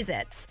of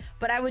Cheez-Its.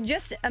 But I would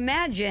just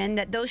imagine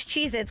that those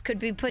Cheez-Its could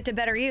be put to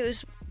better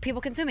use,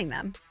 people consuming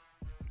them.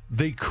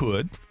 They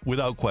could,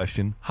 without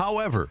question.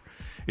 However,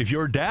 if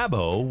you're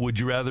Dabo, would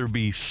you rather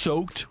be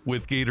soaked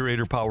with Gatorade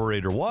or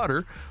Powerade or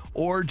water,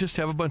 or just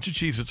have a bunch of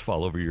Cheez-Its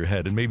fall over your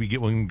head and maybe get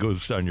one that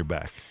goes down your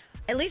back?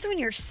 At least when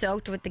you're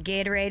soaked with the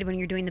Gatorade, when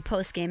you're doing the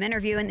post-game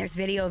interview and there's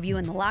video of you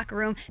in the locker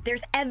room,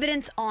 there's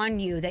evidence on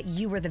you that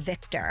you were the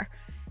victor.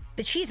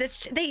 The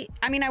Cheez-Its,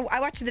 I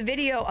watched the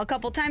video a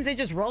couple times. They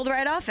just rolled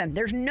right off him.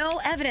 There's no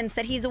evidence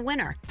that he's a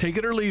winner. Take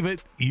it or leave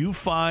it. You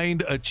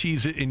find a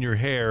Cheez-It in your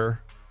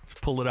hair,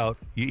 pull it out,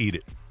 you eat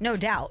it. No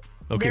doubt.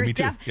 Okay, me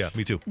too. Yeah,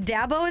 me too.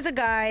 Dabo is a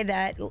guy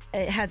that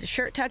has a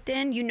shirt tucked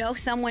in. You know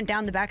someone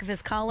down the back of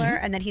his collar,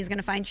 and then he's going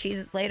to find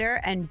Cheez-Its later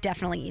and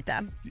definitely eat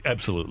them.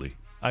 Absolutely.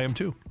 I am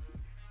too.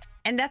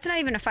 And that's not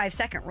even a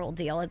 5-second rule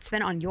deal. It's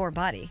been on your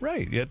body.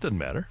 Right. Yeah, it doesn't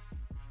matter.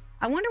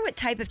 I wonder what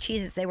type of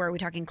Cheez-Its they were. Are we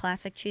talking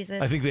classic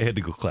Cheez-Its? I think they had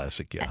to go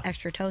classic, yeah.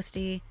 Extra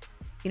toasty.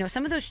 You know,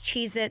 some of those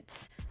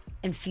Cheez-Its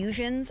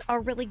infusions are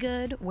really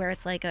good, where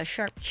it's like a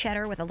sharp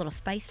cheddar with a little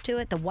spice to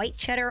it. The white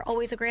cheddar,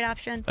 always a great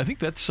option. I think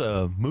that's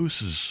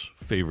Moose's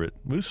favorite.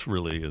 Moose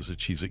really is a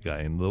Cheez-It guy,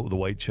 and the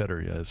white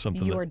cheddar, yeah, is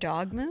something. Your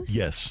dog, Moose?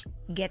 Yes.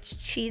 Gets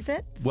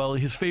Cheez-Its? Well,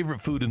 his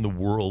favorite food in the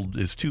world,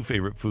 his 2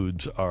 favorite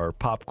foods are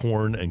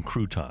popcorn and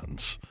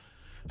croutons.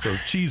 So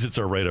Cheez-Its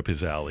are right up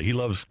his alley. He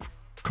loves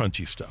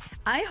crunchy stuff.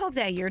 I hope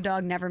that your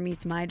dog never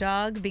meets my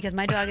dog, because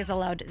my dog is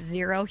allowed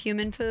 0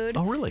 human food.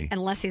 Oh, really?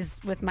 Unless he's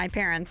with my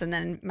parents, and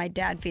then my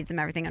dad feeds him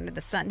everything under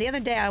the sun. The other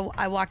day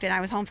I walked in,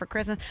 I was home for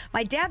Christmas.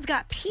 My dad's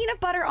got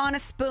peanut butter on a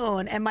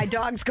spoon, and my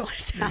dog's going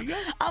down.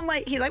 I'm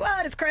like, he's like,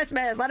 well, it's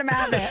Christmas, let him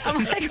have it.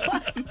 I'm like,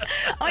 what?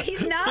 Oh,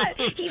 he's not.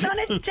 He's on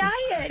a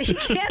diet. He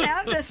can't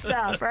have this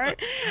stuff, right?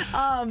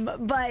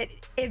 But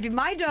if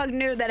my dog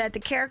knew that at the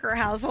Carricker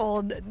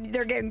household,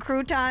 they're getting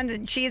croutons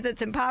and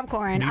Cheez-Its and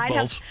popcorn,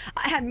 Meatballs.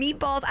 I'd have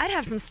meatballs. I'd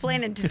have some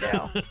splaining to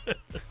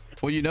do.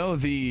 Well, you know,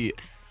 the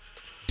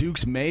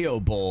Duke's Mayo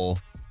Bowl,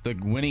 the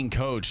winning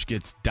coach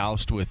gets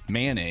doused with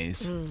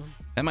mayonnaise.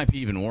 That might be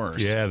even worse.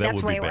 Yeah,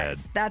 That's would way be bad.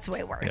 worse. That's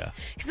way worse. Yeah.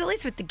 Because at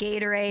least with the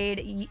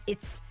Gatorade,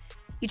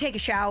 you take a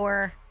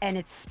shower and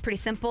it's pretty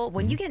simple.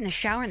 When you get in the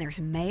shower and there's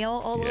mayo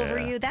all over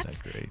you,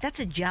 that's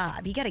a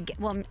job. You got to get,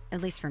 well,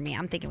 at least for me,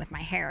 I'm thinking with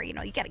my hair, you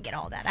got to get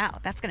all that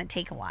out. That's going to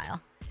take a while.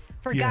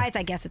 For guys,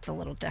 I guess it's a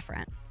little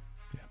different.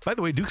 Yeah. By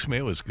the way, Duke's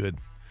Mayo is good.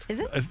 Is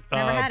it?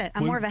 Never had it.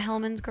 I'm more of a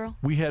Hellman's girl.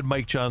 We had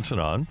Mike Johnson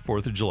on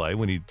 4th of July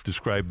when he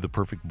described the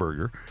perfect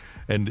burger,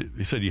 and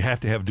he said you have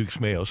to have Duke's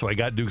Mayo. So I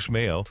got Duke's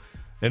Mayo,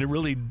 and it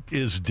really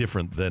is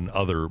different than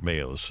other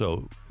mayos.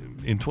 So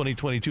in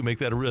 2022, make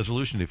that a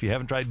resolution. If you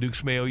haven't tried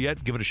Duke's Mayo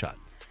yet, give it a shot.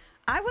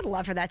 I would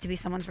love for that to be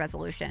someone's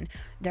resolution.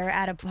 They're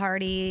at a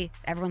party,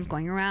 everyone's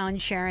going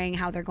around sharing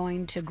how they're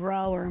going to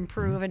grow or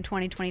improve in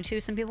 2022.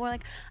 Some people are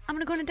like, I'm going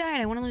to go on a diet.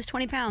 I want to lose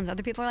 20 pounds.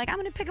 Other people are like, I'm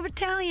going to pick up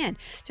Italian.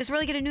 Just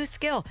really get a new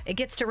skill. It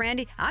gets to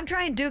Randy. I'm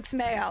trying Duke's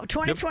Mayo.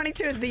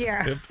 2022 is the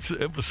year.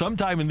 If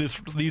sometime in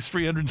these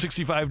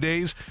 365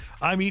 days,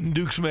 I'm eating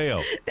Duke's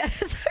Mayo.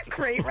 That is a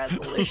great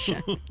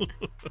resolution.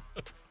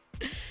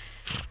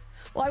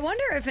 Well, I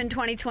wonder if in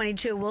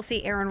 2022 we'll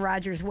see Aaron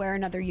Rodgers wear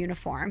another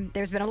uniform.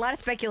 There's been a lot of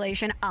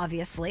speculation,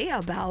 obviously,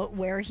 about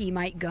where he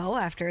might go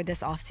after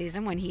this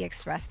offseason when he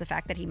expressed the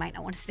fact that he might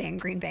not want to stay in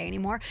Green Bay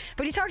anymore.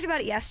 But he talked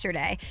about it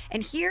yesterday,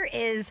 and here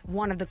is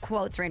one of the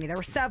quotes, Randy. There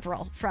were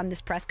several from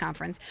this press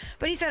conference.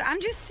 But he said, I'm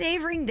just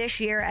savoring this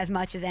year as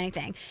much as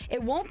anything.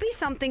 It won't be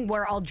something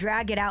where I'll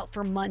drag it out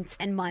for months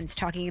and months,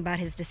 talking about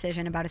his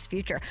decision about his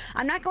future.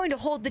 I'm not going to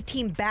hold the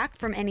team back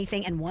from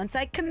anything, and once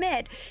I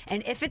commit,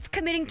 and if it's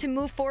committing to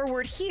move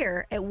forward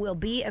here, it will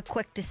be a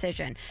quick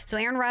decision. So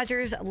Aaron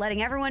Rodgers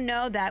letting everyone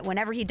know that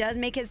whenever he does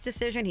make his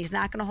decision, he's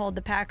not going to hold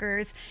the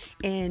Packers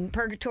in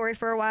purgatory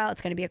for a while. It's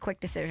going to be a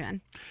quick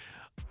decision.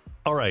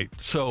 All right.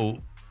 So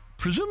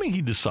presuming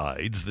he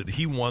decides that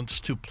he wants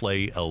to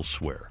play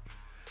elsewhere,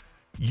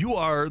 you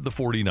are the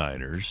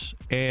 49ers,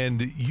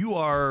 and you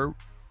are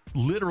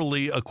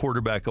literally a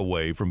quarterback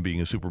away from being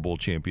a Super Bowl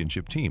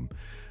championship team.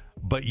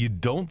 But you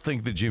don't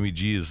think that Jimmy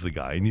G is the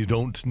guy, and you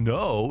don't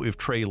know if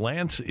Trey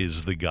Lance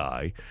is the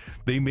guy.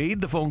 They made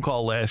the phone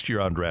call last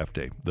year on draft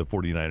day. The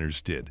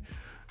 49ers did.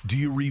 Do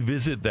you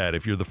revisit that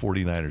if you're the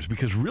 49ers?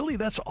 Because really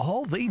that's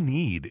all they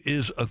need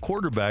is a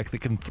quarterback that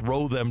can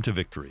throw them to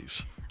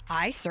victories.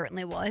 I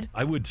certainly would.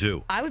 I would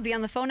too. I would be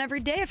on the phone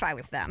every day if I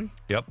was them.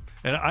 Yep.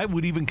 And I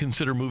would even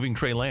consider moving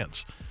Trey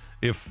Lance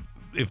if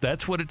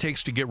that's what it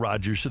takes to get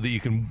Rodgers so that you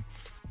can,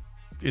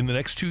 in the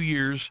next 2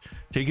 years,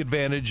 take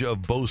advantage of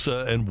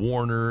Bosa and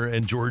Warner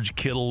and George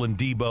Kittle and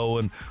Debo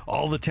and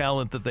all the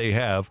talent that they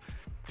have.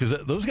 Because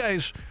those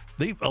guys,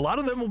 a lot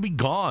of them will be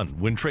gone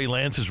when Trey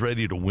Lance is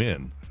ready to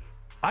win.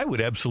 I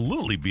would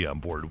absolutely be on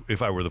board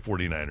if I were the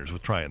 49ers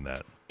with trying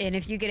that. And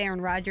if you get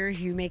Aaron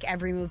Rodgers, you make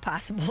every move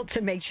possible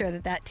to make sure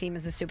that team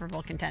is a Super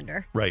Bowl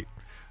contender. Right.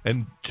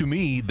 And to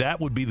me, that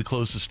would be the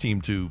closest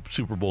team to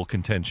Super Bowl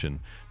contention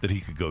that he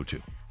could go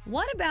to.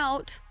 What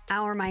about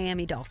our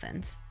Miami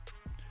Dolphins?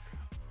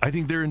 I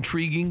think they're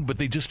intriguing, but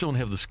they just don't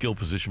have the skill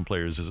position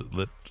players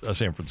that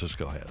San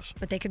Francisco has.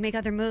 But they could make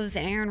other moves,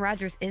 and Aaron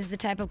Rodgers is the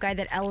type of guy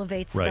that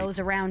elevates those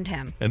around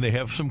him. And they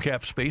have some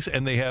cap space,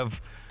 and they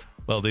have,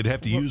 well, they'd have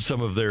to use some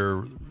of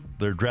their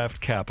draft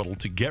capital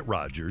to get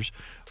Rodgers,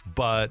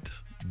 but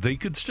they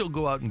could still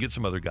go out and get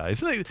some other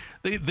guys.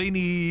 They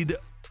need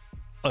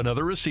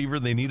another receiver,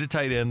 they need a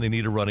tight end, they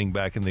need a running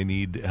back, and they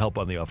need help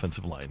on the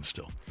offensive line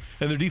still.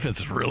 And their defense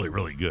is really,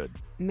 really good.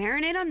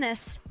 Marinate on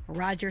this,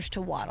 Rodgers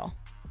to Waddle.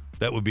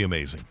 That would be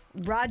amazing.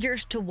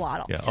 Rodgers to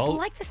Waddle. Yeah, just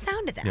like the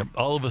sound of that. Yep.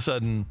 All of a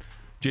sudden,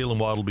 Jalen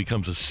Waddle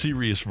becomes a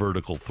serious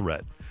vertical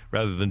threat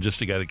rather than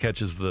just a guy that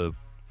catches the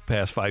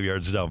pass 5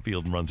 yards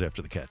downfield and runs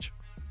after the catch.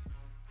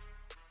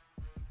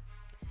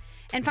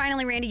 And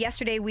finally, Randy,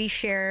 yesterday we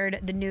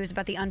shared the news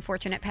about the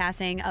unfortunate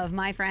passing of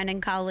my friend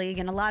and colleague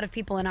and a lot of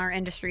people in our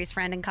industry's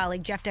friend and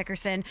colleague, Jeff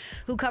Dickerson,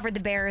 who covered the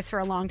Bears for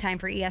a long time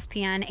for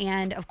ESPN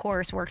and, of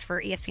course, worked for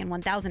ESPN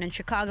 1000 in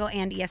Chicago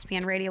and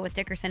ESPN Radio with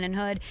Dickerson and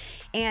Hood.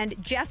 And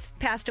Jeff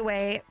passed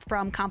away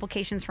from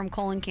complications from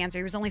colon cancer.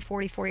 He was only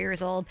 44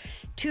 years old.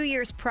 2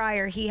 years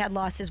prior, he had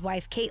lost his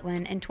wife,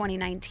 Caitlin, in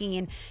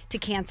 2019 to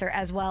cancer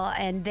as well.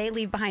 And they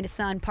leave behind a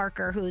son,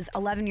 Parker, who's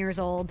 11 years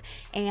old,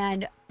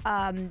 and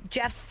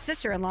Jeff's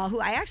sister-in-law, who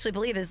I actually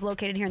believe is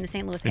located here in the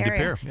St. Louis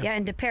area.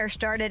 In De Pere,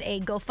 started a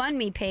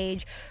GoFundMe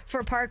page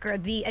for Parker.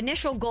 The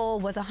initial goal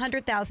was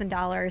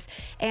 $100,000,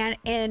 and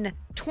in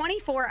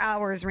 24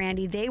 hours,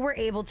 Randy, they were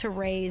able to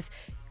raise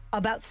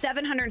about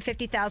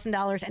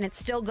 $750,000, and it's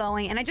still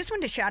going. And I just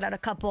wanted to shout out a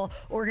couple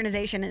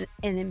organizations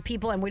and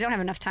people, and we don't have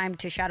enough time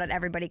to shout out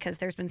everybody because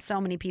there's been so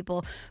many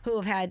people who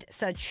have had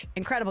such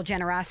incredible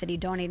generosity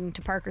donating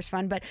to Parker's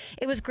Fund. But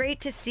it was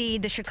great to see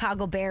the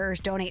Chicago Bears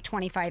donate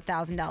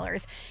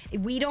 $25,000.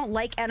 We don't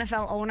like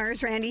NFL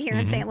owners, Randy, here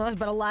in St. Louis,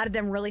 but a lot of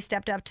them really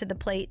stepped up to the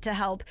plate to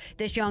help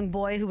this young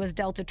boy who was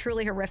dealt a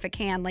truly horrific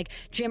hand, like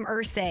Jim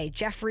Irsay,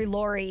 Jeffrey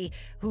Lurie,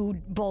 who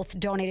both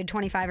donated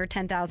 $25,000 or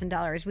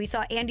 $10,000. We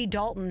saw Andy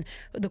Dalton,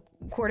 the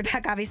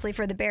quarterback, obviously,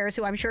 for the Bears,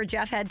 who I'm sure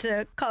Jeff had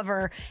to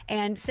cover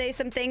and say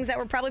some things that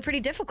were probably pretty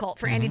difficult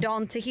for Andy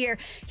Dalton to hear.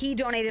 He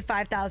donated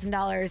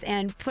 $5,000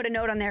 and put a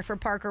note on there for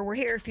Parker. We're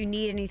here if you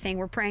need anything.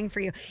 We're praying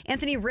for you.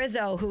 Anthony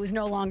Rizzo, who is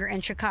no longer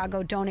in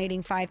Chicago,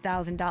 donating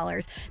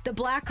 $5,000. The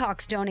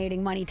Blackhawks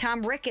donating money.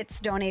 Tom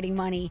Ricketts donating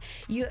money.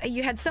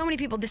 You had so many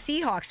people. The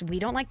Seahawks, we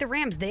don't like the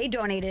Rams. They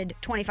donated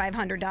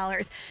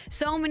 $2,500.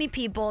 So many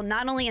people,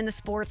 not only in the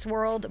sports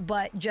world,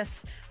 but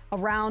just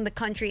around the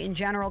country in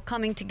general,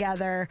 coming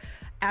together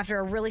after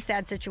a really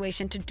sad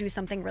situation to do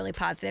something really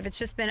positive. It's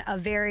just been a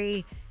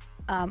very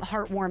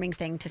heartwarming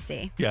thing to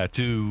see. Yeah,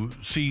 to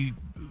see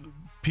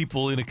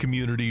people in a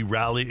community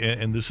rally,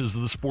 and this is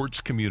the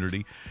sports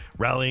community,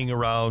 rallying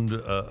around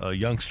a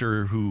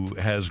youngster who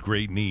has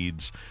great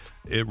needs.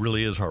 It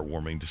really is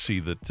heartwarming to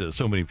see that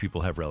so many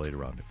people have rallied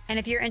around him. And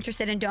if you're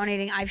interested in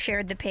donating, I've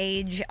shared the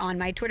page on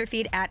my Twitter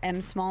feed at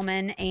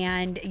 @msmallman,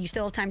 and you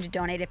still have time to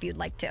donate if you'd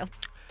like to.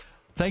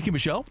 Thank you,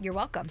 Michelle. You're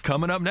welcome.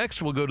 Coming up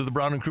next, we'll go to the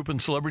Brown and Crouppen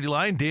Celebrity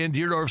Line. Dan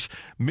Dierdorf's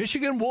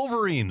Michigan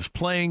Wolverines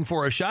playing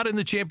for a shot in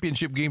the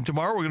championship game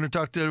tomorrow. We're going to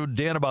talk to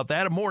Dan about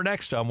that and more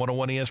next on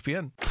 101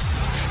 ESPN.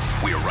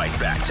 We're right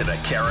back to the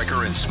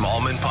Carricker and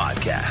Smallman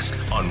podcast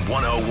on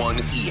 101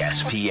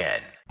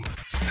 ESPN.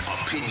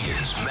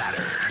 Opinions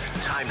matter.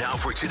 Time now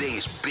for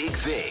today's big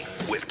thing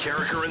with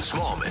Carricker and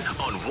Smallman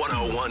on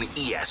 101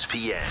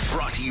 ESPN.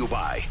 Brought to you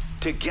by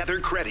Together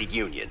Credit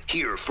Union.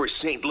 Here for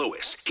St.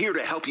 Louis. Here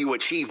to help you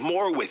achieve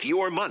more with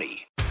your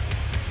money.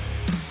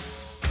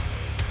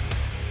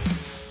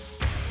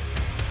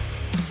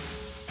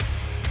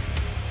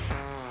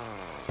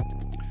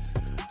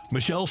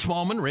 Michelle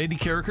Smallman, Randy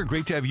Carricker,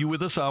 great to have you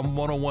with us on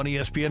 101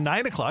 ESPN.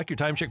 9 o'clock, your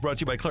time check brought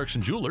to you by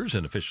Clarkson Jewelers,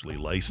 an officially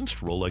licensed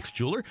Rolex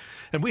jeweler.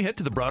 And we head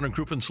to the Brown and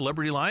Crouppen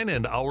Celebrity Line,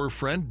 and our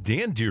friend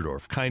Dan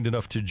Dierdorf, kind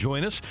enough to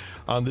join us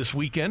on this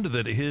weekend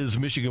that his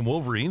Michigan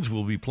Wolverines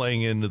will be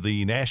playing in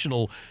the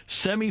national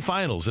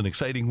semifinals. An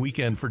exciting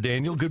weekend for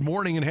Daniel. Good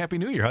morning and Happy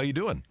New Year. How you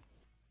doing?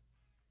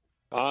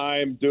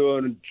 I'm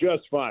doing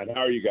just fine.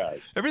 How are you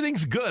guys?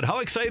 Everything's good. How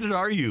excited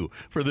are you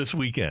for this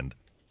weekend?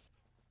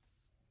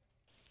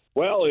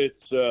 Well, it's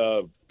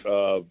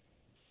an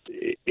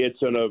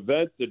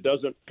event that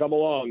doesn't come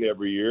along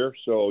every year.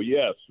 So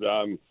yes,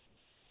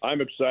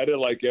 I'm excited,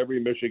 like every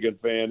Michigan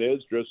fan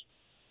is. Just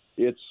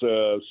it's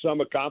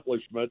some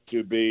accomplishment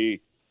to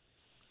be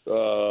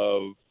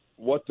to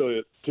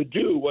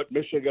do what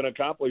Michigan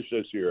accomplished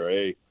this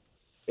year.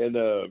 In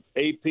the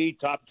AP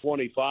top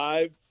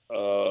 25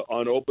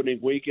 on opening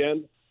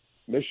weekend,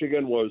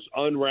 Michigan was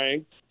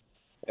unranked,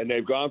 and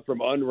they've gone from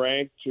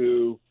unranked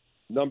to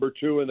number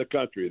 2 in the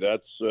country.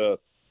 That's a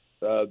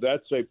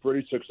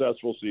pretty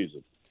successful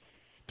season.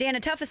 Dan, a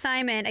tough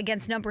assignment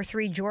against number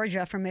 3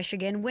 Georgia from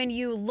Michigan. When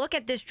you look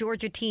at this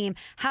Georgia team,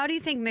 how do you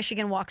think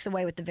Michigan walks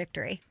away with the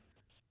victory?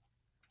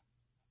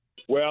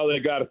 Well, they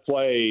got to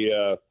play,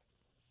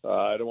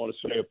 I don't want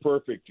to say a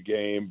perfect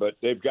game, but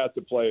they've got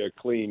to play a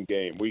clean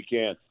game. We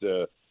can't,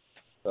 and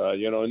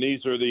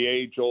these are the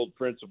age-old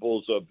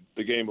principles of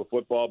the game of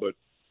football, but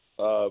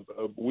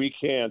we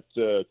can't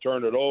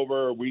turn it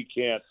over. We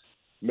can't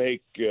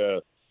make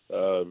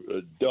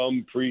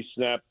dumb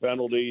pre-snap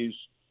penalties.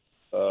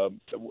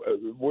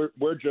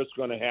 We're just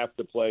going to have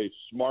to play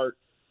smart,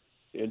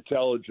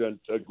 intelligent,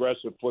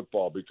 aggressive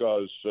football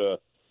because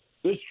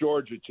this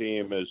Georgia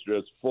team is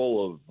just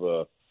full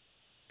of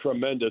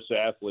tremendous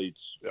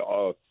athletes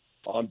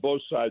on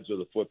both sides of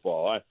the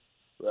football.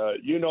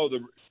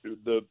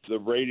 The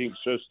rating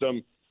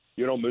system.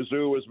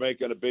 Mizzou was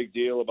making a big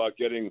deal about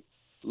getting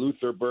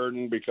Luther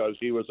Burden because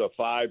he was a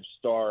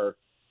 5-star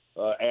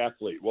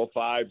athlete. Well,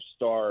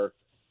 5-star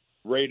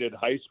rated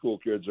high school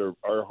kids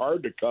are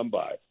hard to come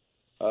by.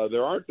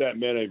 There aren't that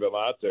many of them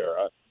out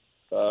there.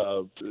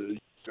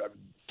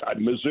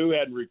 Mizzou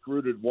hadn't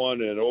recruited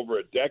one in over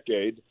a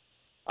decade.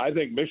 I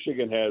think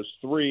Michigan has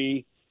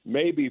 3,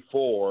 maybe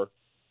 4.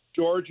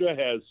 Georgia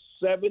has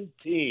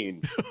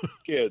 17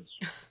 kids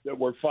that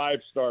were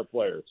 5-star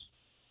players.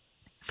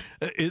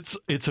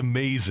 It's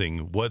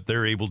amazing what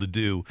they're able to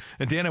do.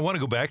 And Dan, I want to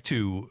go back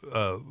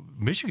to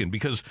Michigan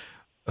because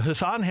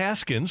Hassan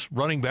Haskins,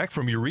 running back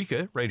from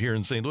Eureka right here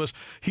in St. Louis,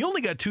 he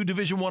only got 2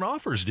 Division I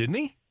offers, didn't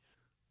he?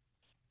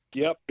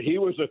 Yep, he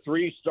was a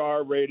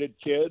 3-star rated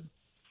kid,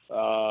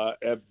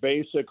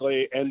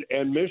 basically,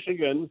 and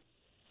Michigan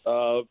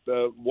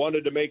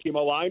wanted to make him a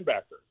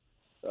linebacker.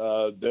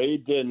 They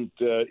didn't,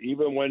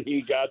 even when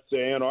he got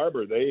to Ann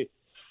Arbor, they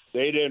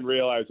didn't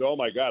realize, oh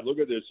my God, look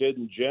at this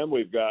hidden gem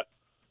we've got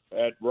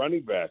at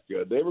running back.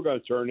 They were going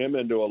to turn him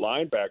into a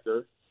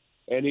linebacker.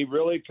 And he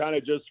really kind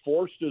of just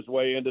forced his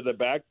way into the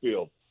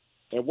backfield.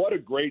 And what a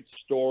great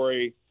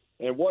story,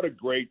 and what a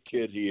great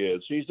kid he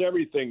is. He's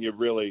everything you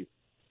really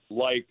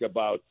like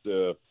about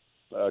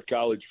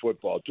college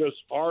football. Just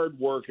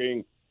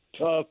hardworking,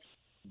 tough,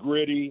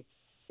 gritty,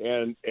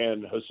 and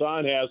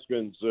Hassan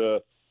Haskins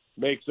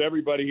makes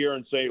everybody here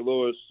in St.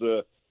 Louis,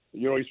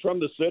 he's from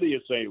the city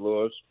of St.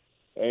 Louis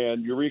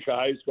and Eureka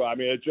High School. I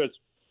mean, it's just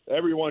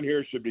everyone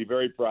here should be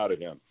very proud of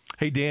him.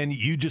 Hey, Dan,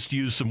 you just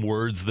used some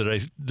words that I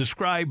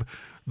describe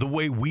the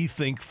way we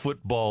think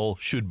football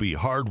should be.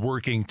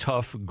 Hardworking,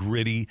 tough,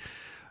 gritty.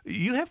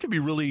 You have to be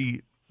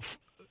really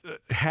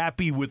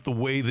happy with the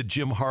way that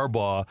Jim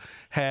Harbaugh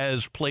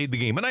has played the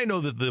game. And I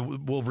know that the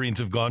Wolverines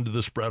have gone to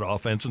the spread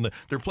offense and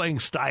they're playing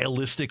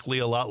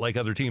stylistically a lot like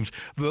other teams.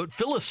 But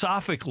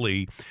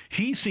philosophically,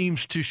 he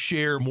seems to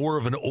share more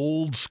of an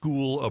old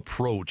school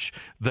approach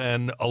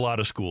than a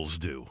lot of schools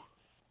do.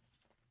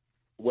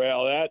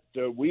 Well,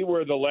 we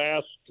were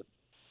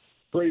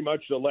pretty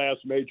much the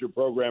last major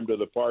program to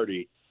the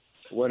party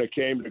when it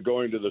came to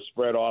going to the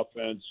spread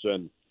offense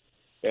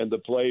and the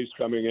plays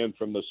coming in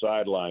from the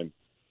sideline.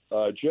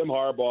 Jim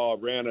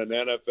Harbaugh ran an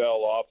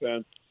NFL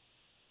offense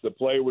The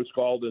play was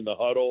called in the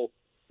huddle.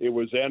 It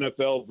was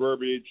NFL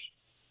verbiage,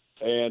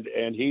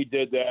 and he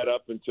did that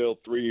up until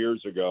 3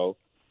 years ago.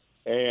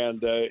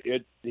 And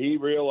he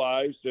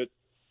realized that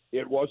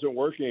it wasn't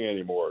working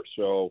anymore.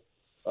 So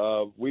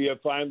we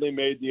have finally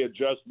made the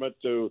adjustment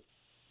to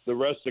the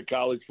rest of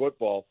college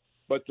football.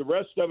 But the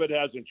rest of it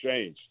hasn't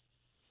changed.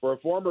 For a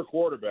former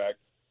quarterback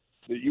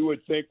that you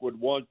would think would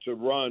want to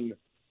run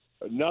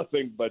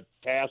nothing but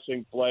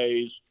passing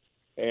plays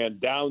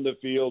and down the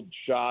field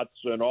shots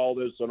and all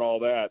this and all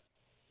that,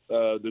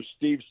 the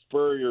Steve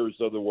Spurriers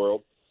of the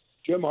world,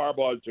 Jim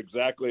Harbaugh is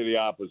exactly the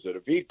opposite.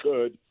 If he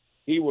could,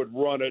 he would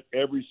run it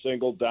every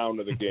single down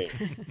of the game.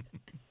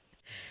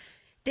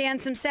 Dan,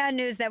 some sad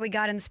news that we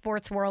got in the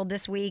sports world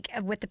this week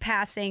with the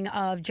passing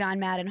of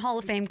John Madden, Hall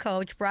of Fame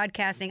coach,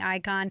 broadcasting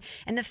icon,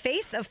 and the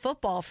face of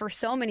football for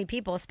so many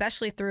people,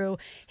 especially through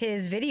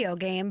his video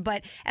game.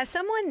 But as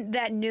someone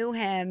that knew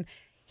him,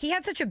 he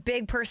had such a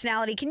big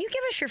personality. Can you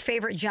give us your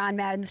favorite John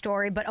Madden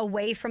story, but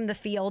away from the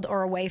field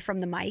or away from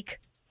the mic?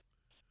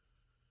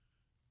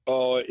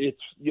 Oh,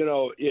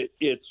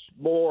 it's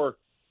more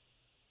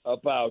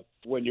about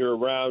when you're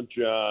around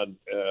John,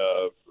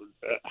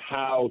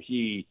 how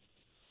he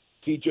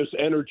just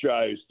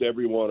energized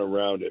everyone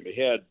around him.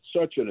 He had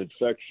such an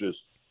infectious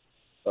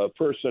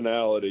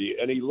personality,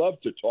 and he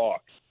loved to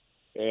talk.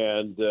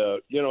 And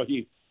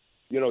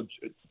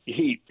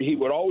he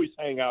would always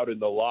hang out in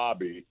the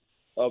lobby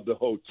of the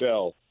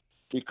hotel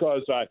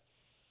because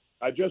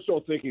I just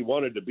don't think he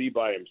wanted to be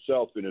by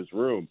himself in his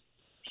room.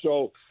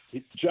 So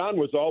John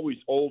was always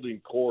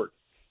holding court,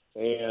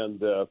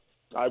 and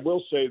I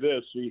will say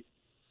this: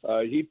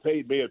 he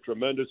paid me a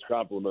tremendous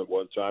compliment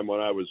one time when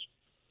I was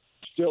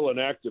still an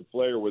active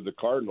player with the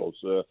Cardinals.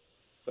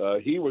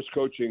 He was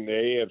coaching the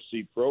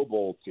AFC Pro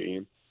Bowl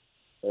team,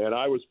 and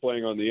I was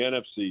playing on the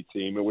NFC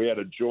team, and we had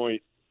a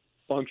joint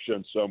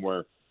function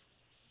somewhere.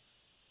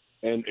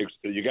 And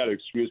you got to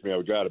excuse me,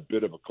 I got a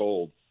bit of a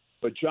cold.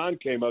 But John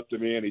came up to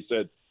me and he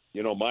said,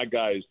 my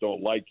guys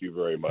don't like you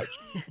very much.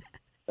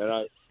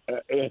 and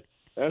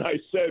I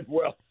said,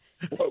 well,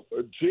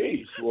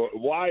 geez,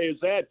 why is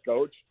that,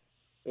 Coach?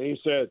 And he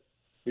said,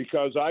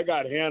 because I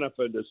got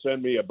Hannafin to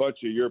send me a bunch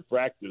of your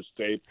practice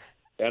tape,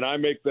 and I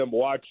make them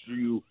watch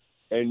you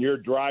and your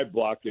drive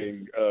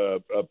blocking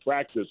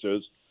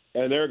practices,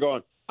 and they're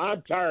going,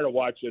 I'm tired of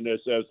watching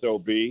this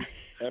SOB,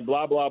 and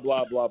blah, blah,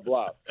 blah, blah,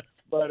 blah.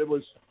 But it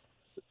was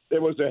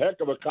a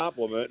heck of a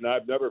compliment, and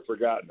I've never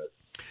forgotten it.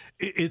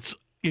 It's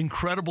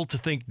incredible to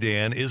think,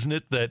 Dan, isn't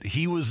it, that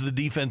he was the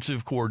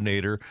defensive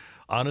coordinator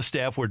on a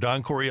staff where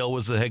Don Coryell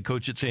was the head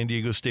coach at San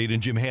Diego State,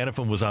 and Jim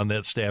Hannafin was on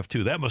that staff,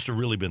 too. That must have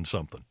really been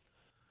something.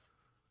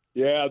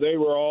 Yeah, they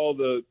were all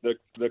the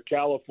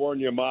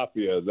California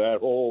mafia, that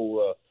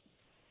whole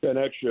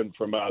connection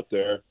from out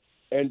there.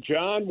 And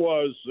John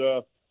was,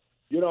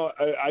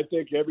 I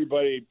think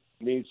everybody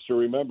needs to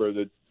remember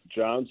that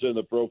John's in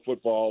the Pro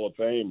Football Hall of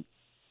Fame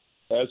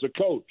as a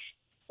coach.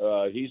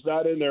 He's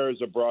not in there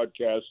as a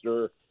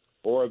broadcaster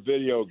or a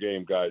video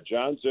game guy.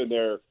 John's in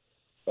there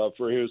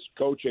for his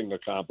coaching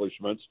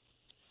accomplishments.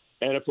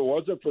 And if it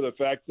wasn't for the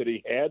fact that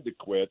he had to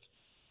quit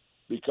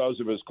because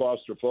of his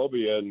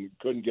claustrophobia and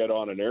couldn't get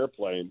on an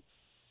airplane,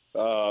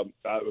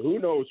 who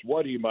knows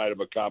what he might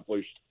have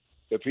accomplished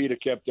if he'd have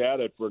kept at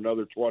it for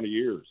another 20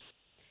 years.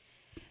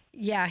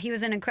 Yeah, he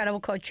was an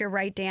incredible coach. You're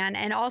right, Dan.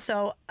 And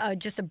also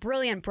just a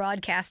brilliant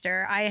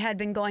broadcaster. I had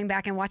been going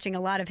back and watching a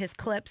lot of his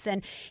clips,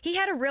 and he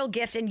had a real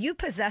gift, and you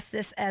possess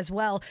this as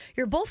well.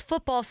 You're both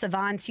football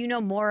savants. You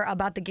know more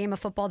about the game of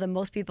football than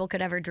most people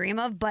could ever dream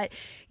of, but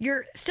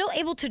you're still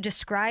able to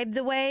describe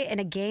the way in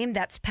a game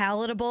that's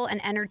palatable and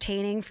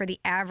entertaining for the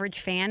average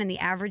fan and the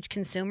average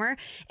consumer.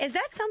 Is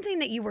that something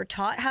that you were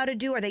taught how to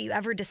do or that you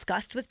ever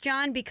discussed with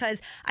John?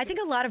 Because I think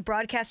a lot of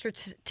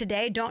broadcasters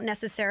today don't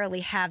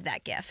necessarily have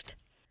that gift.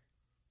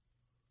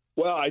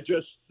 Well, I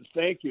just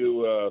thank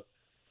you.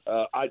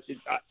 I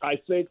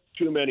think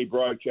too many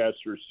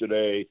broadcasters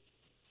today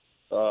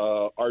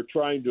are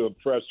trying to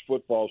impress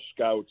football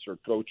scouts or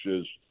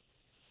coaches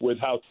with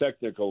how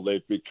technical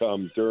they've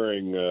become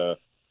during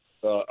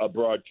a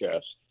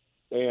broadcast.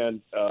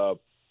 And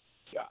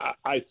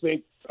I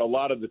think a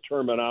lot of the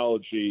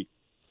terminology,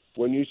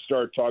 when you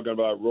start talking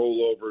about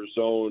rollover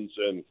zones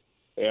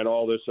and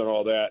all this and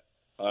all that,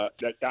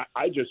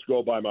 I just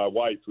go by my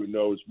wife, who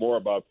knows more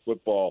about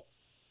football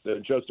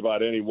than just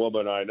about any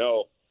woman I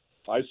know.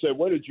 I said,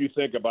 what did you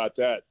think about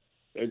that?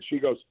 And she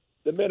goes,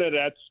 the minute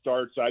that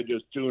starts, I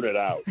just tune it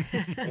out.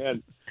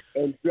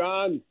 and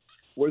John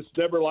was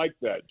never like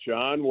that.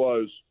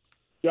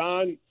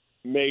 John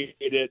made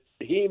it,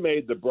 he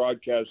made the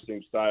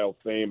broadcasting style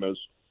famous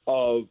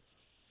of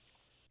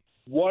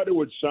what it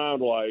would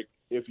sound like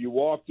if you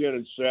walked in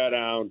and sat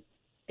down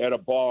at a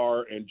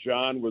bar and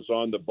John was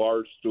on the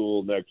bar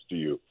stool next to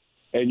you,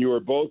 and you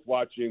were both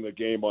watching the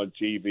game on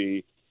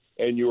TV,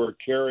 and you are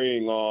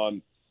carrying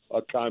on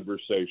a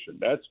conversation.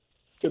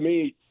 To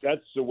me,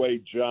 that's the way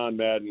John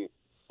Madden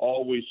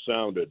always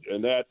sounded.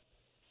 And that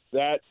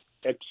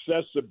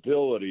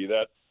accessibility,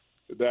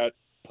 that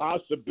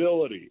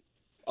possibility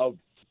of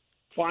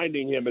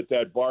finding him at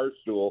that bar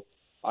stool,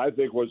 I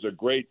think was a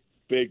great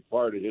big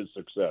part of his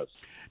success.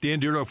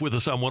 Dan Dierdorf with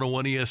us on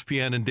 101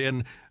 ESPN. And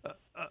Dan,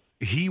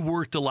 he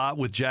worked a lot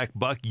with Jack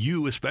Buck.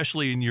 You,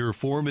 especially in your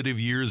formative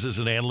years as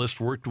an analyst,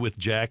 worked with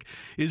Jack.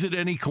 Is it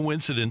any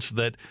coincidence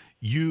that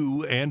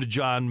you and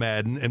John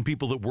Madden and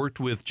people that worked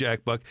with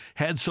Jack Buck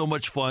had so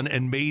much fun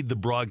and made the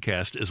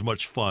broadcast as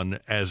much fun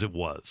as it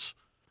was?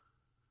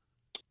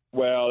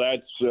 Well,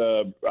 that's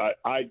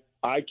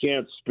I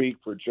can't speak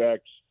for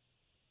Jack's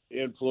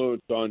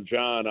influence on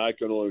John. I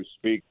can only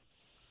speak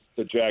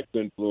to Jack's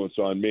influence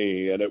on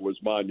me, and it was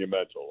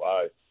monumental.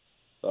 I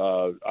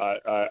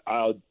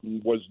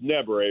was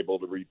never able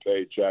to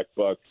repay Jack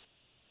Buck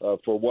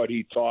for what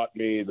he taught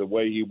me, the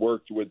way he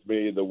worked with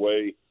me, the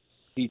way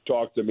he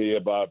talked to me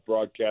about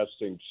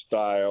broadcasting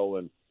style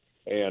and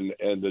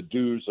the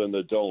do's and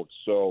the don'ts.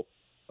 So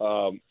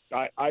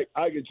I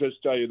can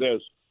just tell you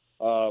this: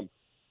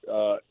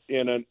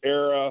 in an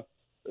era,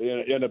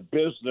 in a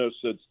business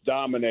that's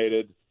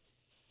dominated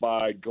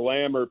by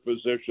glamour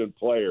position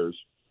players,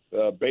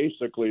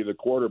 basically the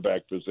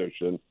quarterback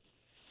position,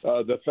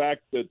 the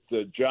fact that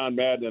John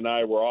Madden and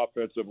I were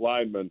offensive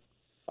linemen,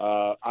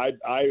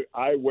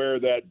 I wear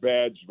that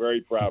badge very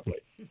proudly.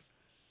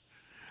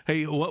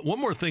 Hey, one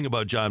more thing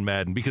about John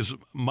Madden, because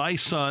my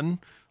son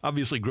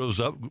obviously grows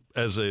up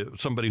as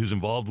somebody who's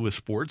involved with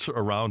sports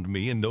around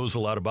me and knows a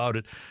lot about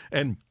it.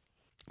 And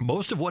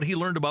most of what he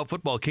learned about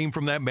football came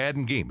from that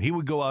Madden game. He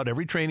would go out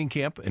every training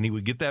camp, and he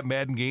would get that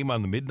Madden game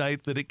on the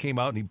midnight that it came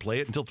out, and he'd play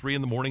it until 3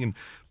 a.m. and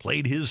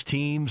played his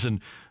teams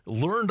and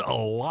learned a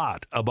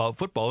lot about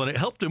football, and it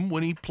helped him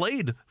when he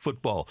played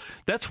football.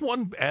 That's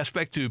one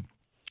aspect to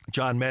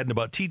John Madden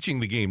about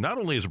teaching the game, not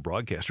only as a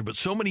broadcaster, but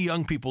so many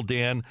young people,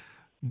 Dan,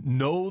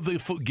 know the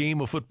game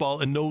of football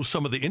and know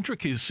some of the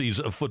intricacies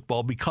of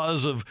football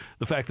because of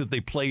the fact that they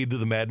played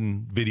the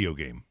Madden video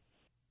game.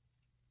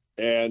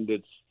 And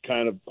it's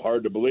kind of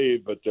hard to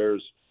believe, but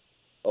there's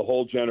a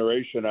whole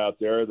generation out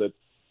there that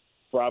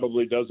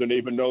probably doesn't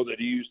even know that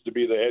he used to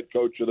be the head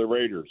coach of the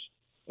Raiders.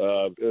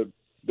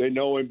 They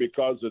know him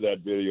because of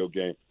that video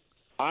game.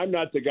 I'm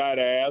not the guy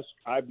to ask.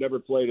 I've never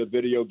played a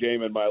video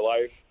game in my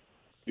life.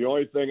 The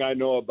only thing I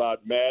know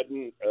about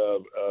Madden,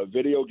 a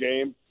video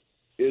game,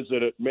 is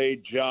that it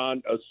made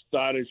John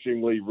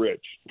astonishingly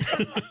rich.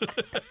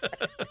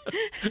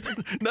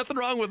 Nothing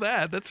wrong with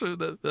that. That's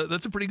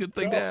a pretty good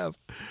thing to have.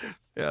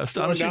 Yeah,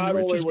 astonishingly not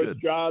rich only is was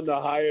good. John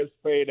the highest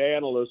paid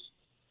analyst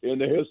in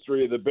the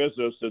history of the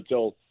business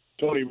until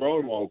Tony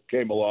Romo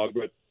came along,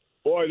 but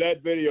boy,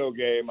 that video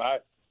game,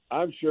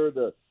 I'm sure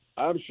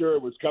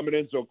it was coming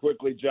in so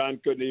quickly John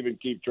couldn't even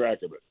keep track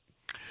of it.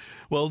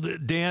 Well,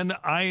 Dan,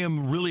 I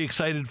am really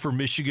excited for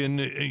Michigan.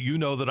 You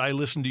know that I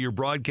listen to your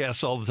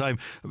broadcasts all the time.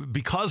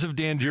 Because of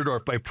Dan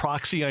Dierdorf, by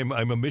proxy, I'm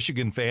a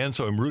Michigan fan,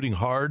 so I'm rooting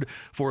hard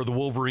for the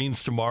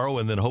Wolverines tomorrow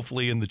and then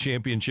hopefully in the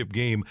championship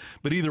game.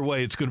 But either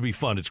way, it's going to be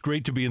fun. It's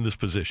great to be in this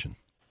position.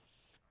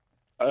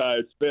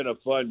 It's been a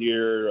fun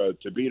year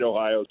to beat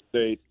Ohio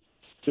State,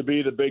 to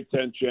be the Big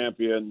Ten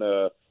champion.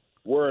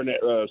 We're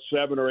a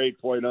 7 or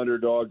 8 point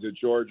underdogs at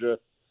Georgia.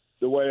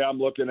 The way I'm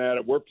looking at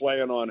it, we're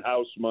playing on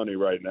house money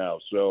right now.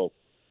 So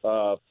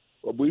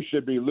we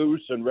should be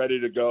loose and ready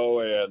to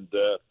go. And,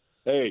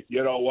 hey,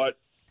 you know what?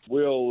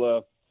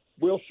 We'll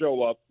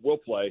show up. We'll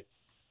play.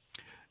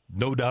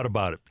 No doubt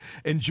about it.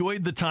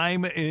 Enjoyed the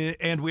time,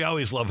 and we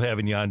always love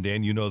having you on,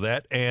 Dan. You know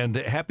that. And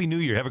Happy New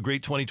Year. Have a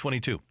great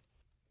 2022.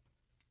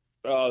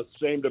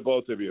 Same to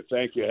both of you.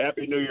 Thank you.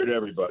 Happy New Year to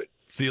everybody.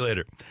 See you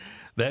later.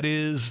 That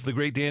is the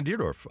great Dan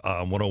Dierdorf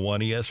on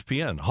 101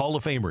 ESPN. Hall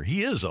of Famer.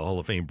 He is a Hall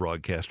of Fame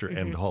broadcaster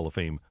and Hall of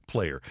Fame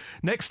player.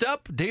 Next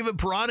up, David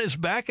Perron is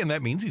back, and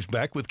that means he's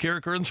back with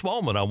Carricker and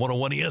Smallman on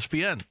 101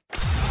 ESPN.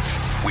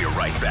 We're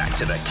right back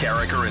to the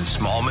Carricker and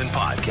Smallman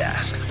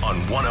podcast on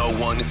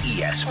 101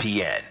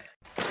 ESPN.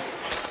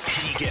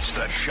 He gets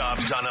the job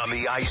done on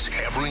the ice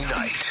every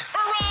night.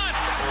 Perron!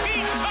 He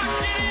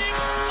tucked it in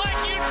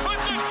like you'd put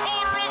the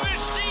corner of a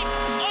sheet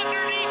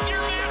underneath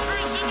your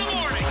mattress in the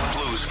morning.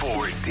 Blues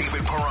forward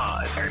David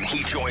Perron, and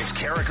he joins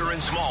Carricker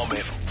and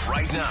Smallman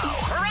right now.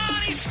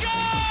 Perron, he scores!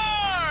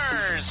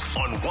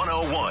 On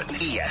 101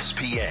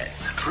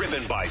 ESPN.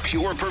 Driven by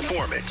Pure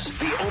Performance,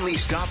 the only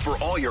stop for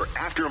all your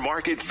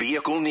aftermarket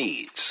vehicle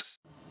needs.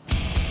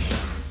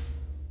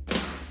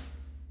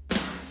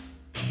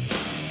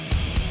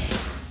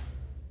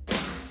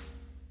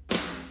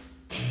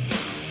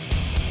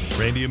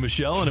 Randy and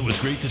Michelle, and it was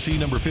great to see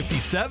number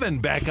 57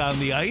 back on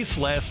the ice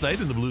last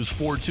night in the Blues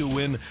 4-2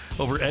 win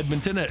over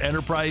Edmonton at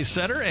Enterprise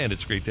Center. And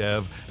it's great to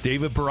have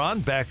David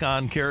Perron back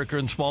on Carricker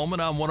and Smallman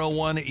on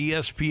 101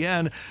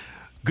 ESPN.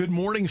 Good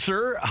morning,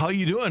 sir. How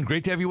you doing?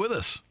 Great to have you with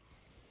us.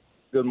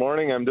 Good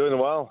morning. I'm doing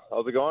well.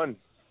 How's it going?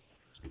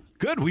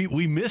 Good.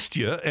 We missed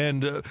you,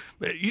 and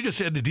you just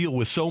had to deal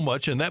with so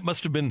much, and that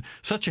must have been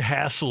such a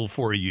hassle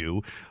for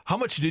you. How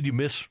much did you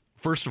miss,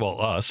 first of all,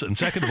 us, and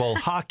second of all,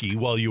 hockey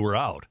while you were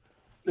out?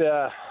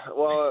 Yeah,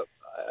 well,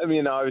 I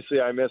mean,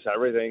 obviously I miss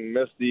everything.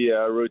 Miss the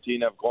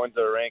routine of going to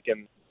the rink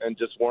and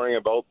just worrying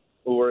about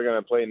who we're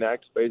going to play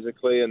next,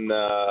 basically. And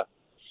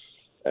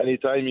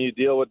anytime you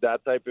deal with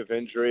that type of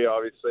injury,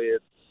 obviously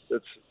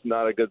it's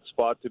not a good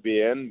spot to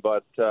be in.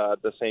 But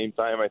at the same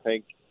time, I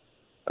think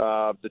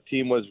the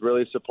team was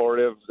really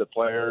supportive. The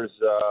players,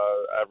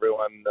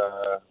 everyone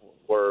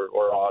were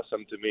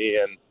awesome to me,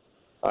 and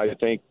I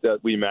think that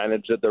we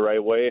managed it the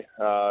right way.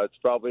 It's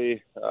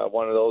probably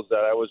one of those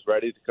that I was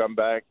ready to come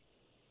back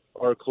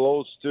or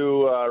close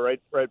to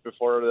right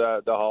before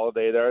the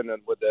holiday there, and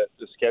then with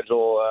the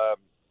schedule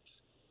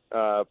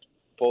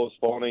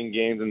postponing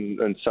games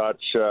and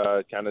such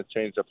kind of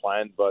changed the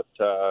plan. But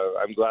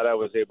I'm glad I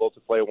was able to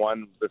play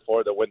one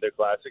before the Winter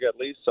Classic at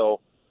least. So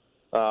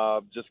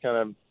just kind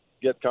of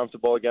get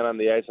comfortable again on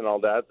the ice and all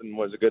that, and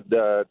was a good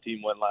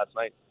team win last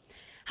night.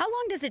 How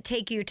long does it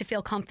take you to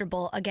feel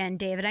comfortable again,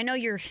 David? I know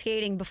you're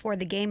skating before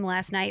the game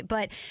last night,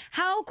 but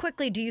how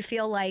quickly do you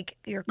feel like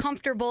you're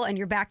comfortable and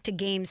you're back to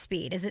game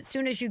speed? Is it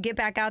soon as you get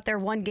back out there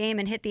one game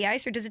and hit the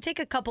ice, or does it take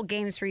a couple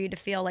games for you to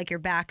feel like you're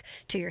back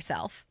to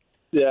yourself?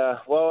 Yeah,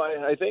 well,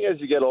 I think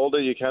as you get older,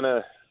 you kind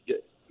of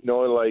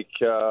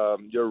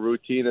your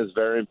routine is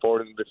very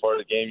important before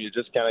the game. You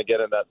just kind of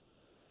get in that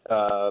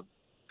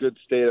good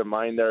state of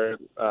mind there,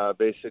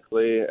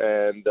 basically.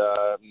 And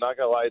I'm not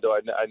going to lie, though,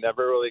 I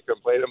never really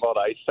complained about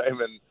ice time.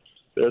 And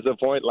there's a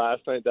point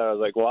last night that I was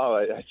like, wow,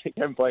 I think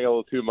I'm playing a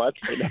little too much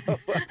right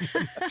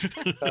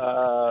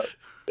now.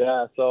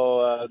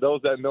 So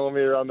those that know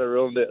me around the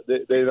room,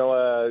 they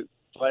know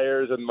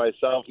players and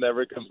myself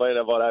never complain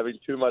about having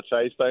too much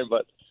ice time.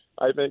 But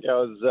I think I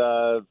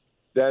was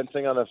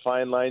dancing on a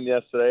fine line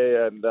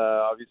yesterday, and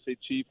obviously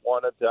Chief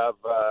wanted to have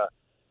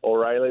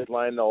O'Reilly's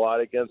line a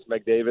lot against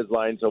McDavid's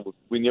line, so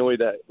we knew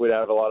we'd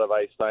have a lot of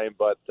ice time.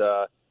 But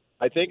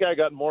I think I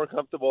got more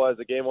comfortable as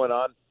the game went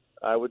on.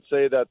 I would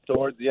say that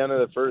towards the end of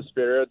the first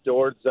period,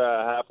 towards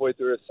halfway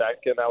through the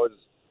second, I was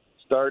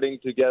starting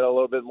to get a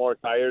little bit more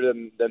tired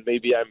than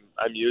maybe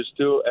I'm used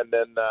to, and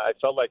then I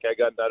felt like I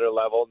got another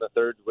level in the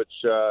third, which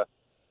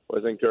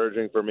was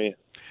encouraging for me.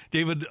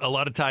 David, a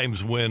lot of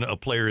times when a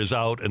player is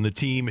out and the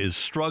team is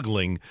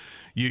struggling,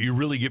 you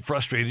really get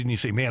frustrated and you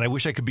say, man, I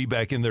wish I could be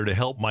back in there to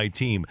help my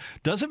team.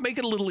 Does it make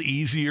it a little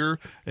easier?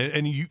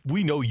 And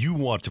we know you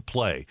want to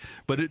play,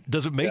 but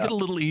does it make it a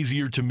little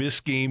easier to miss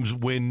games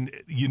when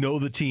you know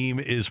the team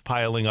is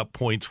piling up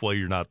points while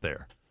you're not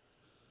there?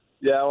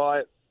 Yeah,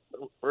 well,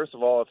 first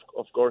of all,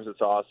 of course,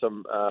 it's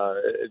awesome.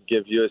 It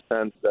gives you a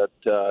sense that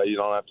you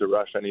don't have to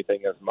rush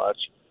anything as much.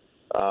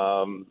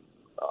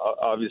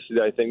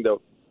 Obviously, I think that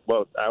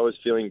what I was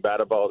feeling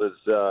bad about is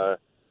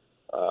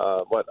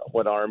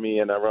what Army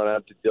and everyone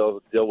had to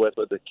deal with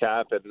the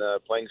cap and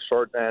playing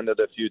shorthanded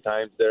a few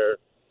times there,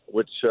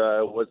 which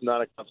was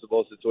not a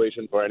comfortable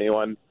situation for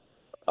anyone.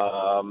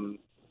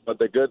 But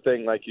the good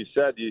thing, like you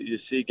said, you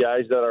see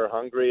guys that are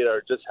hungry, that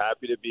are just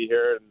happy to be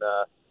here, and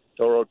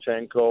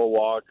Torochenko,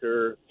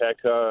 Walker,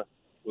 Pekka,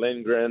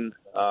 Lindgren.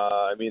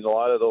 I mean, a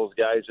lot of those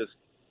guys just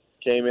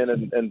came in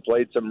and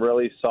played some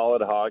really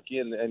solid hockey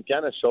and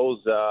kind of shows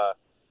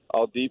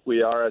how deep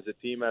we are as a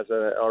team, as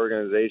an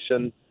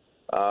organization,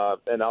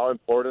 and how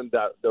important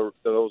that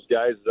those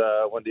guys,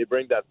 when they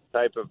bring that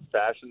type of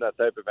passion, that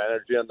type of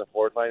energy on the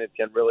fourth line, it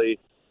can really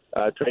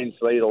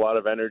translate a lot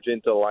of energy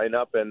into the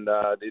lineup, and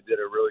they did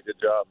a really good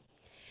job.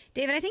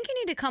 David, I think you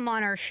need to come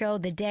on our show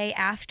the day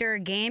after a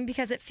game,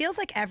 because it feels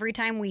like every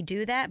time we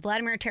do that,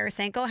 Vladimir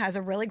Tarasenko has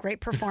a really great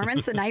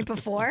performance the night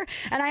before,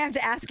 and I have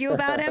to ask you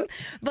about him.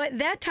 But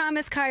that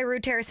Thomas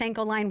Kyrou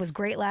Tarasenko line was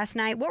great last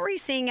night. What were you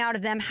seeing out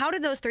of them? How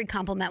did those three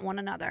complement one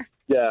another?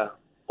 Yeah,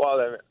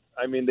 well,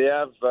 I mean, they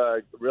have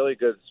really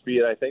good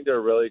speed. I think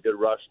they're really good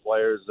rush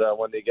players.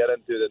 When they get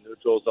into the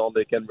neutral zone,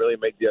 they can really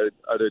make the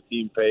other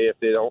team pay if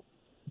they don't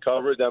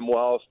cover them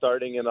well,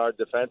 starting in our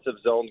defensive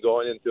zone,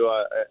 going into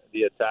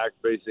the attack,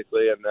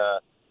 basically. And,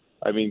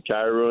 I mean,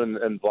 Kyrou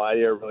and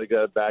Vladdy are really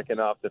good at backing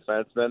off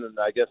defensemen, and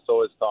I guess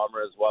so is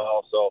Tomer as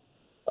well. So,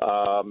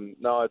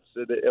 no,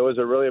 it was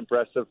a really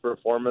impressive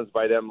performance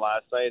by them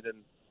last night, and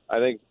I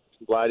think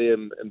Vladdy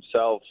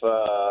himself,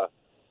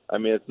 I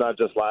mean, it's not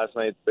just last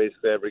night.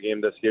 Basically, every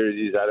game this year,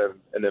 he's had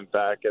an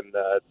impact, and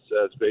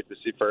it's great to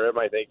see for him.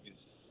 I think he's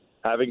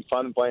having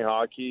fun playing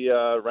hockey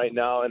right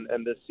now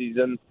and this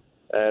season.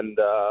 And,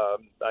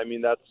 I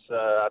mean, that's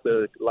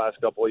after the last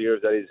couple of years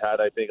that he's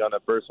had, I think, on a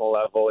personal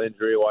level,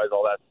 injury-wise,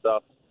 all that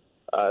stuff.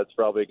 It's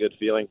probably a good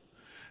feeling.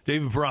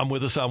 David Perron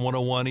with us on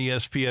 101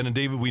 ESPN. And,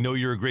 David, we know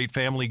you're a great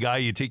family guy.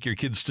 You take your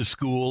kids to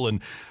school.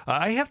 And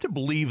I have to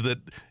believe that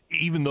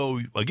even though,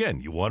 again,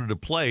 you wanted to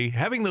play,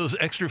 having those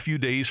extra few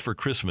days for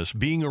Christmas,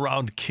 being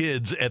around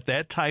kids at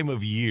that time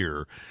of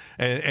year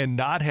and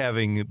not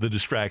having the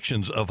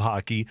distractions of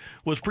hockey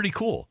was pretty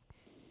cool.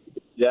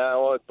 Yeah,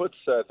 well, it puts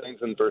things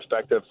in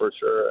perspective for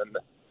sure, and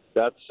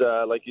that's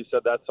like you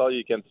said, that's all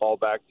you can fall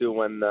back to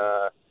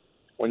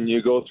when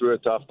you go through a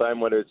tough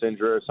time, whether it's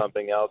injury or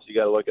something else. You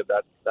got to look at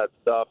that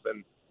stuff,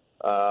 and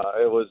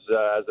it was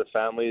as a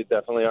family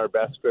definitely our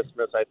best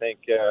Christmas, I think.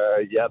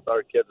 Yet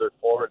our kids are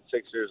 4 and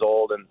 6 years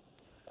old, and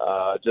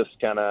just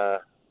kind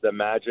of the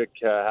magic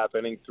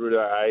happening through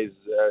their eyes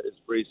is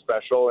pretty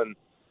special, and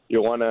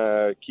you want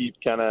to keep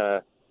kind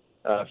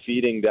of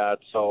feeding that.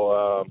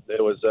 So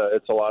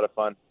it's a lot of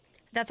fun.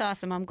 That's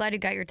awesome. I'm glad you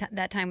got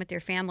that time with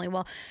your family.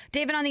 Well,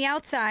 David, on the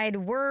outside,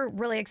 we're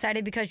really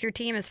excited because your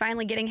team is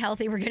finally getting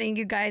healthy. We're getting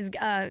you guys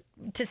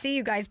to see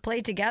you guys play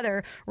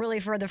together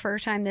really for the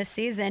first time this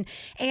season.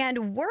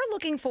 And we're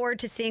looking forward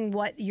to seeing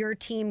what your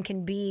team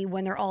can be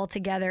when they're all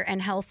together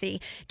and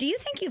healthy. Do you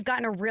think you've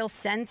gotten a real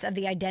sense of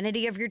the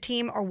identity of your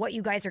team or what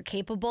you guys are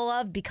capable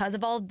of because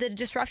of all the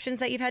disruptions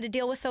that you've had to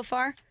deal with so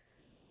far?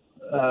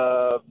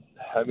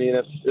 I mean,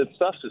 it's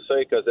tough to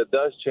say because it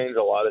does change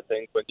a lot of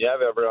things when you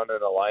have everyone in a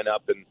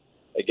lineup. And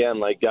again,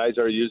 like guys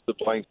are used to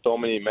playing so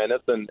many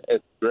minutes, and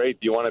it's great.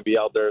 You want to be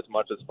out there as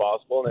much as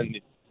possible, and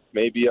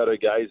maybe other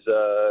guys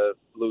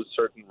lose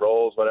certain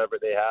roles, whatever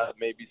they have.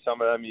 Maybe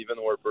some of them even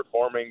were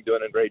performing,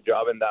 doing a great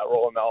job in that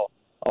role, and now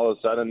all of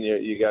a sudden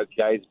you got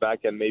guys back,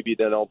 and maybe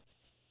they don't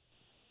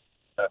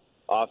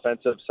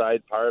offensive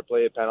side, power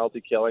play,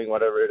 penalty killing,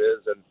 whatever it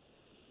is, and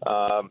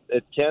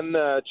it can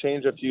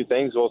change a few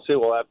things. We'll see.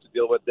 We'll have to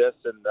deal with this,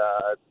 and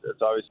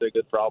it's obviously a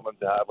good problem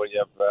to have when you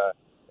have,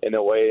 in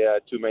a way,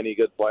 too many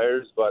good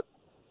players. But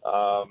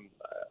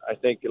I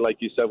think, like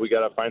you said, we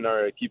got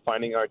to keep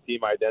finding our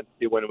team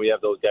identity when we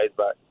have those guys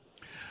back.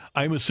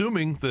 I'm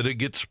assuming that it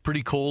gets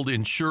pretty cold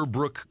in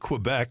Sherbrooke,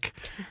 Quebec.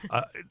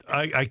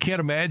 I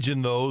can't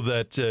imagine, though,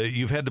 that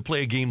you've had to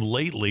play a game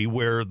lately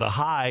where the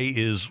high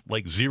is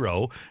like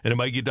 0, and it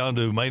might get down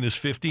to minus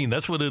 15.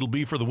 That's what it'll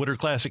be for the Winter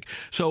Classic.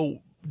 So,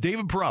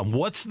 David Perron,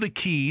 what's the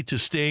key to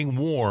staying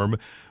warm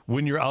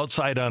when you're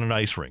outside on an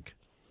ice rink?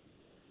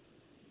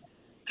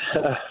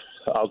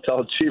 I'll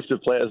tell Chief to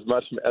play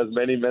as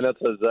many minutes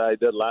as I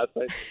did last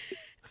night.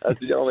 That's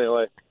the only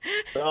way.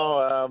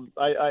 No,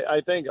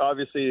 I think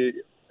obviously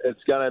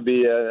it's going to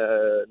be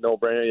a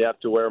no-brainer. You have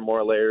to wear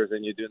more layers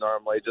than you do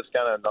normally, just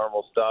kind of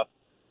normal stuff.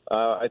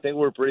 I think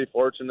we're pretty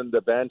fortunate.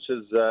 The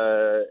benches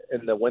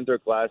in the Winter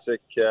Classic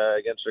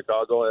against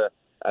Chicago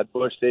at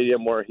Busch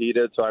Stadium were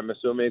heated, so I'm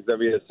assuming it's going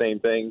to be the same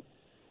thing.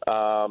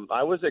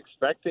 I was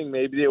expecting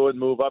maybe they would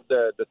move up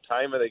the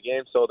time of the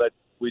game so that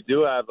we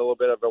do have a little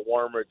bit of a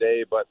warmer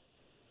day, but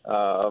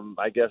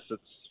I guess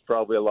it's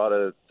probably a lot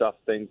of tough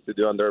things to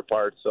do on their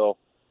part. So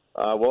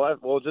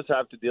we'll just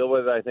have to deal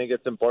with it. I think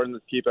it's important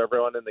to keep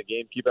everyone in the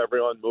game, keep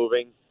everyone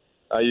moving.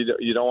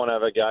 You don't want to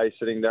have a guy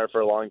sitting there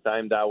for a long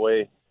time that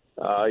way.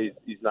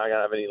 He's not going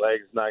to have any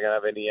legs, not going to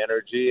have any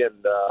energy,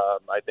 and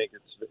I think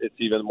it's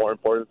even more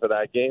important for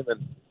that game.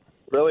 And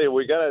really,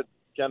 we got to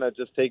kind of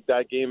just take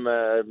that game,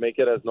 make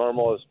it as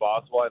normal as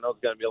possible. I know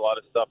it's going to be a lot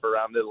of stuff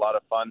around it, a lot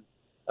of fun,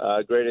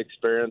 great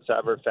experience,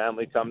 have our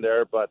family come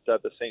there, but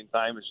at the same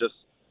time, it's just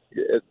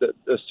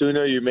the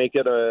sooner you make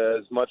it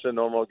as much a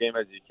normal game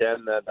as you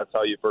can, that's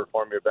how you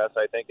perform your best,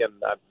 I think, and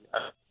I'm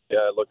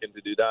looking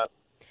to do that.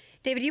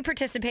 David, you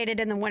participated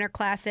in the Winter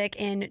Classic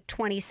in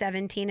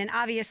 2017, and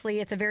obviously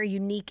it's a very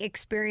unique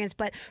experience,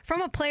 but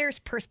from a player's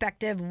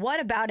perspective,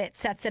 what about it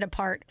sets it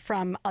apart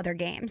from other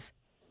games?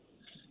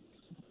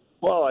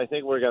 Well, I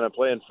think we're going to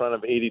play in front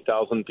of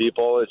 80,000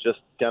 people. It's just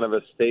kind of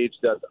a stage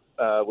that,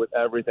 with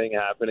everything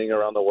happening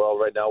around the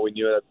world right now, we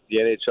knew that the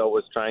NHL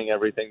was trying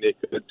everything they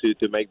could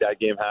to make that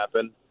game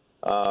happen.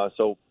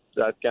 So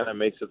that kind of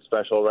makes it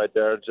special right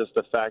there. Just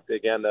the fact,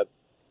 again, that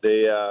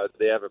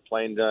they have a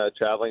plane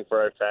traveling for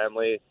our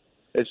family.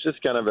 It's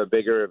just kind of a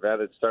bigger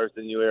event. It starts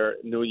the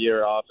new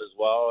year off as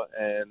well,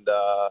 and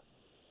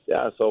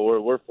so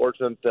we're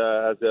fortunate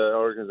as an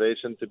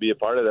organization to be a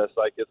part of this.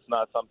 Like, it's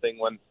not something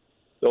when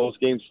those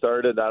games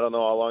started, I don't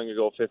know how long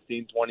ago,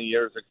 15, 20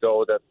 years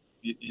ago, that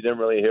you didn't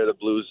really hear the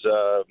Blues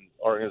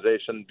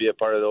organization be a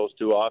part of those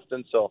too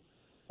often. So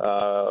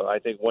I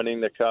think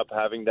winning the Cup,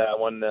 having that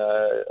one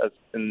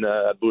in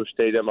Busch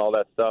Stadium, all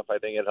that stuff, I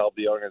think it helped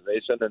the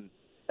organization, and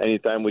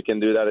anytime we can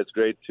do that, it's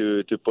great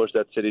to push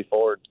that city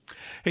forward.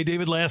 Hey,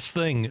 David, last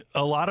thing.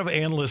 A lot of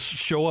analysts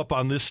show up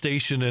on this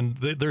station and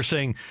they're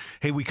saying,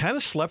 hey, we kind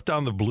of slept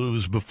on the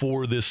Blues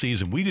before this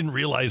season. We didn't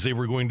realize they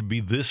were going to be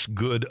this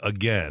good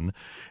again.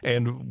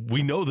 And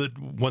we know that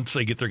once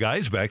they get their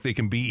guys back, they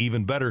can be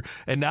even better.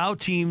 And now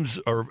teams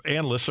or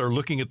analysts are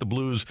looking at the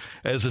Blues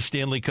as a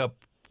Stanley Cup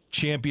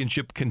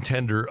championship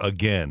contender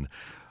again.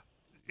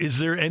 Is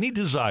there any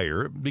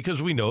desire,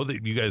 because we know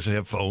that you guys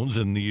have phones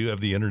and you have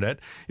the internet,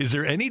 is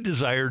there any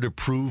desire to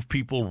prove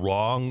people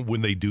wrong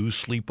when they do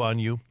sleep on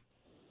you?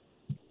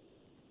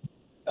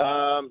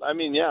 I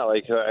mean, yeah,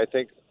 I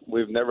think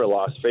we've never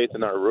lost faith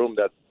in our room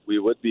that we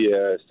would be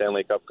a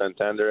Stanley Cup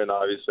contender, and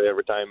obviously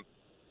every time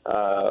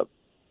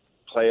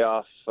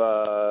playoff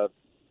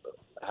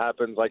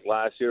happens like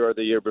last year or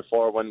the year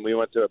before when we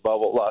went to a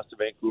bubble, lost to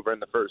Vancouver in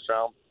the first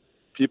round,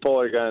 people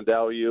are going to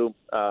doubt you.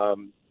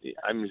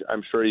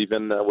 I'm sure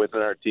even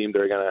within our team,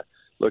 they're going to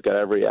look at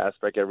every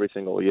aspect every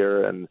single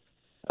year, and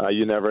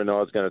you never know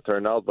how it's going to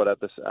turn out. But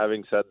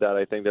having said that,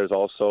 I think there's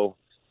also,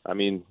 I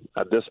mean,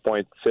 at this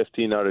point,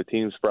 15 other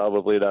teams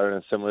probably that are in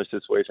a similar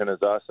situation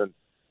as us, and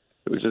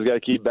we just got to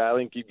keep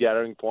battling, keep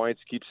gathering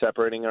points, keep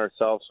separating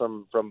ourselves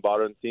from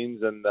bottom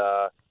teams, and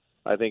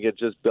I think it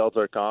just builds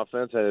our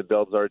confidence and it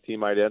builds our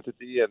team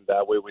identity, and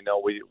that way we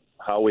know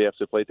how we have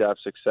to play to have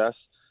success.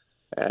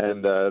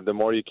 And the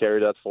more you carry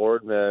that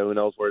forward, who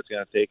knows where it's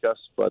going to take us.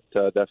 But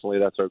definitely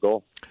that's our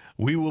goal.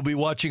 We will be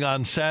watching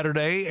on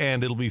Saturday,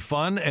 and it'll be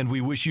fun, and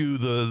we wish you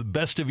the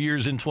best of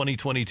years in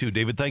 2022.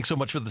 David, thanks so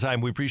much for the time.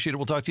 We appreciate it.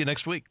 We'll talk to you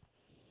next week.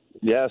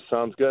 Yeah,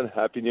 sounds good.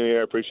 Happy New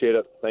Year. Appreciate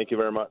it. Thank you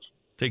very much.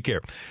 Take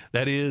care.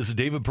 That is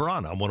David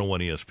Perron on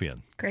 101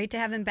 ESPN. Great to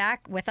have him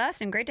back with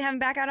us, and great to have him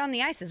back out on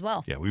the ice as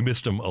well. Yeah, we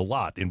missed him a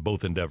lot in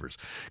both endeavors.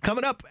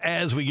 Coming up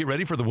as we get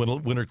ready for the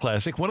Winter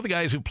Classic, one of the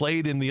guys who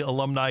played in the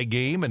alumni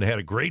game and had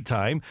a great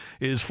time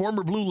is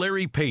former Blue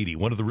Larry Patey,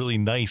 one of the really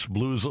nice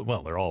Blues.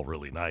 Well, they're all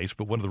really nice,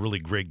 but one of the really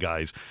great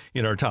guys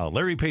in our town.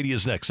 Larry Patey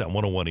is next on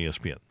 101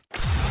 ESPN.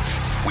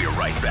 We're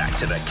right back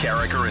to the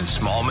Carricker and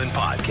Smallman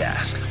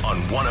podcast on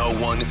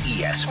 101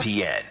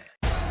 ESPN.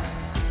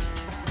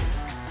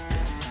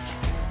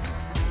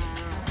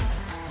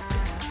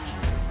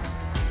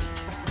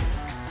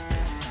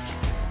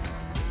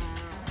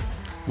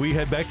 We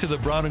head back to the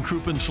Brown and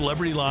Crouppen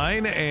Celebrity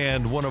Line,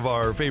 and one of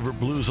our favorite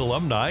Blues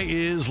alumni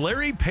is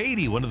Larry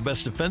Patey, one of the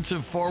best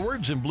defensive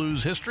forwards in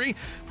Blues history.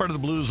 Part of the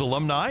Blues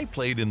alumni,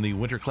 played in the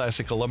Winter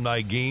Classic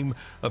alumni game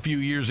a few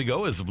years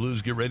ago as the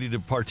Blues get ready to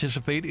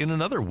participate in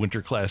another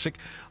Winter Classic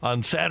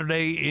on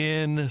Saturday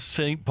in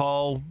St.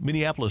 Paul,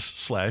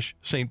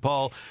 Minneapolis/St.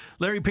 Paul.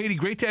 Larry Patey,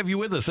 great to have you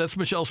with us. That's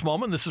Michelle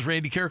Smallman. This is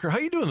Randy Carricker. How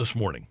are you doing this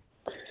morning?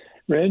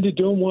 Randy,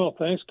 doing well.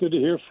 Thanks. Good to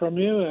hear from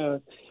you.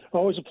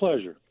 Always a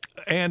pleasure.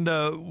 And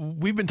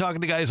we've been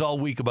talking to guys all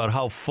week about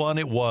how fun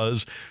it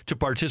was to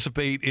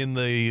participate in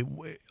the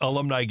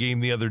alumni game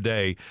the other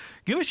day.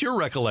 Give us your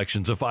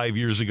recollections of 5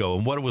 years ago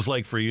and what it was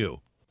like for you.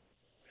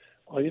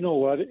 Well, you know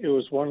what? It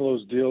was one of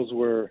those deals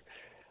where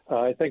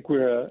I think we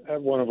were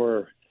at one of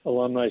our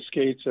alumni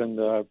skates, and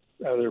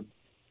either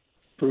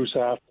Bruce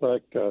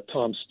Affleck,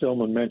 Tom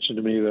Stillman mentioned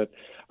to me that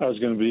I was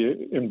going to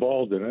be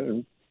involved in it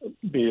and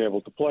be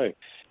able to play.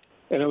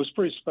 And it was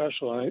pretty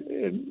special.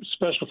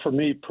 Special for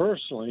me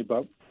personally,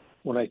 but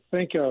when I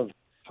think of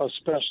how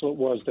special it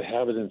was to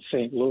have it in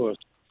St. Louis,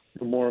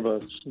 more of a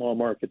small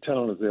market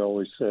town, as they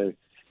always say,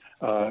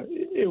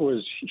 it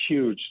was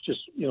huge.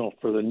 Just,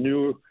 for the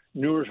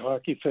newer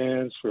hockey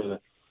fans, for the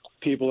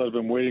people that have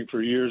been waiting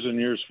for years and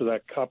years for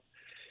that cup,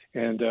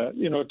 and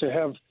to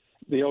have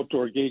the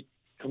outdoor gate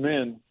come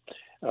in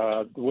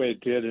the way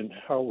it did and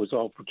how it was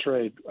all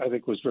portrayed, I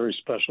think was very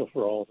special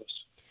for all of us.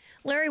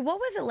 Larry, what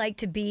was it like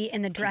to be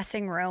in the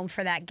dressing room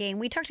for that game?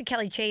 We talked to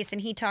Kelly Chase,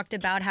 and he talked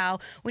about how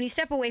when you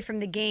step away from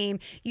the game,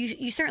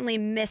 you certainly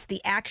miss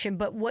the action,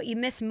 but what you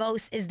miss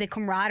most is the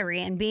camaraderie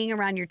and being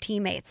around your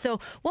teammates. So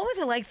what was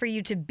it like for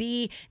you to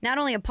be not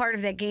only a part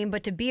of that game,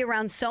 but to be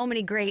around so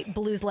many great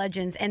Blues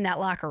legends in that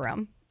locker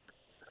room?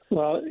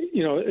 Well,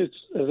 it's,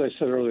 as I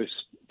said earlier, it's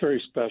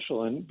very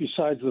special. And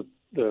besides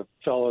the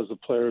fellas, the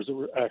players that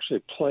were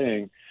actually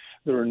playing,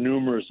 there were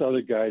numerous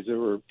other guys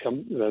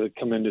that had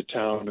come into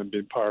town and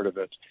been part of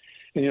it.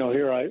 And,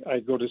 here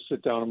I go to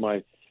sit down in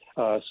my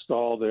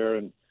stall there,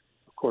 and,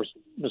 of course,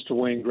 Mr.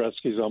 Wayne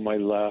Gretzky's on my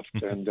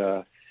left, and,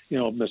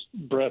 Mr.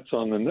 Brett's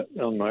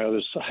on my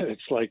other side.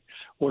 It's like,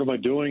 what am I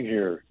doing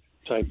here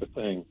type of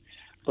thing.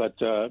 But,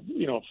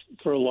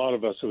 for a lot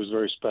of us, it was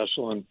very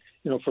special. And,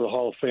 for the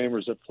Hall of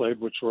Famers that played,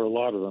 which were a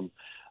lot of them,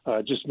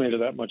 just made it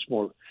that much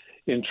more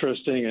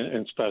interesting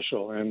and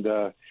special. And,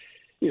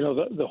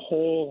 the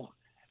whole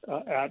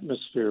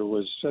atmosphere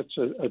was such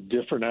a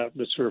different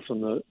atmosphere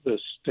from the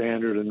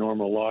standard and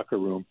normal locker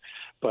room,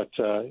 but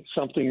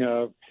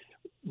something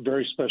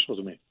very special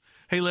to me.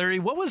 Hey, Larry,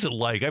 what was it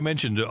like? I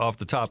mentioned off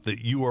the top that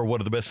you are one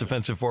of the best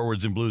defensive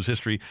forwards in Blues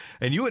history,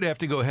 and you would have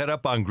to go head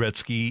up on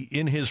Gretzky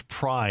in his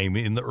prime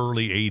in the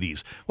early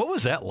 80s. What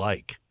was that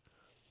like?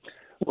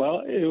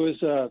 Well, it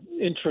was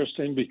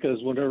interesting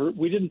because whenever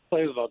we didn't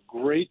play a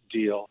great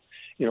deal,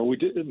 we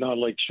did not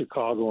like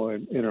Chicago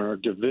in our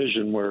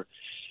division where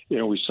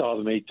we saw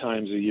them 8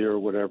 times a year or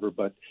whatever.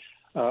 But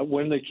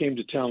when they came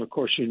to town, of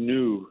course, you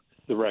knew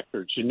the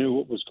records. You knew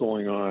what was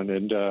going on.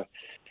 And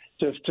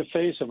to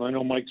face them, I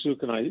know Mike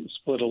Zook and I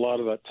split a lot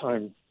of that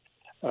time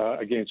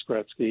against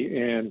Gretzky.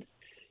 And,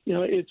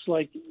 it's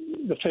like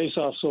the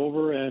face-off's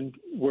over, and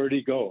where'd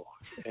he go?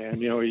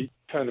 And, he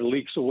kind of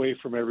leaks away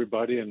from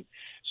everybody. And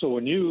so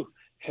when you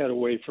head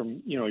away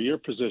from, your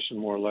position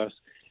more or less,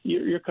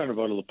 you're kind of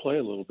out of the play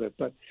a little bit.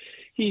 But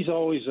he's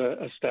always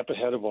a step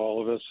ahead of all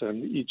of us,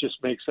 and he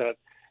just makes that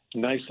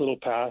nice little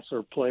pass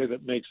or play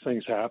that makes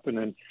things happen.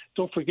 And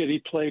don't forget,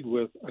 he played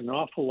with an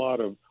awful lot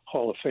of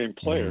Hall of Fame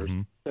players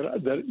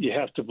that you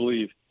have to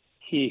believe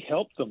he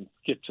helped them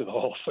get to the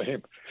Hall of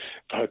Fame.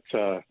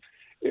 But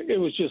it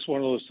was just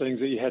one of those things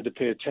that you had to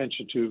pay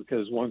attention to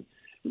because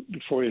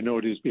before you know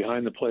it, he's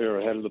behind the play or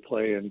ahead of the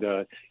play, and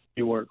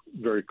you weren't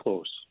very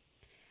close.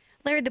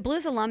 Larry, the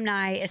Blues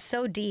alumni is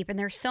so deep, and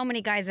there's so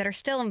many guys that are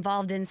still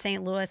involved in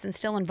St. Louis and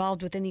still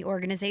involved within the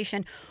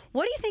organization.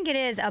 What do you think it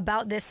is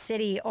about this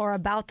city or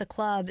about the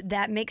club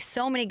that makes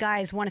so many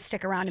guys want to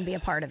stick around and be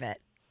a part of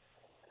it?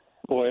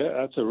 Boy,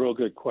 that's a real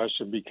good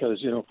question because,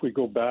 if we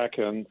go back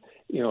and,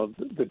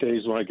 the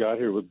days when I got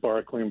here with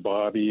Barkley and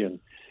Bobby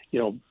and,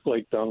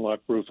 Blake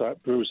Dunlop, Bruce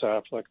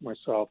Affleck,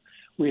 myself,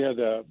 we had,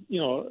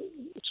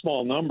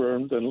 small number,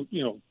 and then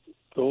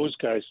those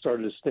guys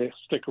started to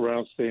stick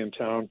around, stay in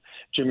town.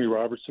 Jimmy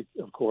Roberts,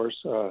 of course.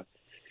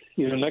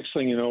 Next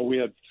thing you know, we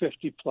had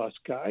 50-plus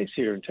guys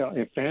here in town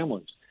and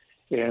families.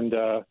 And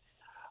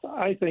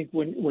I think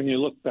when you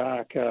look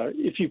back,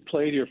 if you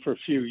played here for a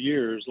few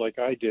years, like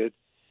I did,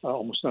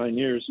 almost 9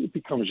 years, it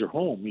becomes your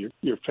home,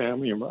 your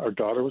family. Our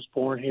daughter was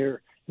born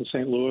here in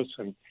St. Louis,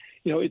 and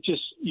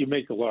you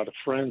make a lot of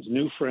friends,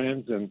 new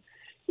friends, and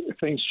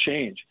things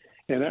change.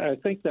 And I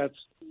think that's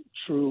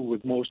true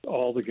with most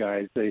all the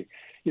guys. They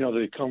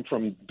come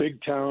from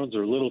big towns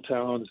or little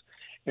towns,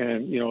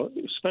 and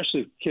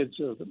especially kids,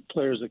 the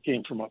players that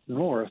came from up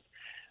north.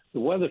 The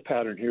weather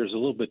pattern here is a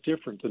little bit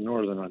different than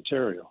Northern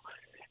Ontario,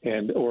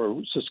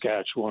 or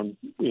Saskatchewan,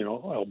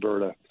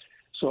 Alberta.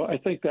 So I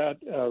think that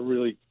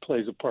really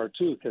plays a part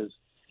too, because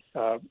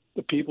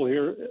the people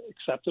here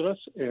accepted us,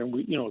 and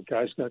we,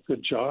 guys got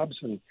good jobs,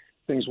 and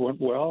things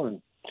went well,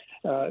 and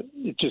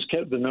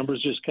the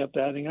numbers just kept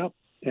adding up.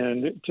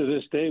 And to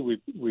this day,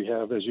 we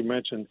have, as you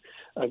mentioned,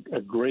 a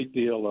great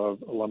deal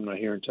of alumni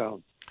here in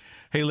town.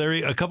 Hey,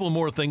 Larry, a couple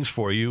more things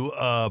for you.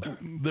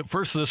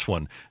 First, this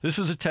one. This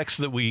is a text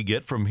that we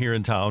get from here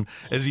in town.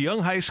 As a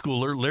young high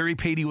schooler, Larry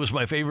Patey was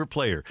my favorite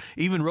player.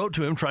 Even wrote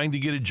to him trying to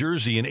get a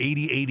jersey in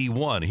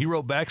 80-81. He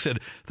wrote back, said,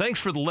 "Thanks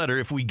for the letter.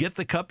 If we get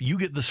the cup, you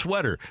get the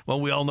sweater." Well,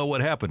 we all know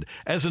what happened.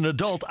 As an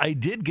adult, I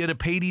did get a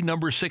Patey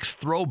number 6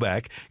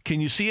 throwback.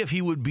 Can you see if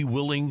he would be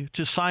willing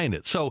to sign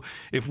it? So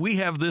if we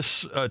have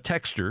this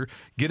texter,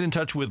 get in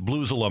touch with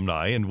Blues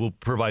alumni, and we'll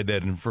provide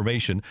that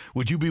information.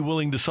 Would you be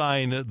willing to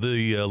sign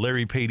the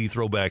Larry Patey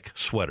throwback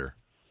sweater?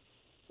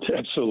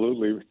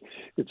 Absolutely.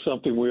 It's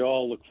something we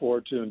all look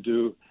forward to and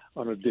do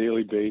on a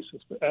daily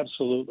basis. But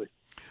absolutely.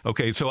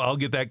 Okay, so I'll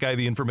get that guy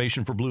the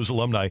information for Blues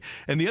alumni.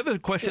 And the other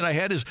question I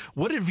had is,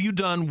 what have you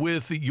done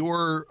with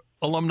your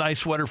alumni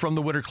sweater from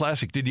the Winter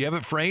Classic? Did you have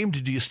it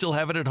framed? Do you still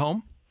have it at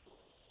home?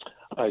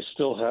 I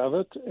still have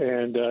it,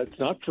 and it's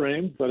not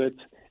framed, but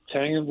it's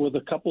hanging with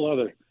a couple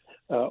other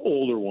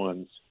older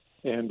ones.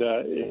 And,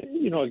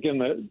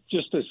 again,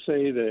 just to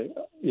say the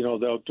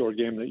outdoor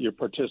game that you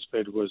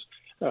participated was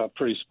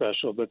pretty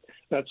special, but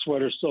that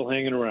sweater's still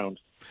hanging around.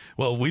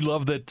 Well, we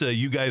love that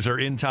you guys are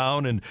in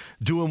town and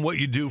doing what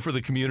you do for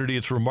the community.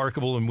 It's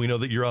remarkable, and we know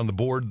that you're on the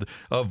board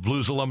of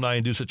Blues alumni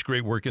and do such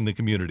great work in the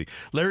community.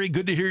 Larry,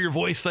 good to hear your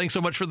voice. Thanks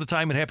so much for the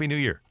time, and Happy New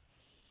Year.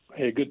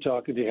 Hey, good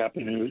talking to you.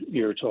 Happy New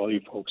Year to all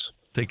you folks.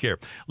 Take care.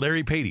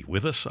 Larry Patey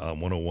with us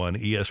on 101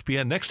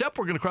 ESPN. Next up,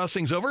 we're going to cross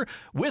things over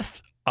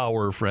with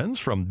our friends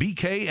from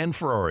BK and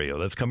Ferrario.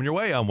 That's coming your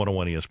way on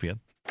 101 ESPN.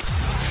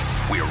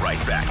 We're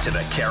right back to the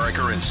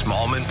Carricker and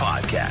Smallman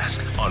podcast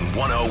on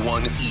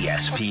 101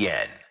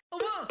 ESPN.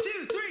 1,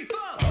 2, 3, 4.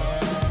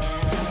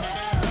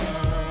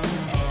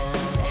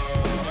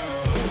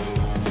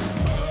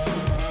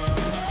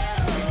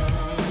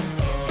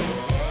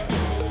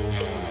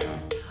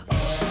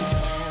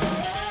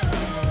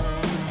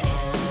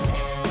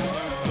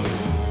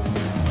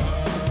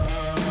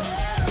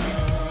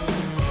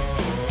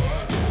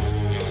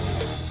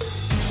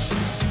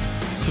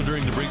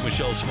 During the break,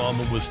 Michelle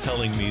Smallman was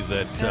telling me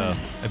that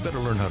I better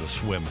learn how to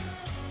swim.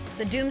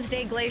 The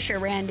Doomsday Glacier,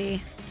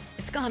 Randy.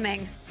 It's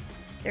coming.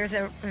 There's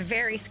a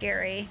very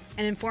scary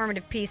and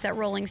informative piece at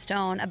Rolling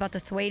Stone about the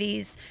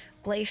Thwaites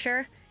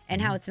Glacier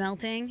and how it's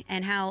melting,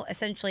 and how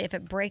essentially if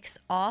it breaks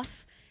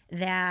off,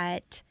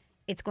 that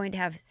it's going to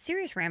have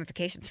serious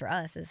ramifications for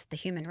us as the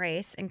human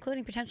race,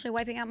 including potentially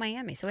wiping out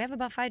Miami. So we have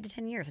about 5 to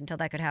 10 years until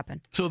that could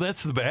happen. So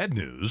that's the bad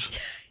news.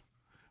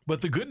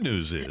 But the good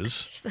news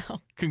is,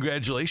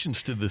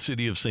 congratulations to the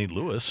city of St.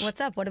 Louis. What's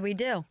up? What did we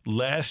do?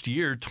 Last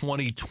year,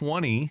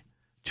 2020,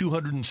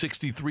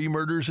 263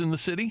 murders in the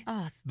city.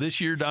 Oh. This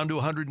year, down to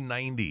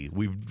 190.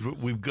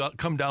 We've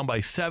come down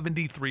by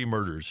 73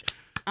 murders.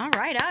 All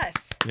right,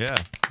 us. Yeah,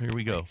 here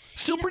we go.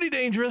 Still pretty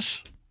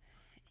dangerous,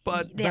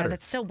 but yeah, better.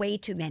 that's still way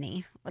too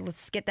many. Well,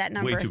 let's get that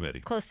number as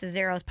close to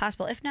zero as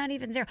possible, if not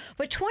even zero.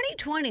 But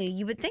 2020,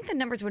 you would think the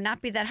numbers would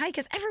not be that high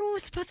because everyone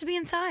was supposed to be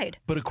inside.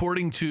 But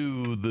according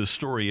to the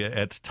story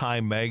at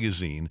Time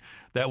Magazine,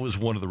 that was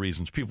one of the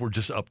reasons. People were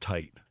just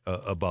uptight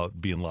about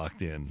being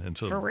locked in. And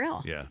so, for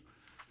real? Yeah.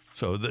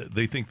 So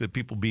they think that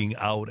people being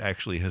out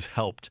actually has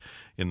helped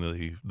in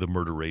the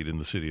murder rate in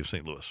the city of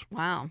St. Louis.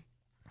 Wow.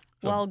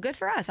 Well, good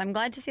for us. I'm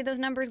glad to see those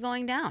numbers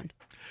going down.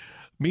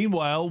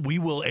 Meanwhile, we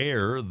will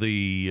air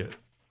the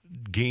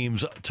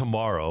games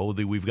tomorrow.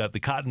 We've got the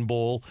Cotton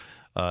Bowl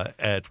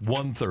at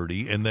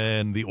 1:30, and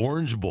then the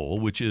Orange Bowl,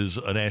 which is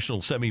a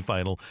national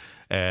semifinal,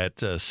 at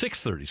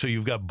 6:30. So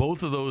you've got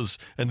both of those,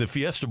 and the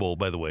Fiesta Bowl,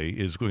 by the way,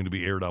 is going to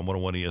be aired on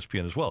 101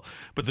 ESPN as well.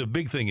 But the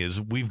big thing is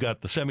we've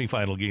got the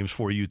semifinal games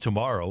for you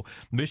tomorrow: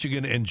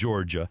 Michigan and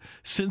Georgia,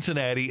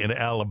 Cincinnati and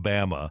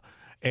Alabama,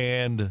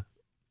 and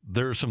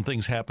there are some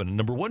things happening.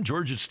 Number one,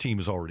 Georgia's team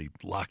is already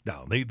locked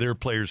down. Their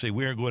players say,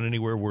 we aren't going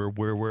anywhere.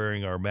 We're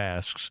wearing our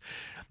masks.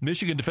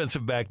 Michigan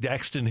defensive back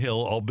Daxton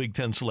Hill, all Big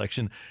Ten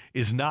selection,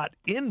 is not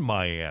in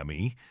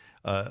Miami.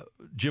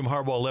 Jim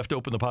Harbaugh left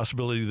open the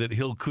possibility that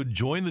Hill could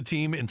join the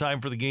team in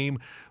time for the game,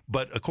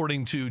 but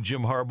according to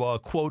Jim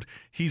Harbaugh, quote,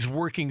 he's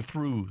working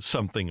through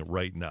something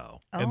right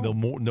now, and they'll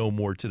know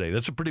more today.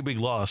 That's a pretty big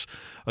loss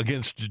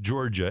against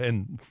Georgia,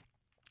 and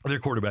their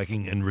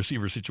quarterbacking and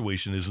receiver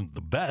situation isn't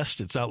the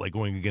best. It's not like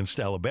going against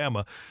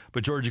Alabama,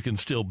 but Georgia can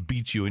still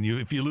beat you. And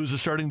if you lose a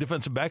starting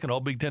defensive back, an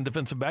all-Big Ten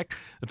defensive back,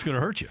 it's going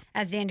to hurt you.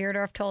 As Dan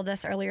Dierdorf told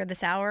us earlier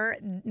this hour,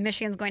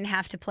 Michigan's going to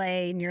have to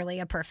play nearly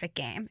a perfect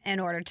game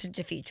in order to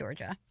defeat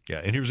Georgia.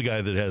 Yeah, and here's a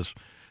guy that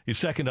he's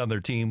second on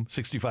their team,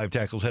 65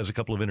 tackles, has a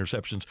couple of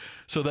interceptions.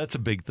 So that's a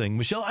big thing.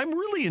 Michelle, I'm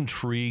really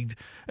intrigued.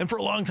 And for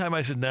a long time,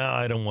 I said, no,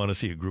 I don't want to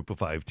see a Group of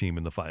 5 team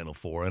in the Final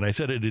Four. And I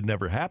said it had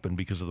never happened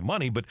because of the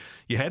money, but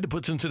you had to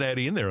put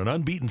Cincinnati in there, an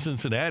unbeaten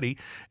Cincinnati.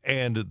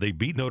 And they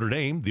beat Notre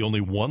Dame, the only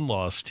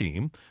one-loss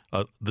team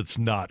that's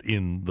not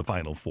in the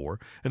Final Four.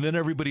 And then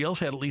everybody else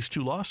had at least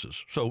 2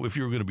 losses. So if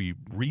you were going to be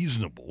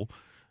reasonable,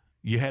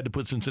 you had to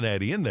put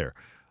Cincinnati in there.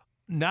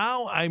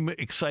 Now I'm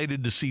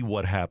excited to see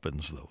what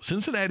happens, though.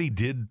 Cincinnati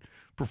did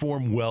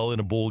perform well in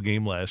a bowl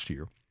game last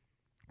year,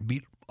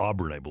 beat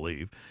Auburn, I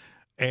believe,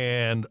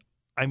 and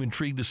I'm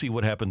intrigued to see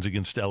what happens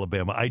against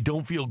Alabama. I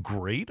don't feel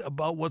great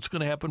about what's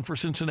going to happen for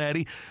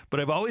Cincinnati, but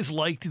I've always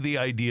liked the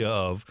idea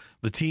of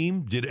the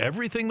team did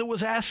everything that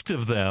was asked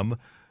of them.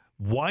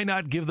 Why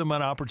not give them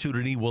an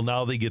opportunity? Well,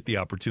 now they get the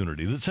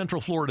opportunity that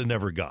Central Florida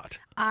never got.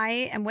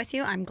 I am with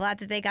you. I'm glad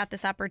that they got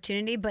this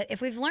opportunity. But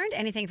if we've learned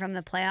anything from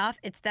the playoff,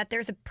 it's that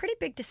there's a pretty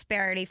big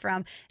disparity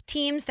from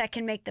teams that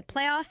can make the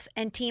playoffs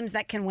and teams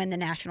that can win the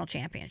national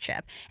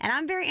championship. And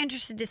I'm very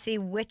interested to see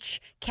which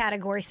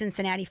category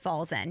Cincinnati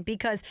falls in,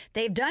 because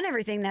they've done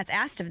everything that's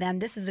asked of them.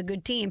 This is a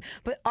good team.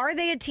 But are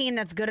they a team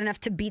that's good enough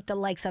to beat the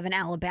likes of an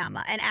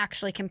Alabama and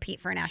actually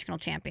compete for a national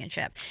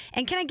championship?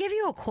 And can I give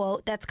you a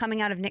quote that's coming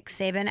out of Nick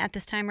Saban at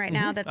this time right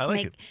now, that's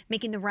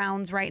making the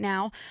rounds right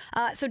now?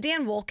 So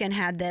Dan Wolken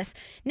had this.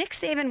 Nick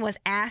Saban was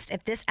asked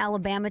if this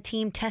Alabama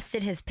team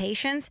tested his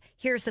patience.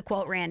 Here's the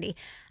quote, Randy.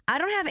 I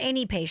don't have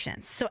any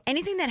patience, so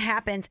anything that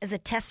happens is a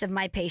test of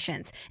my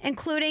patience,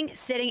 including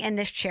sitting in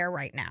this chair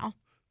right now.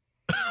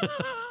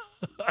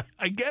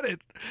 I get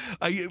it.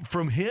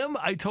 From him,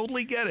 I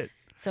totally get it.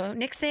 So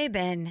Nick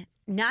Saban,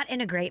 not in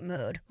a great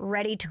mood,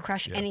 ready to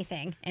crush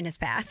anything in his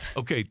path.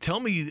 Okay, tell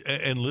me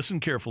and listen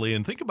carefully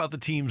and think about the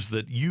teams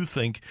that you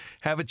think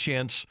have a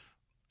chance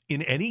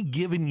in any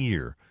given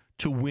year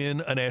to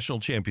win a national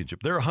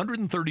championship. There are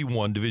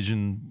 131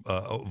 division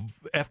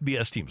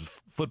FBS teams,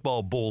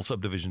 football bowl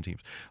subdivision teams,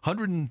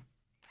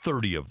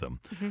 130 of them.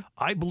 Mm-hmm.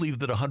 I believe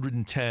that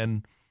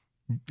 110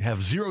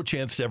 have zero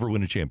chance to ever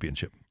win a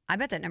championship. I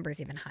bet that number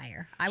is even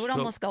higher. I would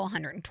almost go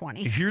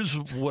 120. Here's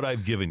what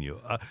I've given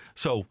you.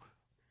 So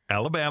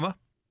Alabama,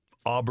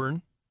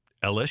 Auburn,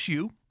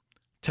 LSU,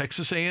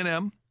 Texas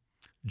A&M,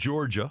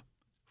 Georgia,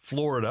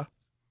 Florida,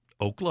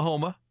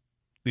 Oklahoma.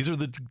 These are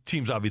the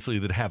teams, obviously,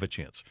 that have a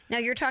chance. Now,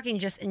 you're talking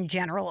just in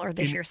general or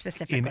this year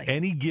specifically? In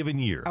any given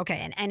year.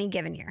 Okay, in any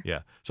given year. Yeah.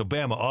 So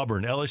Bama,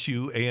 Auburn,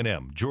 LSU,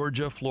 A&M,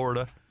 Georgia,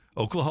 Florida,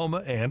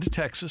 Oklahoma, and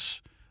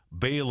Texas.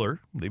 Baylor,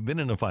 they've been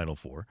in the Final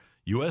Four.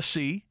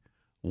 USC,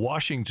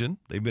 Washington,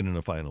 they've been in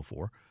the Final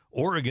Four.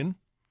 Oregon,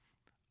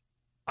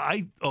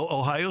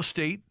 Ohio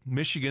State,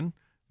 Michigan,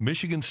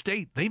 Michigan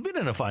State, they've been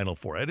in a Final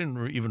Four. I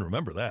didn't even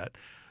remember that.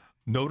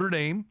 Notre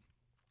Dame,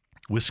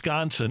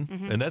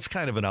 Wisconsin, and that's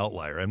kind of an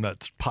outlier. I'm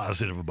not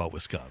positive about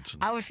Wisconsin.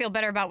 I would feel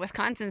better about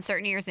Wisconsin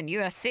certain years than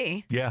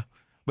USC. Yeah,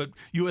 but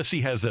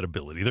USC has that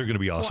ability. They're going to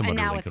be awesome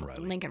under Lincoln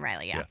Riley. Lincoln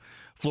Riley, yeah.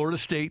 Florida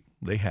State,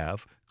 they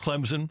have.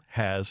 Clemson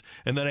has.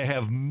 And then I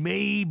have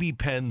maybe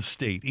Penn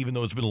State, even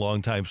though it's been a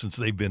long time since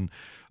they've been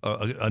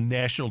a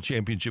national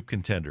championship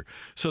contender.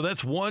 So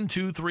that's 1,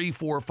 2, 3,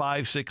 4,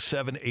 5, 6,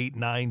 7, 8,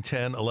 9,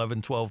 10,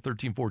 11, 12,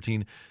 13,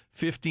 14,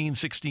 15,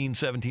 16,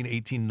 17,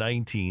 18,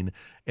 19,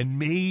 and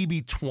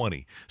maybe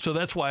 20. So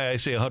that's why I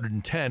say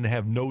 110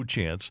 have no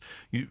chance.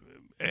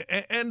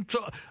 And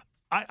so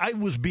I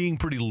was being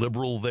pretty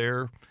liberal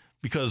there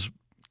because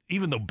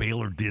even though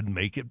Baylor did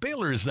make it,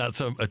 Baylor is not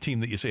a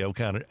team that you say,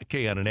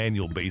 okay, on an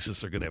annual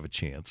basis they're going to have a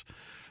chance.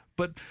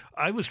 But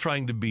I was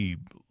trying to be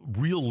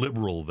real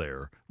liberal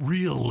there,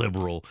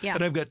 Yeah.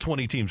 And I've got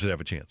 20 teams that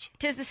have a chance.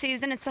 'Tis the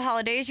season, it's the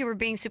holidays. You were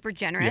being super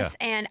generous.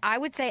 Yeah. And I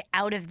would say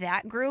out of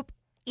that group,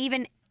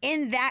 even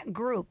in that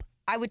group,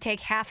 I would take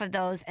half of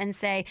those and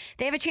say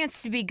they have a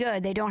chance to be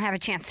good. They don't have a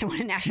chance to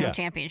win a national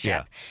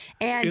championship.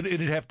 Yeah. And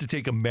it'd have to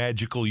take a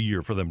magical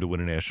year for them to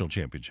win a national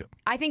championship.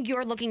 I think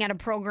you're looking at a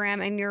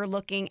program and you're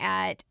looking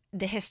at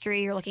the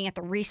history, you're looking at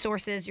the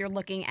resources, you're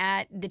looking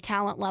at the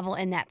talent level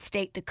in that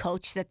state, the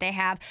coach that they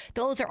have.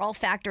 Those are all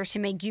factors to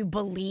make you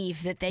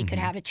believe that they could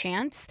have a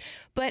chance.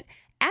 But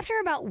after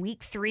about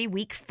week 3,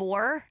 week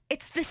 4,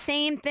 it's the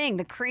same thing.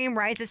 The cream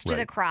rises to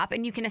the crop,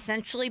 and you can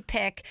essentially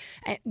pick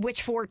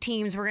which 4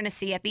 teams we're going to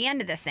see at the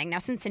end of this thing. Now,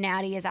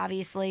 Cincinnati is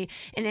obviously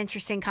an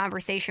interesting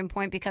conversation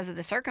point because of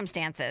the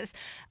circumstances.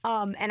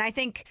 And I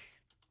think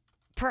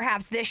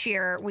perhaps this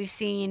year we've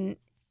seen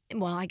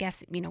well, I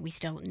guess, we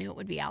still knew it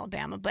would be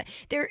Alabama, but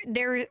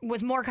there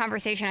was more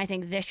conversation, I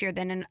think, this year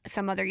than in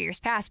some other years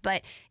past.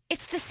 But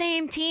it's the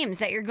same teams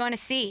that you're going to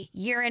see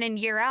year in and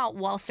year out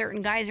while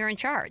certain guys are in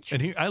charge.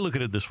 And here, I look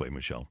at it this way,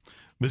 Michelle.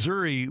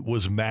 Missouri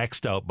was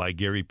maxed out by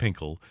Gary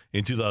Pinkel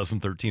in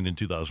 2013 and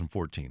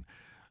 2014.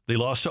 They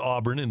lost to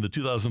Auburn in the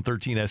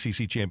 2013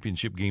 SEC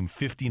championship game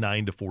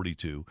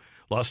 59-42.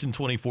 Lost in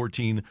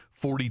 2014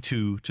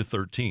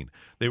 42-13.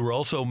 They were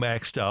also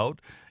maxed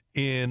out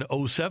in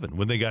 2007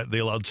 when they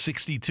allowed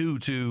 62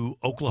 to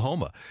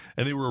Oklahoma.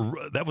 And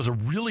that was a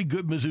really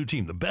good Mizzou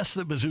team, the best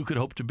that Mizzou could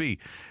hope to be.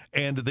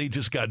 And they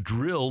just got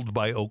drilled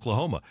by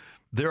Oklahoma.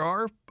 There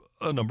are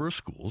a number of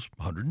schools,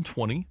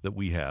 120 that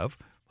we have,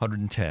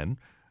 110,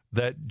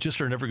 that just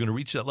are never going to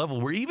reach that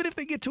level where even if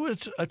they get to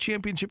a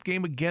championship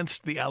game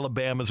against the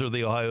Alabamas or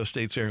the Ohio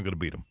States, they aren't going to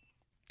beat them.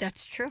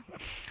 That's true.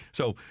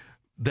 So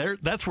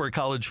that's where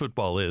college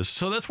football is.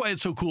 So that's why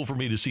it's so cool for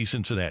me to see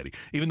Cincinnati.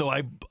 Even though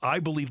I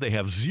believe they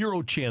have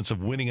zero chance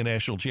of winning a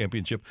national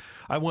championship,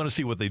 I want to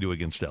see what they do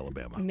against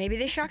Alabama. Maybe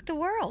they shock the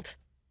world.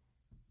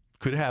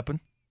 Could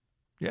happen.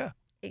 Yeah.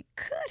 It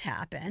could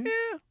happen.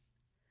 Yeah.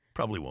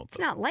 Probably won't, though.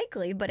 It's not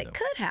likely, but it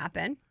could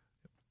happen.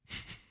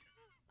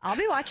 I'll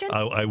be watching.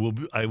 I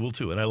will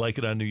too, and I like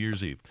it on New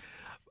Year's Eve.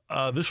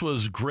 This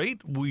was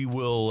great. We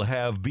will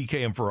have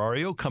BK and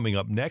Ferrario coming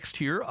up next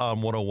here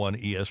on 101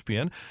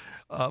 ESPN.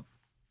 How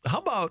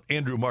about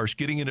Andrew Marsh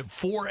getting in at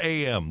 4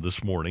 a.m.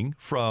 this morning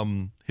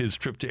from his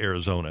trip to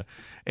Arizona?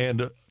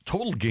 And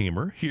Total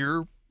Gamer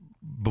here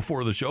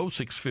before the show,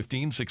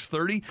 6:15,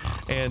 6:30,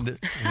 and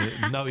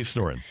now he's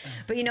snoring.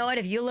 But you know what?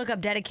 If you look up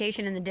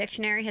dedication in the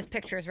dictionary, his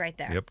picture is right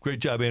there. Yep. Great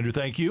job, Andrew.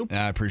 Thank you.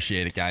 I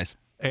appreciate it, guys.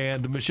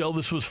 And Michelle,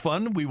 this was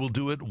fun. We will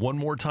do it one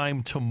more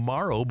time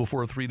tomorrow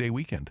before a 3-day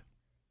weekend.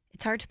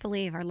 It's hard to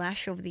believe our last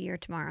show of the year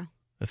tomorrow.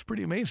 That's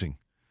pretty amazing.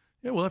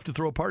 Yeah, we'll have to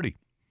throw a party.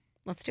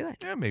 Let's do it.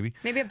 Yeah, maybe.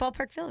 Maybe at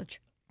Ballpark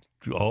Village.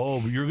 Oh,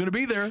 you're going to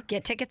be there.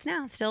 Get tickets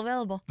now. It's still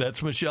available.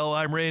 That's Michelle.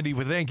 I'm Randy.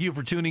 Well, thank you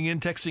for tuning in,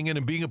 texting in,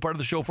 and being a part of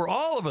the show for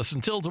all of us.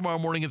 Until tomorrow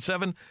morning at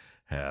 7,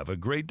 have a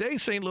great day,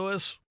 St.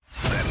 Louis.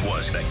 That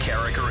was the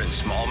Carricker and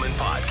Smallman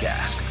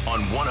podcast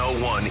on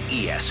 101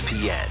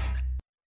 ESPN.